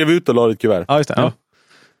 Ja, vi skrev ut och la ett kuvert. Ja, just det.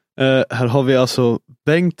 Ja. Här har vi alltså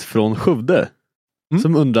Bengt från Skövde.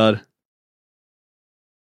 Som undrar...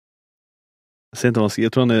 Jag ser inte vad han skriver.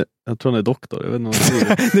 Jag tror han är doktor. Jag vet inte vad han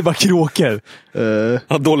skriver. Det är bara kråkor.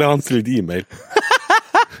 Han har dålig handstil i e-mail.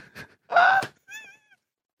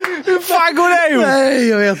 Hur fan går det ihop? Nej,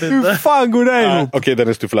 jag vet inte. Hur fan går det ihop? Okej,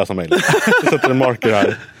 Dennis, du får läsa mejl. Jag sätter en marker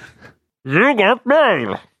här. You got mail.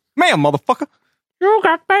 Man, motherfucker. You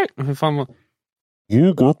got mail. Hur fan var...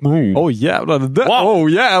 You got mail. Oj, jävlar. Wow.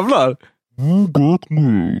 Jävlar. You got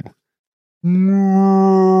mail. No.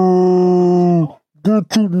 Get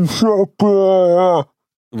to the shopper.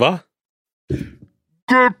 Va?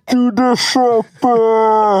 Get to the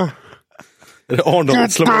shopper. Är det Arnold?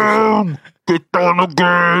 Get down. Get down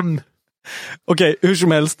again. Okej, hur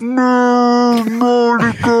som helst. No,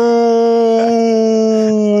 Monica.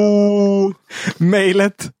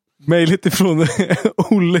 Mejlet ifrån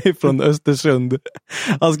Olle från Östersund.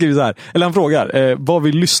 Han skriver så här. Eller han frågar vad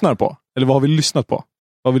vi lyssnar på. Eller vad har vi lyssnat på?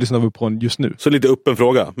 Vad vi lyssnar på just nu? Så lite öppen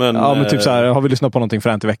fråga. Men, ja, men typ så här, har vi lyssnat på någonting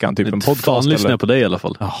fränt i veckan? Typ en podcast? Fan, lyssnar jag på dig i alla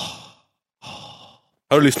fall.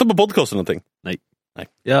 Har du lyssnat på podcasten någonting? Nej.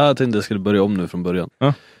 Jag tänkte jag skulle börja om nu från början.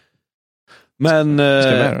 Ja. Men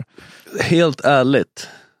helt ärligt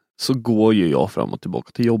så går ju jag fram och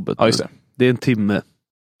tillbaka till jobbet. Ja, just det. Det är en timme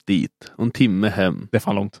dit och en timme hem. Det är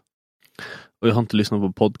fan långt. Och jag har inte lyssnat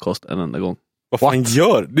på podcast en enda gång. Vad fan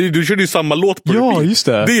gör? Du körde ju samma låt på repeat. Ja, just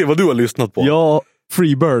det. Det är vad du har lyssnat på. Ja.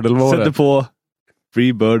 Freebird, eller vad var det? Sätter på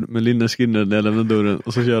Freebird med Lynyrd Skynyrd när jag lämnar dörren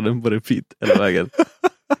och så kör den på repeat hela vägen.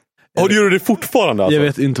 Och du gör det fortfarande alltså? Jag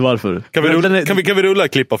vet inte varför. Kan vi rulla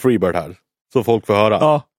ett klipp av Freebird här? Så folk får höra.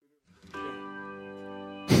 Ja.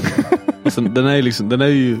 Alltså, den är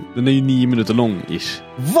ju 9 minuter lång ish.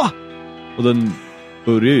 Va? Och den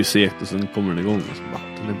börjar ju segt och sen kommer den igång och så bara,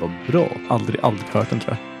 den är bara bra. Aldrig hört den,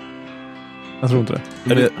 tror jag. Jag tror inte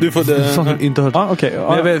det. Du får inte hört.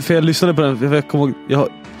 Okay. För jag lyssnade på den. Jag kommer ihåg,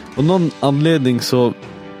 av någon anledning så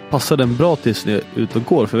passar den bra tills när jag är ute och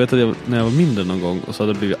går. För jag vet att när jag var mindre någon gång och så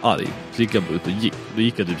hade jag blivit arg. Så gick jag bara ut och gick. Då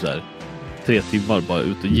gick jag typ så här 3 timmar bara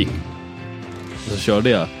ut och gick. Och så körde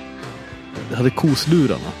jag. Jag hade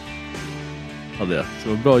koslurarna. Hade jag. Så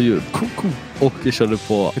det var bra ljud. Och jag körde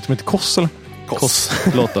på... Vet du inte Koss eller?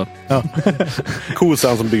 Koss-låten. Ja.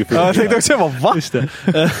 Kosan som bygger ja, jag tänkte också, va? Just det.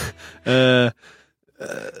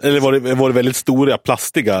 Eller var det väldigt stora,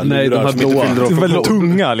 plastiga? Nej, de här blåa. De väldigt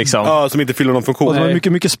tunga liksom. Ja, som inte fyller någon funktion. Och de har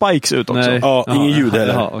mycket spikes ut också. Nej. Ja, ingen ljud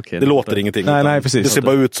heller. Jaha, okay. Det låter ingenting. Nej, precis. Det ser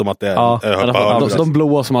bara ut som att det är de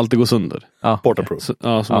blåa som alltid går sönder. Ja. Portaproof.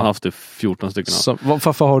 Ja, som har haft det 14 stycken. Så,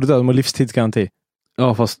 varför har du det? De har livstidsgaranti.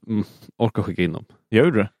 Ja, fast orkar skicka in dem. Gör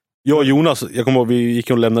du det? Jag och Jonas, jag kommer ihåg, vi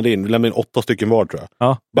gick och lämnade in 8 stycken var, tror jag.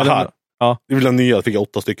 Ja. Bara här. Ja. Vi vill ha nya, fick jag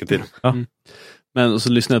 8 stycken till. Ja. Mm. Men så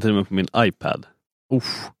lyssnade jag till och med på min iPad.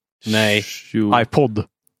 Nej. iPod.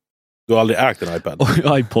 Du har aldrig ägt en iPad?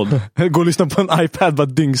 iPod. Gå och lyssna på en iPad, bara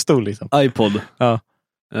dyngstor liksom. iPod. Ja.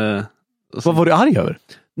 Vad var du arg över?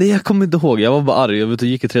 Nej, jag kommer inte ihåg. Jag var bara arg. Jag vet,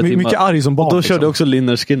 gick i 3 timmar. Mycket arg som barn. Och då liksom. körde jag också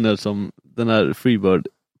Lynyrd Skynyrd som den här Freebird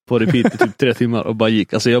på repeat i typ 3 timmar och bara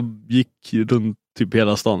gick. Alltså jag gick runt typ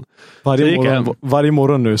hela stan. Varje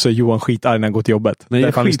morgon nu så är Johan skitarg när han går till jobbet. Nej, jag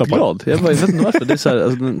är skitglad. Jag vet inte varför. Det är så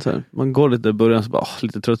här, man går lite i början så bara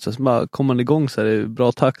lite trött. Så bara kommer man igång så är det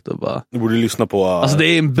bra takt och bara... Du borde lyssna på... Alltså det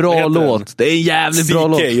är en bra låt. Det är en jävligt bra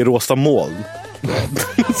låt. CK i rosa moln.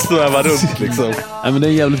 Svävar runt liksom. Nej, men det är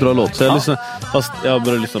en jävligt bra låt. Så jag lyssnar, fast jag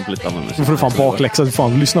börjar lyssna på lite annan musik. Nu får du fan bakläxa. Du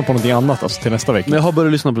får lyssna på någonting annat alltså, till nästa vecka. Men jag har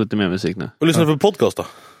börjat lyssna på lite mer musik nu. Och lyssna på podcast då?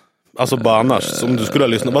 Alltså bara annars, som du skulle ha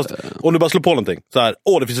lyssnat. Om du bara slår på någonting. Så här,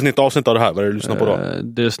 det finns ett nytt avsnitt av det här. Vad är det du lyssnar på då?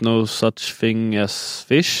 There's no such thing as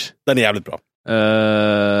fish. Den är jävligt bra.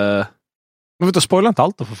 Men vet du, spoila inte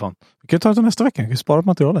allt då för fan. Vi kan ta det till nästa vecka. Vi kan spara på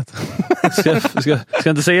materialet. Ska jag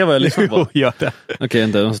inte säga vad jag lyssnar på? Jo, gör det.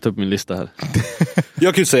 Okej, jag måste ta upp min lista här.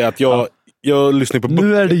 Jag kan ju säga att jag lyssnar på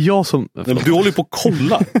Nu är det jag som... Du håller ju på att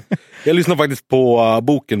kolla. Jag lyssnar faktiskt på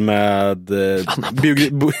boken med...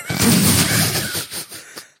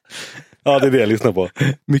 Ja, det är det jag lyssnar på.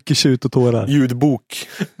 Mycket tjut och tårar. Ljudbok.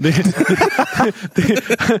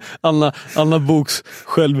 Anna Boks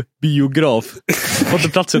självbiograf. Har inte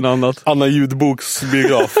plats i något annat. Anna Ljudboks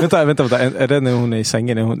biograf. Vänta. Är det när hon är i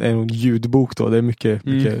sängen? Är hon ljudbok då? Det är mycket...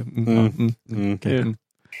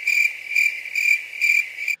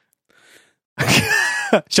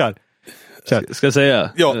 Kör. Ska jag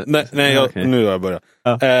säga? Ja, nu har jag börjat.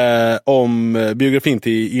 Om biografin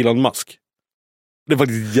till Elon Musk. Det är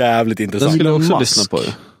faktiskt jävligt intressant. Den skulle jag också lyssna på.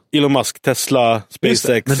 Elon Musk, Tesla,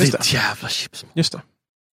 SpaceX. Men det är ett jävla chips. Just det.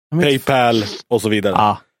 PayPal och så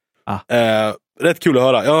vidare. Rätt kul att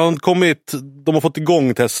höra. De har fått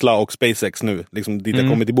igång Tesla och SpaceX nu. Liksom dit har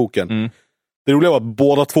kommit i boken. Det roliga var att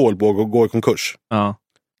båda två går i konkurs.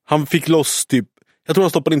 Han fick loss typ, jag tror han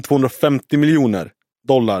stoppade in $250 miljoner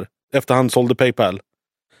efter han sålde PayPal.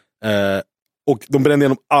 Och de brände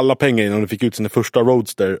igenom alla pengar innan de fick ut sina första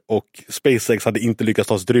Roadster. Och SpaceX hade inte lyckats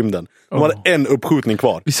ta sig till rymden. De hade en uppskjutning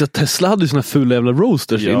kvar. Vissa Tesla hade ju såna fula jävla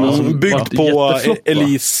Roadsters. Byggt på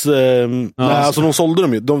Elise. Alltså de sålde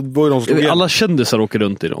dem ju. Alla kändisar åkte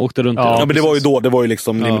runt i dem. Ja, men det var ju då. Det var ju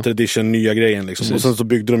liksom limited edition, nya grejen liksom. Och sen så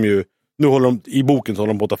byggde de ju. Nu håller de i boken så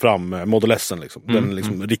håller de på att ta fram Model S liksom. Den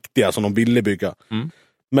liksom riktiga som de ville bygga.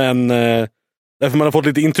 Men därför man har fått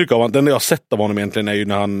lite intryck av den jag har sett av honom egentligen är ju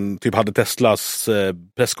när han typ hade Teslas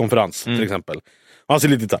presskonferens till exempel. Han ser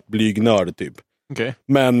lite blygnörd typ. Okay.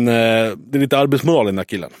 Men det är lite arbetsmoral i den här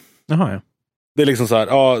killen. Jaha, ja. Det är liksom så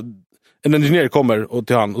här, en ingenjör kommer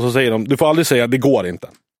till han och så säger de, du får aldrig säga det går inte.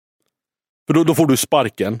 För då får du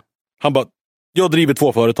sparken. Han bara, jag driver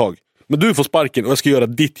 2 företag. Men du får sparken och jag ska göra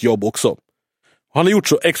ditt jobb också. Han har gjort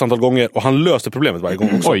så x antal gånger och han löser problemet varje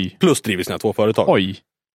gång också. Plus driver sina 2 företag.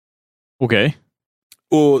 Okej.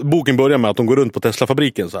 Och boken börjar med att de går runt på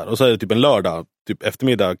Tesla-fabriken så här. Och så är det typ en lördag, typ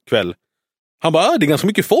eftermiddag, kväll. Han bara, det är ganska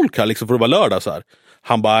mycket folk här liksom för att vara lördag så här.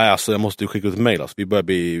 Han bara, alltså jag måste skicka ut ett mejl. Alltså, vi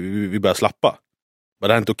börjar slappa. Men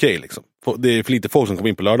det här är inte okej liksom. Det är för lite folk som kommer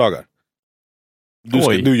in på lördagar.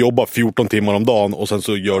 Du jobbar 14 timmar om dagen och sen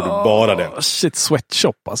så gör du bara det. Shit,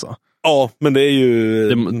 sweatshop alltså. Ja, men det är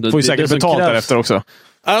ju... får ju säkert betalt därefter också.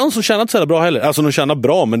 De som tjänar inte så här bra heller. Alltså de tjänar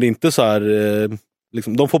bra, men det är inte så här...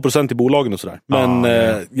 liksom, de får procent i bolagen och sådär. Men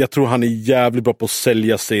jag tror han är jävligt bra på att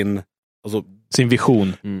sälja sin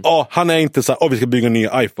vision. Ja, han är inte så här, vi ska bygga en ny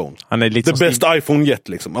iPhone. Han är lite the best iPhone yet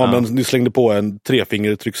liksom. Men du slängde på en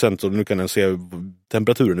 3-fingrig trycksensor och nu kan den se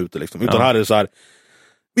temperaturen ute liksom. Utan här är det så här,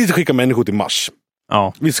 vi ska skicka människor till Mars.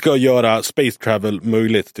 Vi ska göra space travel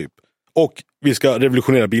möjligt typ. Och vi ska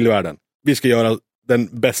revolutionera bilvärlden. Vi ska göra den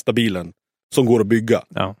bästa bilen som går att bygga.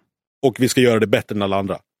 Och vi ska göra det bättre än alla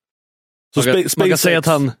andra. Så man kan säga att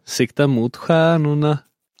han siktar mot stjärnorna.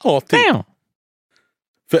 Ja, typ.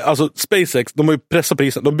 För alltså SpaceX, de har ju pressat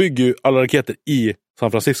priset. De bygger ju alla raketer i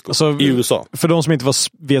San Francisco, alltså, i USA. För de som inte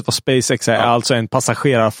vet vad SpaceX är, är alltså en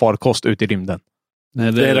passagerarfarkost ut i rymden.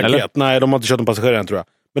 Nej, det är en raket. Eller? Nej, de har inte kört en passagerare än tror jag.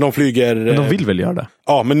 Men de flyger... Men de vill väl göra det?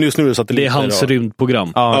 Ja, men just nu är det satelliter. Det är hans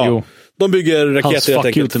rymdprogram. Jo. De bygger raketer helt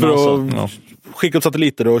enkelt för att skicka upp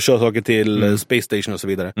satelliter och köra saker till Space Station och så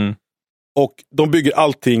vidare. Och de bygger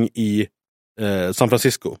allting i San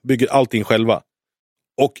Francisco. Bygger allting själva.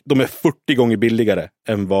 Och de är 40 gånger billigare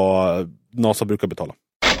än vad NASA brukar betala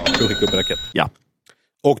för att skicka upp en raket.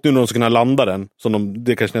 Och nu när de ska kunna landa den, som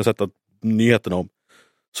det kanske ni har sett att nyheterna om.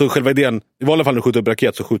 Så själva idén, i vanliga fall när du skjuter upp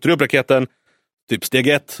raket så skjuter du upp raketen. Typ steg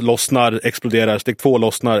 1 lossnar, exploderar. Steg 2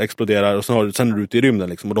 lossnar, exploderar. Och sen är du ute i rymden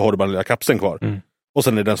liksom, och då har du bara den lilla kapseln kvar. Och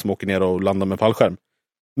sen är det den som åker ner och landar med fallskärm.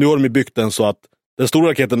 Nu har de ju byggt den så att den stora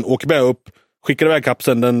raketen åker med upp, skickar iväg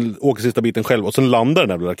kapseln, den åker sista biten själv och sen landar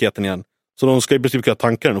den där raketen igen. Så de ska i princip kunna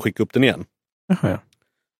tanka den och skicka upp den igen. Jaha,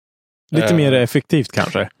 lite mer effektivt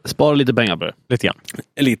kanske. Spara lite pengar på det. Lite grann.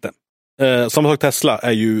 Lite. Samma sak, Tesla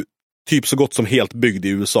är ju typ så gott som helt byggd i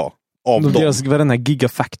USA. Av dem. Deras, vad är den här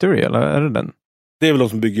Gigafactory, eller är det den? Det är väl de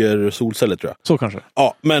som bygger solceller tror jag. Så kanske.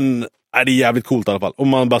 Ja, men det är jävligt coolt i alla fall. Om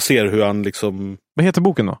man bara ser hur han liksom... Vad heter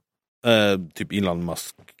boken då? Typ Elon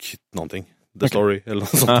Musk någonting. The Story eller något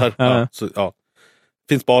sånt där. Så.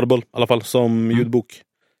 Finns på Audible i alla fall som ljudbok.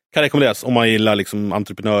 Kan rekommenderas om man gillar liksom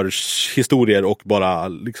entreprenörshistorier och bara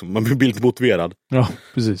liksom, man blir lite motiverad. Ja,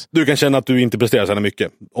 precis. Du kan känna att du inte presterar så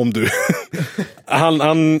mycket om du...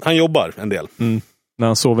 han jobbar en del. Men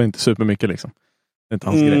han sover inte supermycket liksom. Det är inte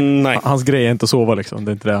hans grej. Nej. Hans grej är inte att sova liksom.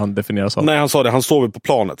 Det är inte det han definieras av. Nej, han sa det. Han sover på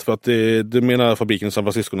planet. För att det menar fabriken i San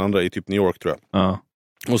Francisco och andra i typ New York tror jag.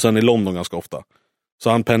 Och sen i London ganska ofta. Så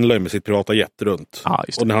han pendlar med sitt privata jet runt.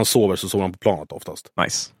 Och när han sover så sover han på planet oftast.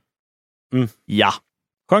 Nice. Ja.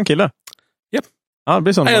 Skön kille. Japp. Ja, det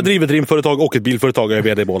blir sån. Nej, jag driver ett rimföretag och ett bilföretag och jag är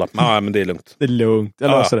vd i båda. Men det är lugnt. Det är lugnt,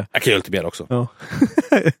 jag löser det. Jag kan göra lite mer också. Ja.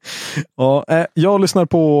 Ja, jag lyssnar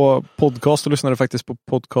på podcast och lyssnade faktiskt på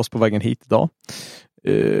podcast på vägen hit idag.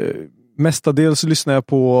 Mestadels lyssnar jag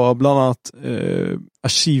på bland annat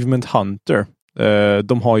Achievement Hunter.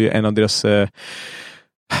 De har ju en av deras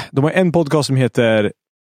de har en podcast som heter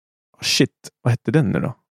vad hette den nu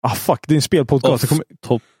då? Det är en spelpodcast.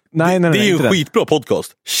 Nej, det är ju en skitbra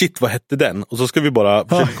podcast. Shit, vad hette den? Och så ska vi bara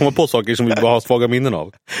försöka komma på saker som vi bara har svaga minnen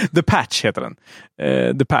av. The Patch heter den.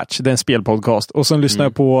 The Patch, det är en spelpodcast. Och sen lyssnar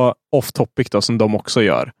jag på Off Topic då, som de också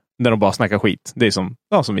gör. När de bara snackar skit. Det är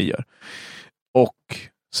som vi gör. Och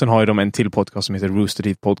sen har de en till podcast som heter Rooster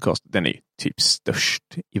Teeth Podcast. Den är typ störst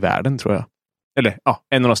i världen, tror jag. Eller,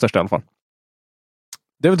 en av de största i alla fall.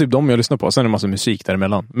 Det är väl typ de jag lyssnar på. Sen är det en massa musik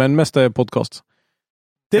däremellan. Men mest är podcast.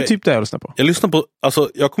 Det är typ det jag lyssnar på.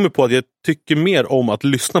 Jag kommer på att jag tycker mer om att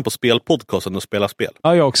lyssna på spelpodcast än att spela spel.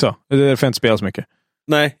 Ja, jag också. Det är därför jag inte spelar så mycket.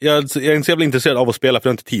 Nej, jag är inte så jävla intresserad av att spela för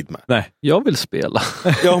jag har inte tid med. Nej, jag vill spela.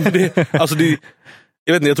 Ja, men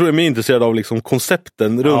jag vet inte, jag tror jag är mer intresserad av liksom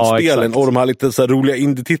koncepten runt spelen. Exakt. Och de här lite så här roliga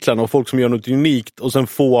indie-titlarna och folk som gör något unikt och sen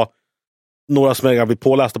få några som är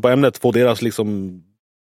pålästa på ämnet, få deras liksom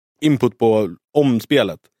input om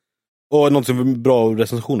spelet. Och något som är bra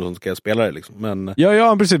recensioner som ska jag spela det liksom. Men,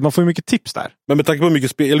 ja, precis. Man får ju mycket tips där. Men med tanke på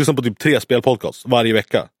mycket spel, jag lyssnar på typ 3 spelpodcasts varje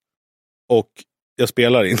vecka. Och jag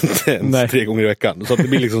spelar inte ens 3 gånger i veckan. Så att det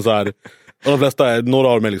blir liksom så här. Och de flesta, några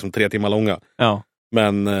av dem är liksom 3 timmar långa. Ja.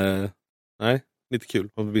 Men nej, lite kul.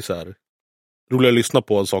 Det blir så här roligt att lyssna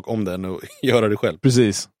på en sak om den och göra det själv.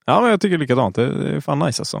 Precis. Ja, men jag tycker likadant. Det är fan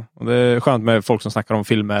nice alltså. Och det är skönt med folk som snackar om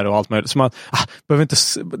filmer och allt möjligt. Så man behöver inte...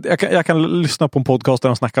 Jag kan lyssna på en podcast där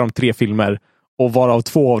de snackar om 3 filmer och varav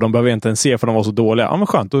 2 av dem behöver jag inte ens se för de var så dåliga. Ja, men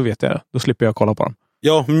skönt, då vet jag det. Då slipper jag kolla på dem.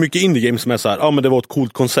 Ja, mycket indie games som är så här, men det var ett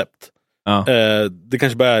coolt koncept. Ja. Det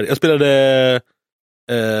kanske bara är... Jag spelade...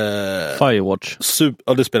 Firewatch.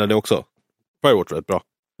 Det spelade jag också. Firewatch är rätt bra.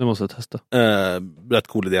 Det måste jag testa. Rätt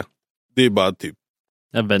cool idé. Det är bara typ...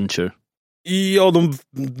 Adventure. Ja, de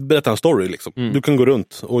berättar en story liksom. Du kan gå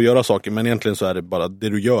runt och göra saker, men egentligen så är det bara det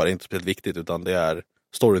du gör är inte speciellt viktigt, utan det är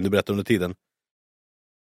storyn du berättar under tiden.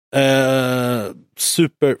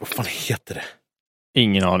 Vad fan heter det?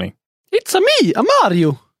 Ingen aning. It's a me, a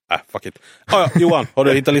Mario! Fuck it. Johan, har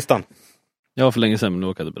du hittat listan? Jag var för länge sedan, men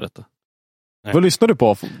nu kan du berätta. Nej. Vad lyssnar du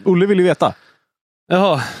på? Olle vill ju veta.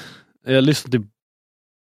 Jaha, jag lyssnar till...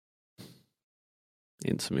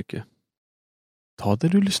 Inte så mycket. Ta det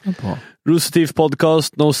du lyssnar på. Rooster Teeth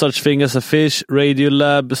Podcast, No Such Thing as a Fish, Radio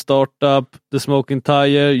Lab, Startup, The Smoking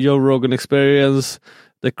Tire, Joe Rogan Experience,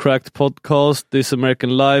 The Cracked Podcast, This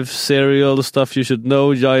American Life, Serial, Stuff You Should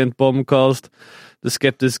Know, Giant Bombcast, The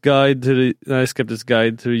Skeptic's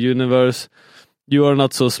Guide to the Universe, You Are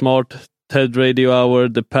Not So Smart, TED Radio Hour,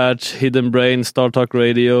 The Patch, Hidden Brain, Star Talk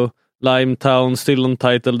Radio, Limetown, Still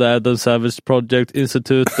Untitled, The Adam Savage Project,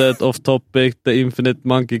 Institutet, Off Topic, The Infinite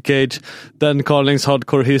Monkey Cage, Dan Carlings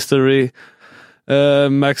Hardcore History,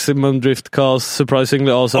 Maximum Driftcast,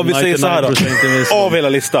 Surprisingly Awesome. Om vi säger så här då, av hela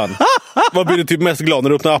listan. Vad blir du typ mest glad när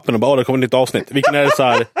du öppnar appen och bara, det kommer ett nytt avsnitt?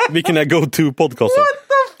 Vilken är go-to-podcasten?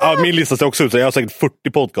 Min lista ser också ut så jag har säkert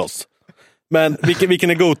 40 podcasts. Men vilken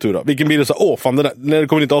är go-to då? Vilken blir det så fan, när det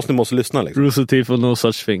kommer ett nytt avsnitt måste lyssna liksom. Rooster Teeth och No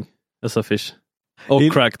Such Thing as a Fish. Och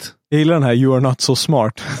Cracked. Jag gillar den här You Are Not So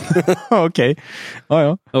Smart. Okej.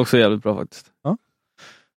 Ja. Också jävligt bra faktiskt. Ja.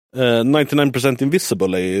 99%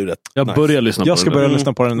 Invisible är ju rätt Jag nice. börjar lyssna på Jag ska börja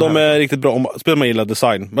lyssna på den. De är riktigt bra. Spelar man gillar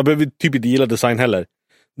design. Man behöver typ inte gilla design heller.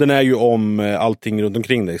 Den är ju om allting runt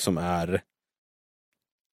omkring dig som är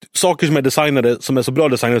saker som är designade, som är så bra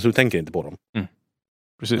designade så du tänker inte på dem.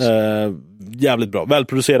 Precis. Jävligt bra.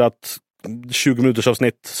 Välproducerat, 20 minuters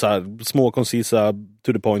avsnitt, så här, små, koncisa,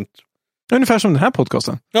 to the point. Ungefär som den här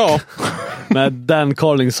podcasten. Ja. Med Dan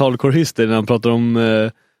Carlings Hardcore History när han pratar om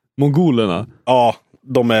mongolerna. Ja,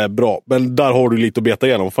 de är bra. Men där har du lite att beta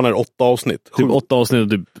igenom. Fan är det 8 avsnitt? Typ 8 avsnitt och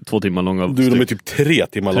typ 2 timmar långa. De är typ 3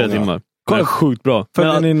 timmar långa. 3 timmar. Det är sjukt bra.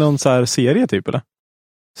 Följer ni någon så här serie typ eller?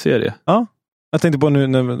 Serie? Ja. Jag tänkte på nu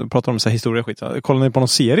när vi pratar om så här historia skit. Kollar ni på någon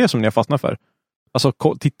serie som ni har fastnat för? Alltså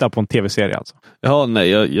titta på en tv-serie alltså. Ja, nej.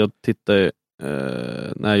 Jag tittar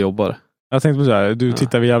när jag jobbar. Jag tänkte på så här, du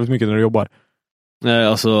tittar jävligt mycket när du jobbar. Nej,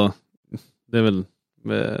 alltså det är väl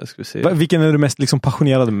ska vi se. Vilken är du mest liksom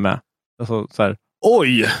passionerad med? Alltså så här.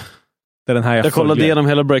 Oj! Det är den här jag kollade igenom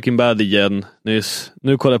hela Breaking Bad igen nyss.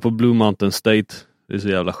 Nu kollar jag på Blue Mountain State. Det är så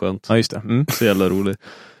jävla skönt. Ja, just det. Så jävla roligt.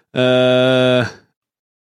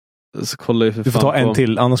 Så kollar jag för du får ta en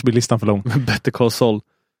till, annars blir listan för lång. Better Call Saul.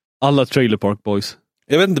 Alla Trailer Park Boys.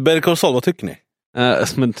 Jag vet inte, Better Call Saul, vad tycker ni?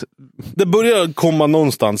 Men det börjar komma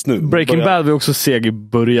någonstans nu. Breaking Bad var också seg i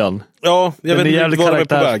början. Ja, jag vet inte vad de är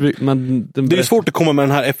på väg. Men det är svårt att komma med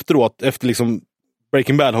den här efteråt. Efter liksom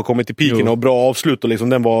Breaking Bad har kommit till piken och bra avslut. Och liksom,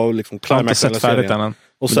 den var liksom climax hela serien.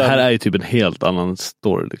 Och sen, det här är ju typ en helt annan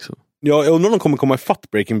story. Liksom. Ja, jag undrar om de kommer komma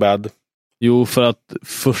ifatt Breaking Bad. Jo, för att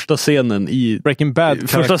första scenen i... Breaking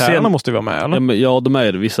Bad-karaktärerna måste ju vara med, eller? Ja, de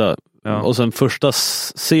är det, vissa. Ja. Och sen första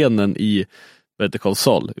scenen i Better Call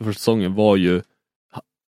Saul, i första säsongen, var ju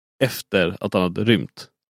efter att han hade rymt.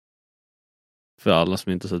 För alla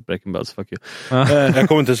som inte sett Breaking Bad, så fuck you. Jag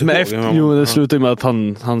kommer inte se ihåg. Jo, det slutar med att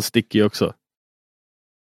han sticker ju också.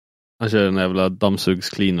 Han kör en jävla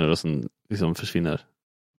dammsugscleaner och sen liksom försvinner.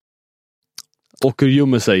 Åker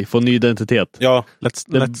gömmer sig, får ny identitet. Ja,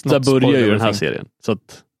 där börjar ju den här serien. Så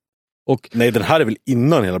att, nej, den här är väl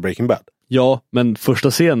innan hela Breaking Bad? Ja, men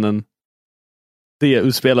första scenen det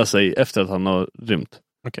utspelar sig efter att han har rymt.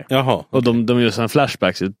 Okay. Jaha, okay. Och de gör sådana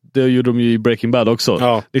flashbacks. Det gjorde de ju i Breaking Bad också.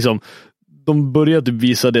 Ja. Liksom, de börjar typ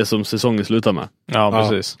visa det som säsongen slutar med. Ja,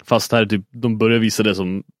 precis. Fast här typ, de börjar visa det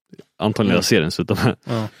som antagligen serien slutar med.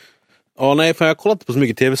 Ja, nej, för jag har kollat på så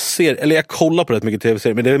mycket tv-serier. Eller jag kollar på rätt mycket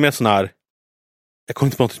tv-serier, men det är mer sån här... Jag kommer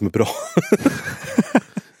inte på något som är bra.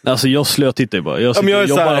 Alltså jag slötittar ju bara. Jag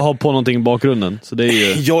bara har på någonting i bakgrunden. Så det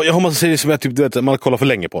är ju... Jag har massa serier som jag typ, du vet, man kollar för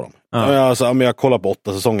länge på dem. Jag kollar på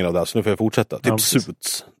 8 säsonger av det här, så nu får jag fortsätta. Typ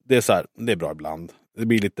Suits. Det är så här, det är bra ibland. Det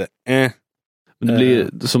blir lite Men det blir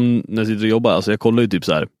som när jag sitter och jobbar. Alltså jag kollar ju typ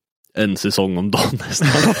så här en säsong om dagen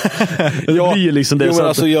nästan. Det blir liksom det. Men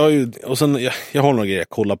alltså jag har några grejer jag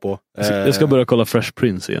kollar på. Jag ska börja kolla Fresh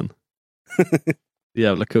Prince igen.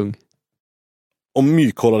 Jävla kung. Om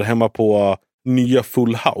My kollade hemma på nya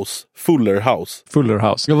Fuller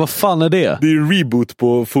House. Ja, vad fan är det? Det är en reboot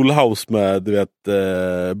på Full House med, du vet,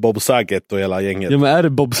 Bob Saget och hela gänget. Ja, men är det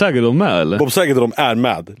Bob Saget de med, eller? Bob Saget och de är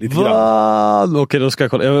med, lite grann. Okej, då ska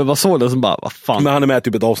jag kolla. Jag var så det som bara, vad fan. Men han är med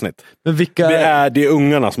typ ett avsnitt. Men vilka... Det är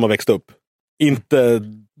ungarna som har växt upp. Inte...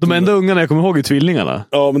 De enda ungarna jag kommer ihåg är tvillingarna.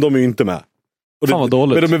 Ja, men de är ju inte med. Och fan vad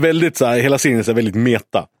dåligt. Men de är väldigt så här, hela serien är väldigt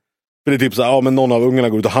meta. För det är typ så här, men någon av ungarna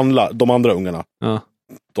går ut och handlar, de andra ungarna. Ja.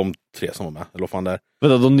 De 3 som var med, eller vad fan det är.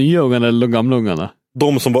 Vänta, de nya ungarna eller de gamla ungarna?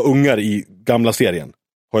 De som var ungar i gamla serien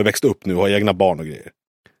har ju växt upp nu och har egna barn och grejer.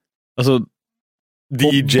 Alltså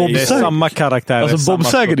DJ. Bob är samma karaktär. Alltså Bob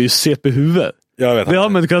Saget är ju CP-huvud. Jag vet. Det har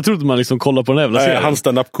man inte kunnat tro att man liksom kollar på den jävla serien. Hans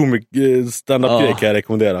stand-up-grej kan jag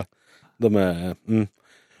rekommendera. De är...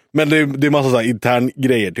 Men det är massa så här intern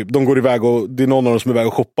grejer typ. De går iväg och det är någon av dem som är iväg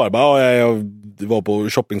och shoppar. Bara, jag var på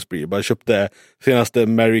shopping spree. Bara köpte senaste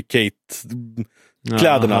Mary Kate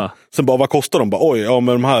kläderna. Aha. Sen bara, vad kostar de? Bara, oj,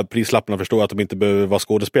 med de här prislapparna förstår jag att de inte behöver vara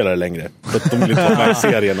skådespelare längre. Så att de vill inte vara med i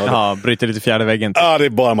serien. Och bryter lite fjärde väggen. Ja, det är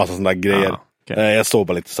bara en massa sådana där grejer. Okay. Jag såg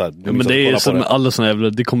bara lite så här. Ja, men det är som med alla såna jävla,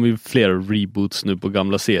 det kommer ju flera reboots nu på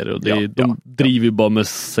gamla serier. Och de driver ju bara med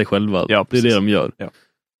sig själva. Ja, det är det de gör.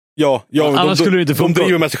 Ja, annars skulle det inte funka. De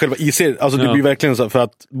driver med sig själva i serien. Alltså det blir verkligen så, för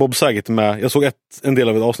att Bob Saget är med. Jag såg en del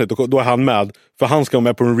av ett avsnitt och då är han med. För han ska vara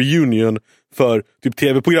med på en reunion för typ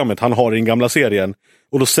tv-programmet han har i den gamla serien.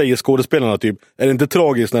 Och då säger skådespelarna typ, är det inte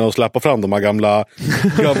tragiskt när de släpper fram de här gamla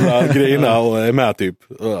grejerna och är med typ.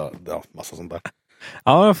 Ja, massa sånt där.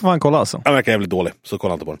 Ja, jag får fan kolla alltså. Den verkar jävligt dålig, så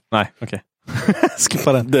kolla inte på den. Nej, okej.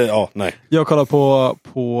 Skippa den. Nej. Jag kollar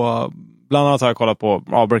på bland annat har jag kollat på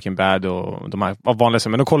Breaking Bad och de här vanliga,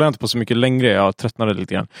 men då kollar jag inte på så mycket längre. Jag tröttnade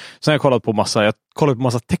lite grann. Sen har jag kollat på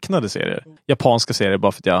massa tecknade serier. Japanska serier,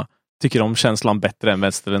 bara för att jag tycker om känslan bättre än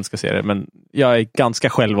västerländska serier. Men jag är ganska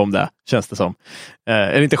själv om det, känns det som.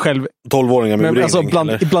 Är inte själv... 12-åringar med men alltså,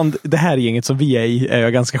 bland det här gänget som vi är i är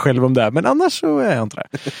jag ganska själv om det. Men annars så är jag inte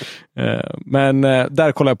det. Men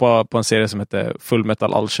där kollar jag på en serie som heter Full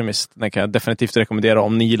Metal Alchemist. Den kan jag definitivt rekommendera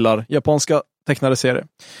om ni gillar japanska tecknade serier.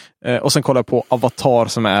 Och sen kollar jag på Avatar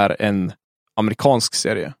som är en amerikansk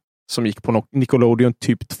serie. Som gick på Nickelodeon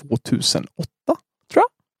typ 2008, tror jag.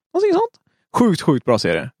 Någonting sånt. Sjukt bra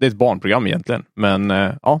serie. Det är ett barnprogram egentligen. Men det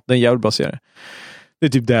är en jävligt bra serie. Det är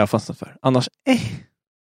typ det jag fastnat för. Annars, jag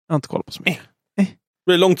har inte kollat på så mycket.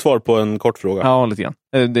 Det är långt svar på en kort fråga. Ja, lite grann.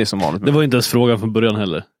 Det är som vanligt. Det var inte ens frågan från början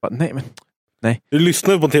heller. Nej. Du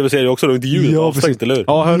lyssnar på en tv-serie också, du har inte ljudet avstängt, eller hur?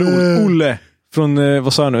 Ja, hör Olle från,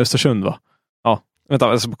 vad sa jag nu, Östersund, va? Ja, vänta,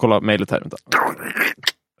 jag ska kolla mejlet här. Vänta.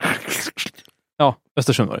 Ja,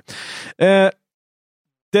 Östersund var det.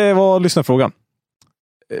 Det var lyssnarfrågan.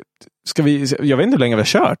 Jag vet inte hur länge vi har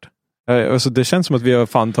kört. Alltså, det känns som att vi har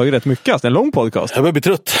fan tagit rätt mycket. Det är en lång podcast. Jag börjar bli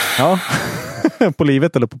trött. Ja. På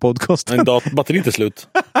livet eller på podcasten. En batteri är slut.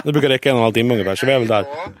 Det brukar räcka 1,5 timme ungefär, så vi är väl där.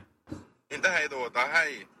 Inte hej då, utan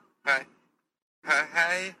hej.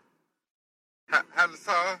 Hej.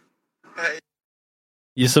 Hälsa. Hej.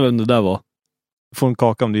 Gissa vem det där var? Du får en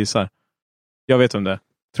kaka om du gissar. Jag vet om det.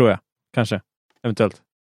 Tror jag. Kanske. Eventuellt.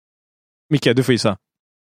 Micke, du får gissa.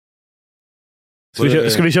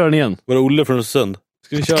 Ska vi köra den igen? Var det Olle från Sund?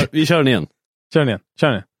 Vi kör den igen. Kör den igen.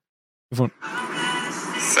 Du får...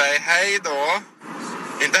 Säg hej då.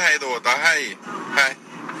 Inte hej då, utan hej. Hej.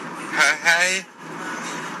 Hej.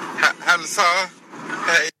 Hälsa.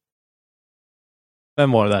 Hej.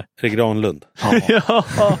 Vem var det där? Är det Granlund? Ja.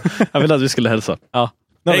 Jag ville att vi skulle hälsa. Ja.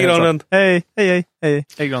 Hej Granlund. Hej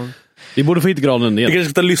Granlund. Vi borde få hit Granlund igen. Vi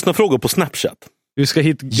kanske ska ta lyssna frågor på Snapchat. Vi ska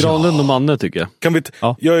hit Granlund och Manne tycker jag. Kan vi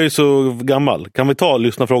Jag är så gammal. Kan vi ta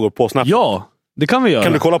lyssna frågor på Snapchat? Ja, det kan vi göra.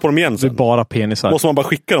 Kan du kolla på dem igen sen? Det är bara penisar. Måste man bara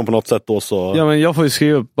skicka dem på något sätt då så... Ja, men jag får ju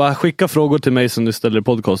skriva upp. Bara skicka frågor till mig som du ställer i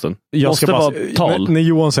podcasten. Jag ska bara tal. När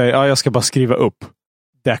Johan säger jag ska bara skriva upp.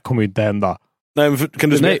 Det kommer ju inte hända. Nej, men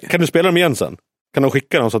kan du spela dem igen sen? Kan de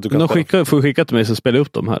skicka dem så att du kan... Får skicka till mig så spelar jag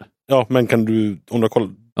upp dem här. Ja, men kan du... Om du kollar...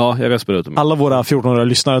 Ja, jag kan spela upp dem. Alla våra 14-åriga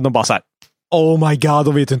lyssnare, de bara så här. Oh my god,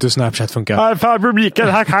 de vet inte hur Snapchat funkar. Farbror Mikael,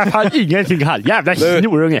 han kan ingenting här. Jävla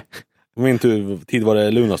snorunge. Min tid var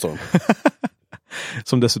det Lunarstorm.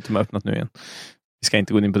 Som dessutom har öppnat nu igen. Vi ska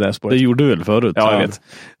inte gå in på det här spåret. Det gjorde du väl förut? Ja, jag vet.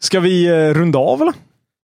 Ska vi runda av eller?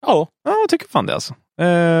 Ja, jag tycker fan det alltså.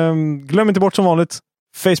 Glöm inte bort som vanligt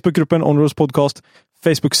Facebookgruppen Onroaders Podcast,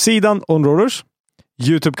 Facebook-sidan Onroaders,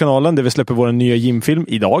 YouTube-kanalen där vi släpper vår nya gymfilm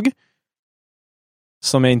idag.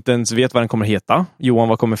 Som jag inte ens vet vad den kommer heta. Johan,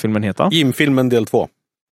 vad kommer filmen heta? Gymfilmen del 2.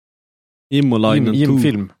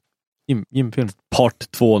 Gymfilm.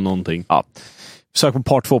 Part 2 någonting. Ja. Sök på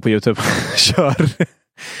part 2 på YouTube. Kör.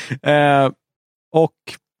 Och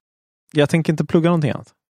jag tänker inte plugga någonting annat.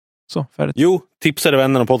 Så, färdigt. Jo, tipsa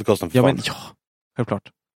vänner om podcasten. Ja, självklart.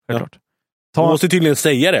 Ja. Du måste tydligen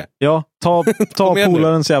säga det. Ja, ta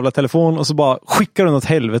polarens jävla telefon och så bara skickar den åt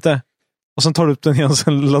helvete. Och sen tar du upp den igen och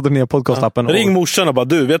sen laddar ner podcastappen. Ja. Ring morsan och bara,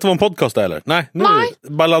 du, vet du vad en podcast är eller? Nej.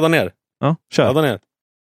 Bara ladda ner. Ja, kör. Ladda ner.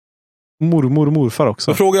 Mormor och morfar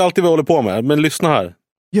också. Jag frågar alltid vad jag håller på med, men lyssna här.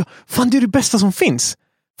 Ja, fan det är det bästa som finns.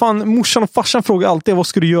 Fan, morsan och farsan frågar alltid, vad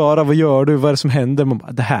ska du göra? Vad gör du? Vad är det som händer? Man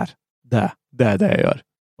bara, det är det jag gör.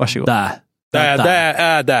 Varsågod. Det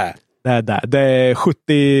är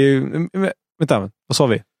 70... Vänta, vad sa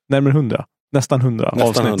vi? Närmare 100. Nästan 100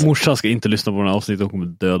 avsnitt. Morsan ska inte lyssna på den här avsnittet, och kommer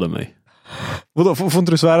döda mig. Vadå? Får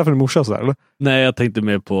inte du svära för din morsa sådär, eller? Nej, jag tänkte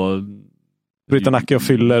mer på... Bryta nacke och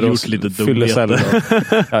fyller och fyllerceller.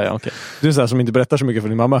 Ja, okej. Du är sådär som inte berättar så mycket för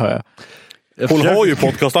din mamma, hör jag. Hon har ju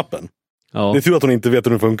podcastappen. Ja. Det är tur att hon inte vet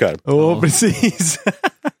hur den funkar. Precis.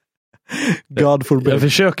 God forbid. Jag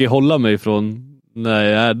försöker hålla mig från när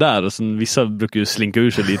jag är där. Och sen vissa brukar ju slinka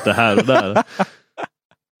ur sig lite här och där.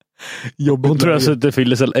 Hon tror jag att det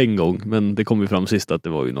fyllercell en gång. Men det kom ju fram sist att det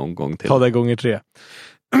var ju någon gång till. Ta det gånger 3.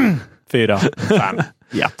 4. 5.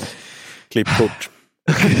 Ja. Klippkort.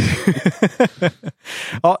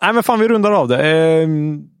 Ja, nej men fan, vi rundar av det.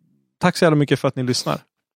 Tack så jävla mycket för att ni lyssnar.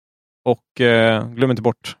 Och glöm inte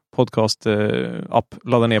bort podcast-app.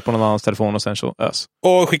 Ladda ner på någon annans telefon och sen så ös.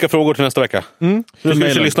 Och skicka frågor till nästa vecka. Nu ska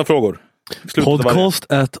vi lyssna frågor.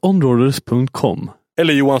 Podcast@onroaders.com.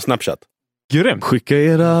 Eller Johan Snapchat. Grymt. Skicka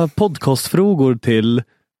era podcastfrågor till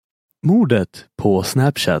mordet på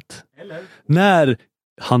Snapchat. När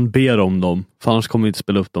han ber om dem. För annars kommer vi inte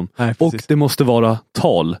spela upp dem. Nej, och det måste vara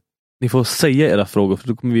tal. Ni får säga era frågor, för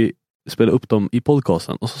då kommer vi spela upp dem i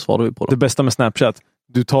podcasten. Och så svarar vi på dem. Det bästa med Snapchat.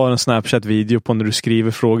 Du tar en Snapchat-video på när du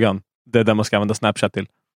skriver frågan. Det är där man ska använda Snapchat till.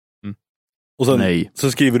 Och sen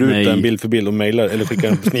så skriver du ut en bild för bild och mailar. Eller skickar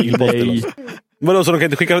en snigelpost. Vadå, så de kan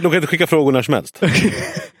inte skicka frågor när som helst?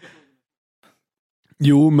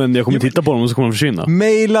 Jo, men jag kommer titta på dem och så kommer de försvinna.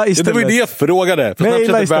 Maila istället. Det var ju det jag frågade. För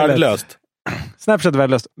Snapchat är värdelöst. Snapchat är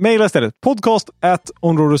värdelöst. Maila istället.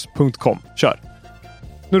 podcast@onroaders.com. Kör.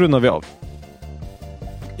 Nu rundar vi av.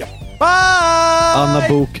 Ja. Bye! Anna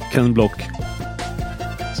Bok, Ken Block.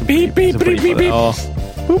 Beep, beep, beep, beep, beep. Ja.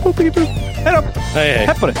 Boop, boop, beep, boop. Hej då. Hej.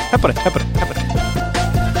 Här på det.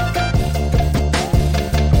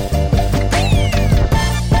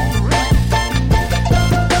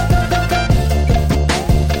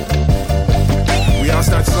 We all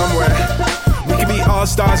start somewhere. We can be all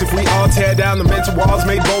stars if we all tear down the mental walls.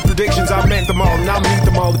 Made bold predictions, I meant them all, and I'll meet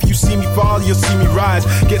them all. If you see me fall, you'll see me rise.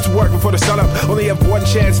 Get to work before the sun up. Only have one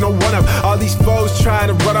chance, no one up. All these foes trying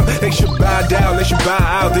to run up, they should bow down, they should bow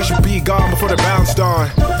out, they should be gone before they're bounced on.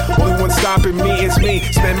 Only one stopping me, it's me.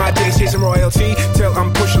 Spend my days chasing royalty till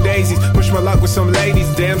I'm pushing daisies. Push my luck with some ladies,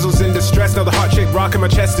 damsels in distress. Now the heart shape rocking my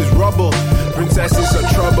chest is rubble. Princesses are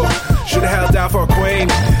trouble. Should've held out for a queen.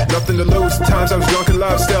 Nothing to lose. Times I was drunk and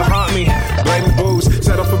love still haunt me. Blame the booze.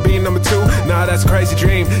 Settle for being number 2, nah, that's a crazy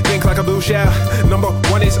dream. Think like a blue shell. Number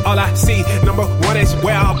 1 is all I see. Number 1 is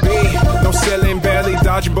where I'll be. No ceiling, barely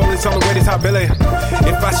dodging bullets on the way to top billing.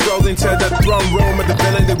 If I stroll into the throne room of the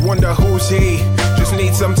villain, they wonder who's he. Just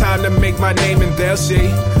need some time to make my name and they'll see.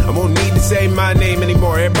 I won't need to say my name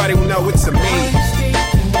anymore. Everybody will know it's a me.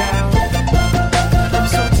 I'm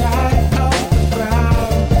so tired of the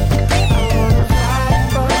ground. I wanna fly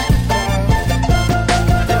for the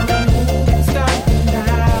ground. Tell me who can stop me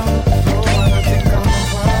now. Oh, I think I'm a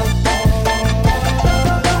wild.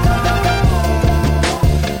 La la la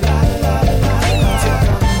la. Think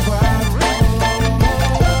I'm a wild.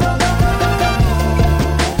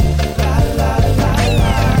 La la la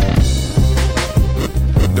la.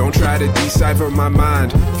 Don't try to decipher my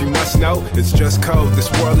mind. If you must know, it's just code. This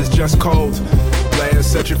world is just cold. Players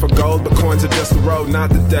searching for gold, but coins are just the road, not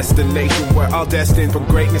the destination. We're all destined for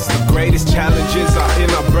greatness. The greatest challenges are in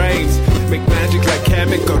our brains. Make magic like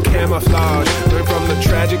chemical camouflage. Learn from the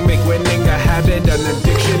tragic, make winning a habit, an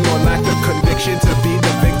addiction, or lack of conviction to be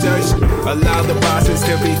the victors. Allow the bosses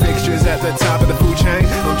to be fixtures at the top of the food chain.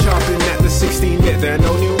 I'm chomping at the 16-bit. There are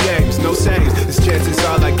no new games, no sayings. This chance is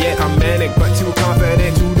all I get. I'm manic, but too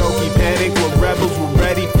confident to low-key panic. We're rebels, we're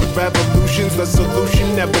ready for revolutions. The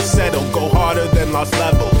solution never settle. Go harder than lost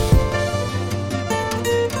levels.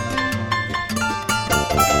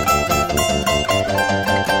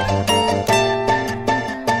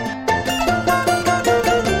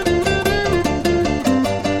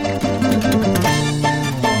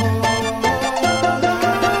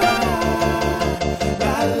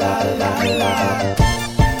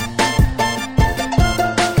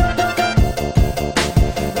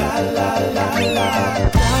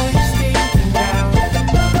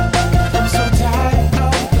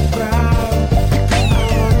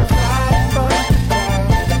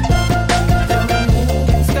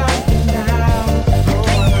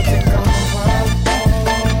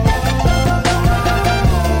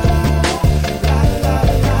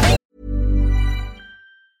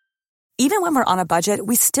 Even when we're on a budget,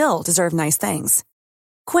 we still deserve nice things.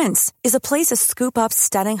 Quince is a place to scoop up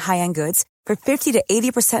stunning high-end goods for 50 to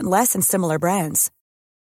 80% less than similar brands.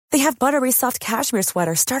 They have buttery soft cashmere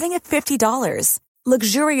sweaters starting at $50,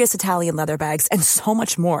 luxurious Italian leather bags, and so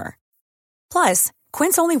much more. Plus,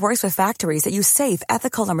 Quince only works with factories that use safe,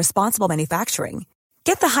 ethical, and responsible manufacturing.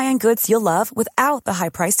 Get the high-end goods you'll love without the high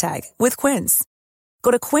price tag with Quince.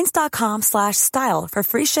 Go to quince.com/style for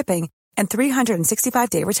free shipping and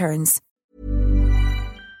 365-day returns.